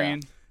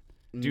 Lesbertarian.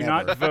 Do Never.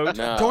 not vote.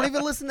 No. Don't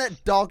even listen to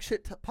that dog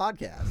shit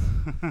podcast.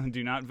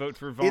 Do not vote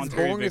for It's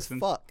voluntary boring as vixen.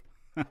 fuck.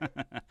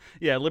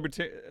 Yeah,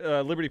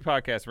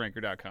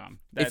 libertypodcastranker.com.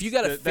 If you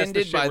got That's the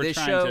offended shit by we're this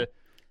trying show, to-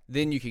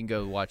 then you can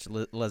go watch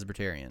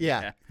Lesbertarian.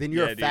 Yeah, Yeah. then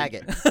you're Yeah, a dude.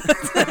 faggot.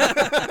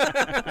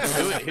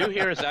 Who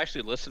here has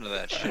actually listened to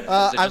that shit? Is it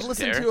I've just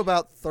listened Derek? to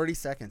about 30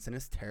 seconds and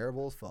it's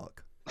terrible as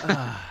fuck.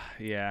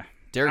 yeah.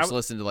 Derek's I-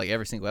 listened to like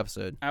every single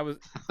episode. I was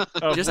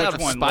of Just which out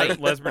of one? spite.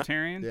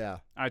 Lesbertarian? Yeah.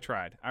 I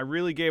tried. I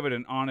really gave it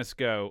an honest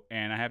go,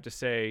 and I have to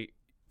say,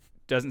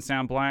 doesn't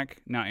sound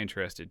black. Not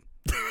interested.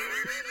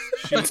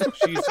 she's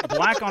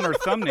black on her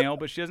thumbnail,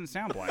 but she doesn't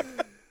sound black.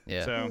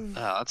 Yeah. So Oh,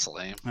 that's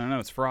lame. I don't know.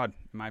 It's fraud,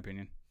 in my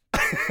opinion.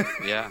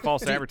 Yeah.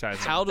 False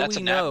advertising. How do That's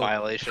we a NAT know?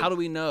 violation. How do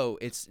we know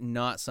it's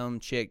not some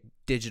chick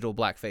digital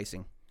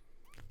blackfacing?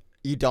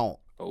 You don't.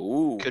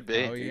 Ooh. Could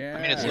be. Oh, yeah.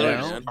 I mean, it's You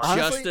literally know? just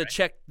Honestly, just to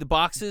check the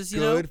boxes, you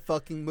know? Good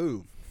fucking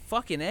move.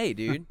 Fucking A,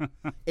 dude.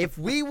 If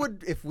we would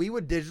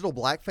digital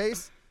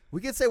blackface, we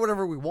could say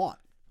whatever we want.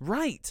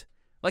 Right.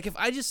 Like if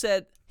I just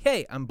said,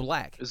 "Hey, I'm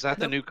black." Is that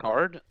the new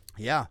card?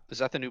 Yeah. Is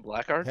that the new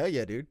black card? Hell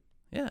yeah, dude.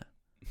 Yeah.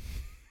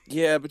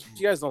 Yeah, but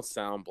you guys don't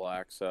sound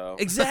black, so.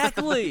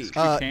 Exactly.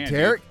 can,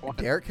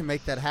 Derek can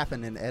make that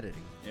happen in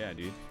editing. Yeah,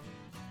 dude.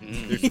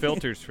 Mm. There's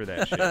filters for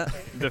that shit.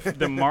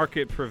 The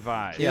market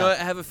provides. You know what?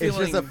 I have a It's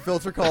feeling just a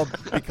filter called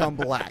Become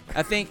Black.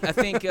 I think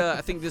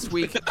this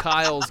week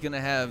Kyle's going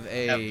to have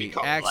a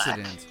become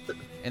accident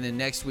and then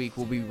next week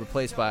will be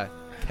replaced by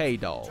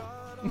K-Doll.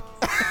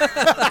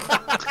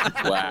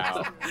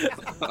 Wow.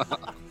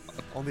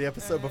 On the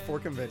episode before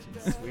convention.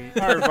 Sweet.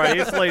 All right, everybody,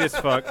 it's late as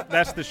fuck.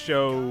 That's the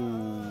show.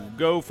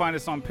 Go find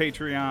us on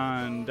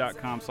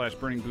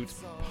patreon.com/burningboots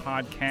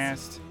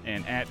podcast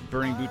and at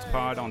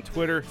burningbootspod on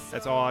Twitter.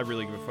 That's all I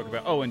really give a fuck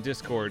about. Oh, and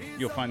Discord.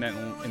 You'll find that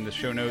in the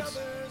show notes.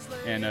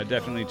 And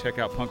definitely check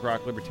out Punk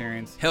Rock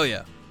Libertarians. Hell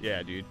yeah.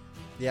 Yeah, dude.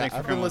 Yeah, Thanks for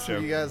I've coming been on the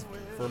listening to show. you guys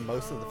for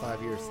most of the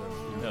 5 years. So,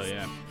 you know. Hell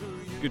yeah.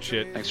 Good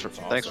shit. Thanks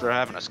for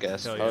having us,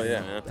 guys. Hell Oh,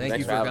 yeah, man. Thank Thanks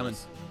you for having coming.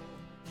 us.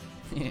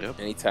 Yep.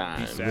 Anytime.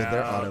 Peace With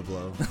their out. auto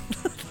blow.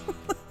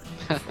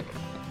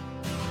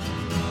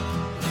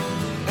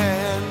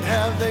 And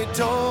have they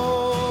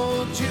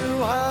told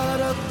you how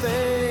to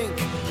think?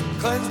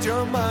 Cleansed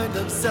your mind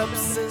of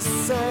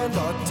sepsis and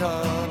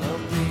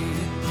autonomy?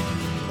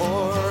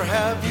 Or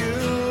have you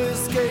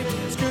escaped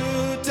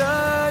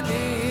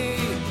scrutiny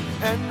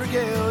and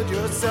regaled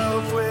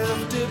yourself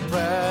with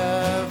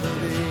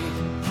depravity?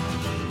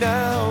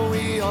 Now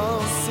we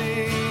all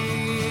see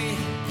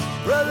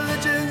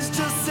religion's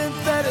just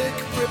synthetic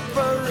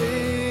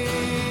frippery,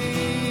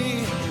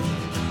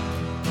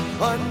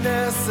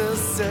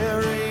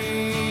 unnecessary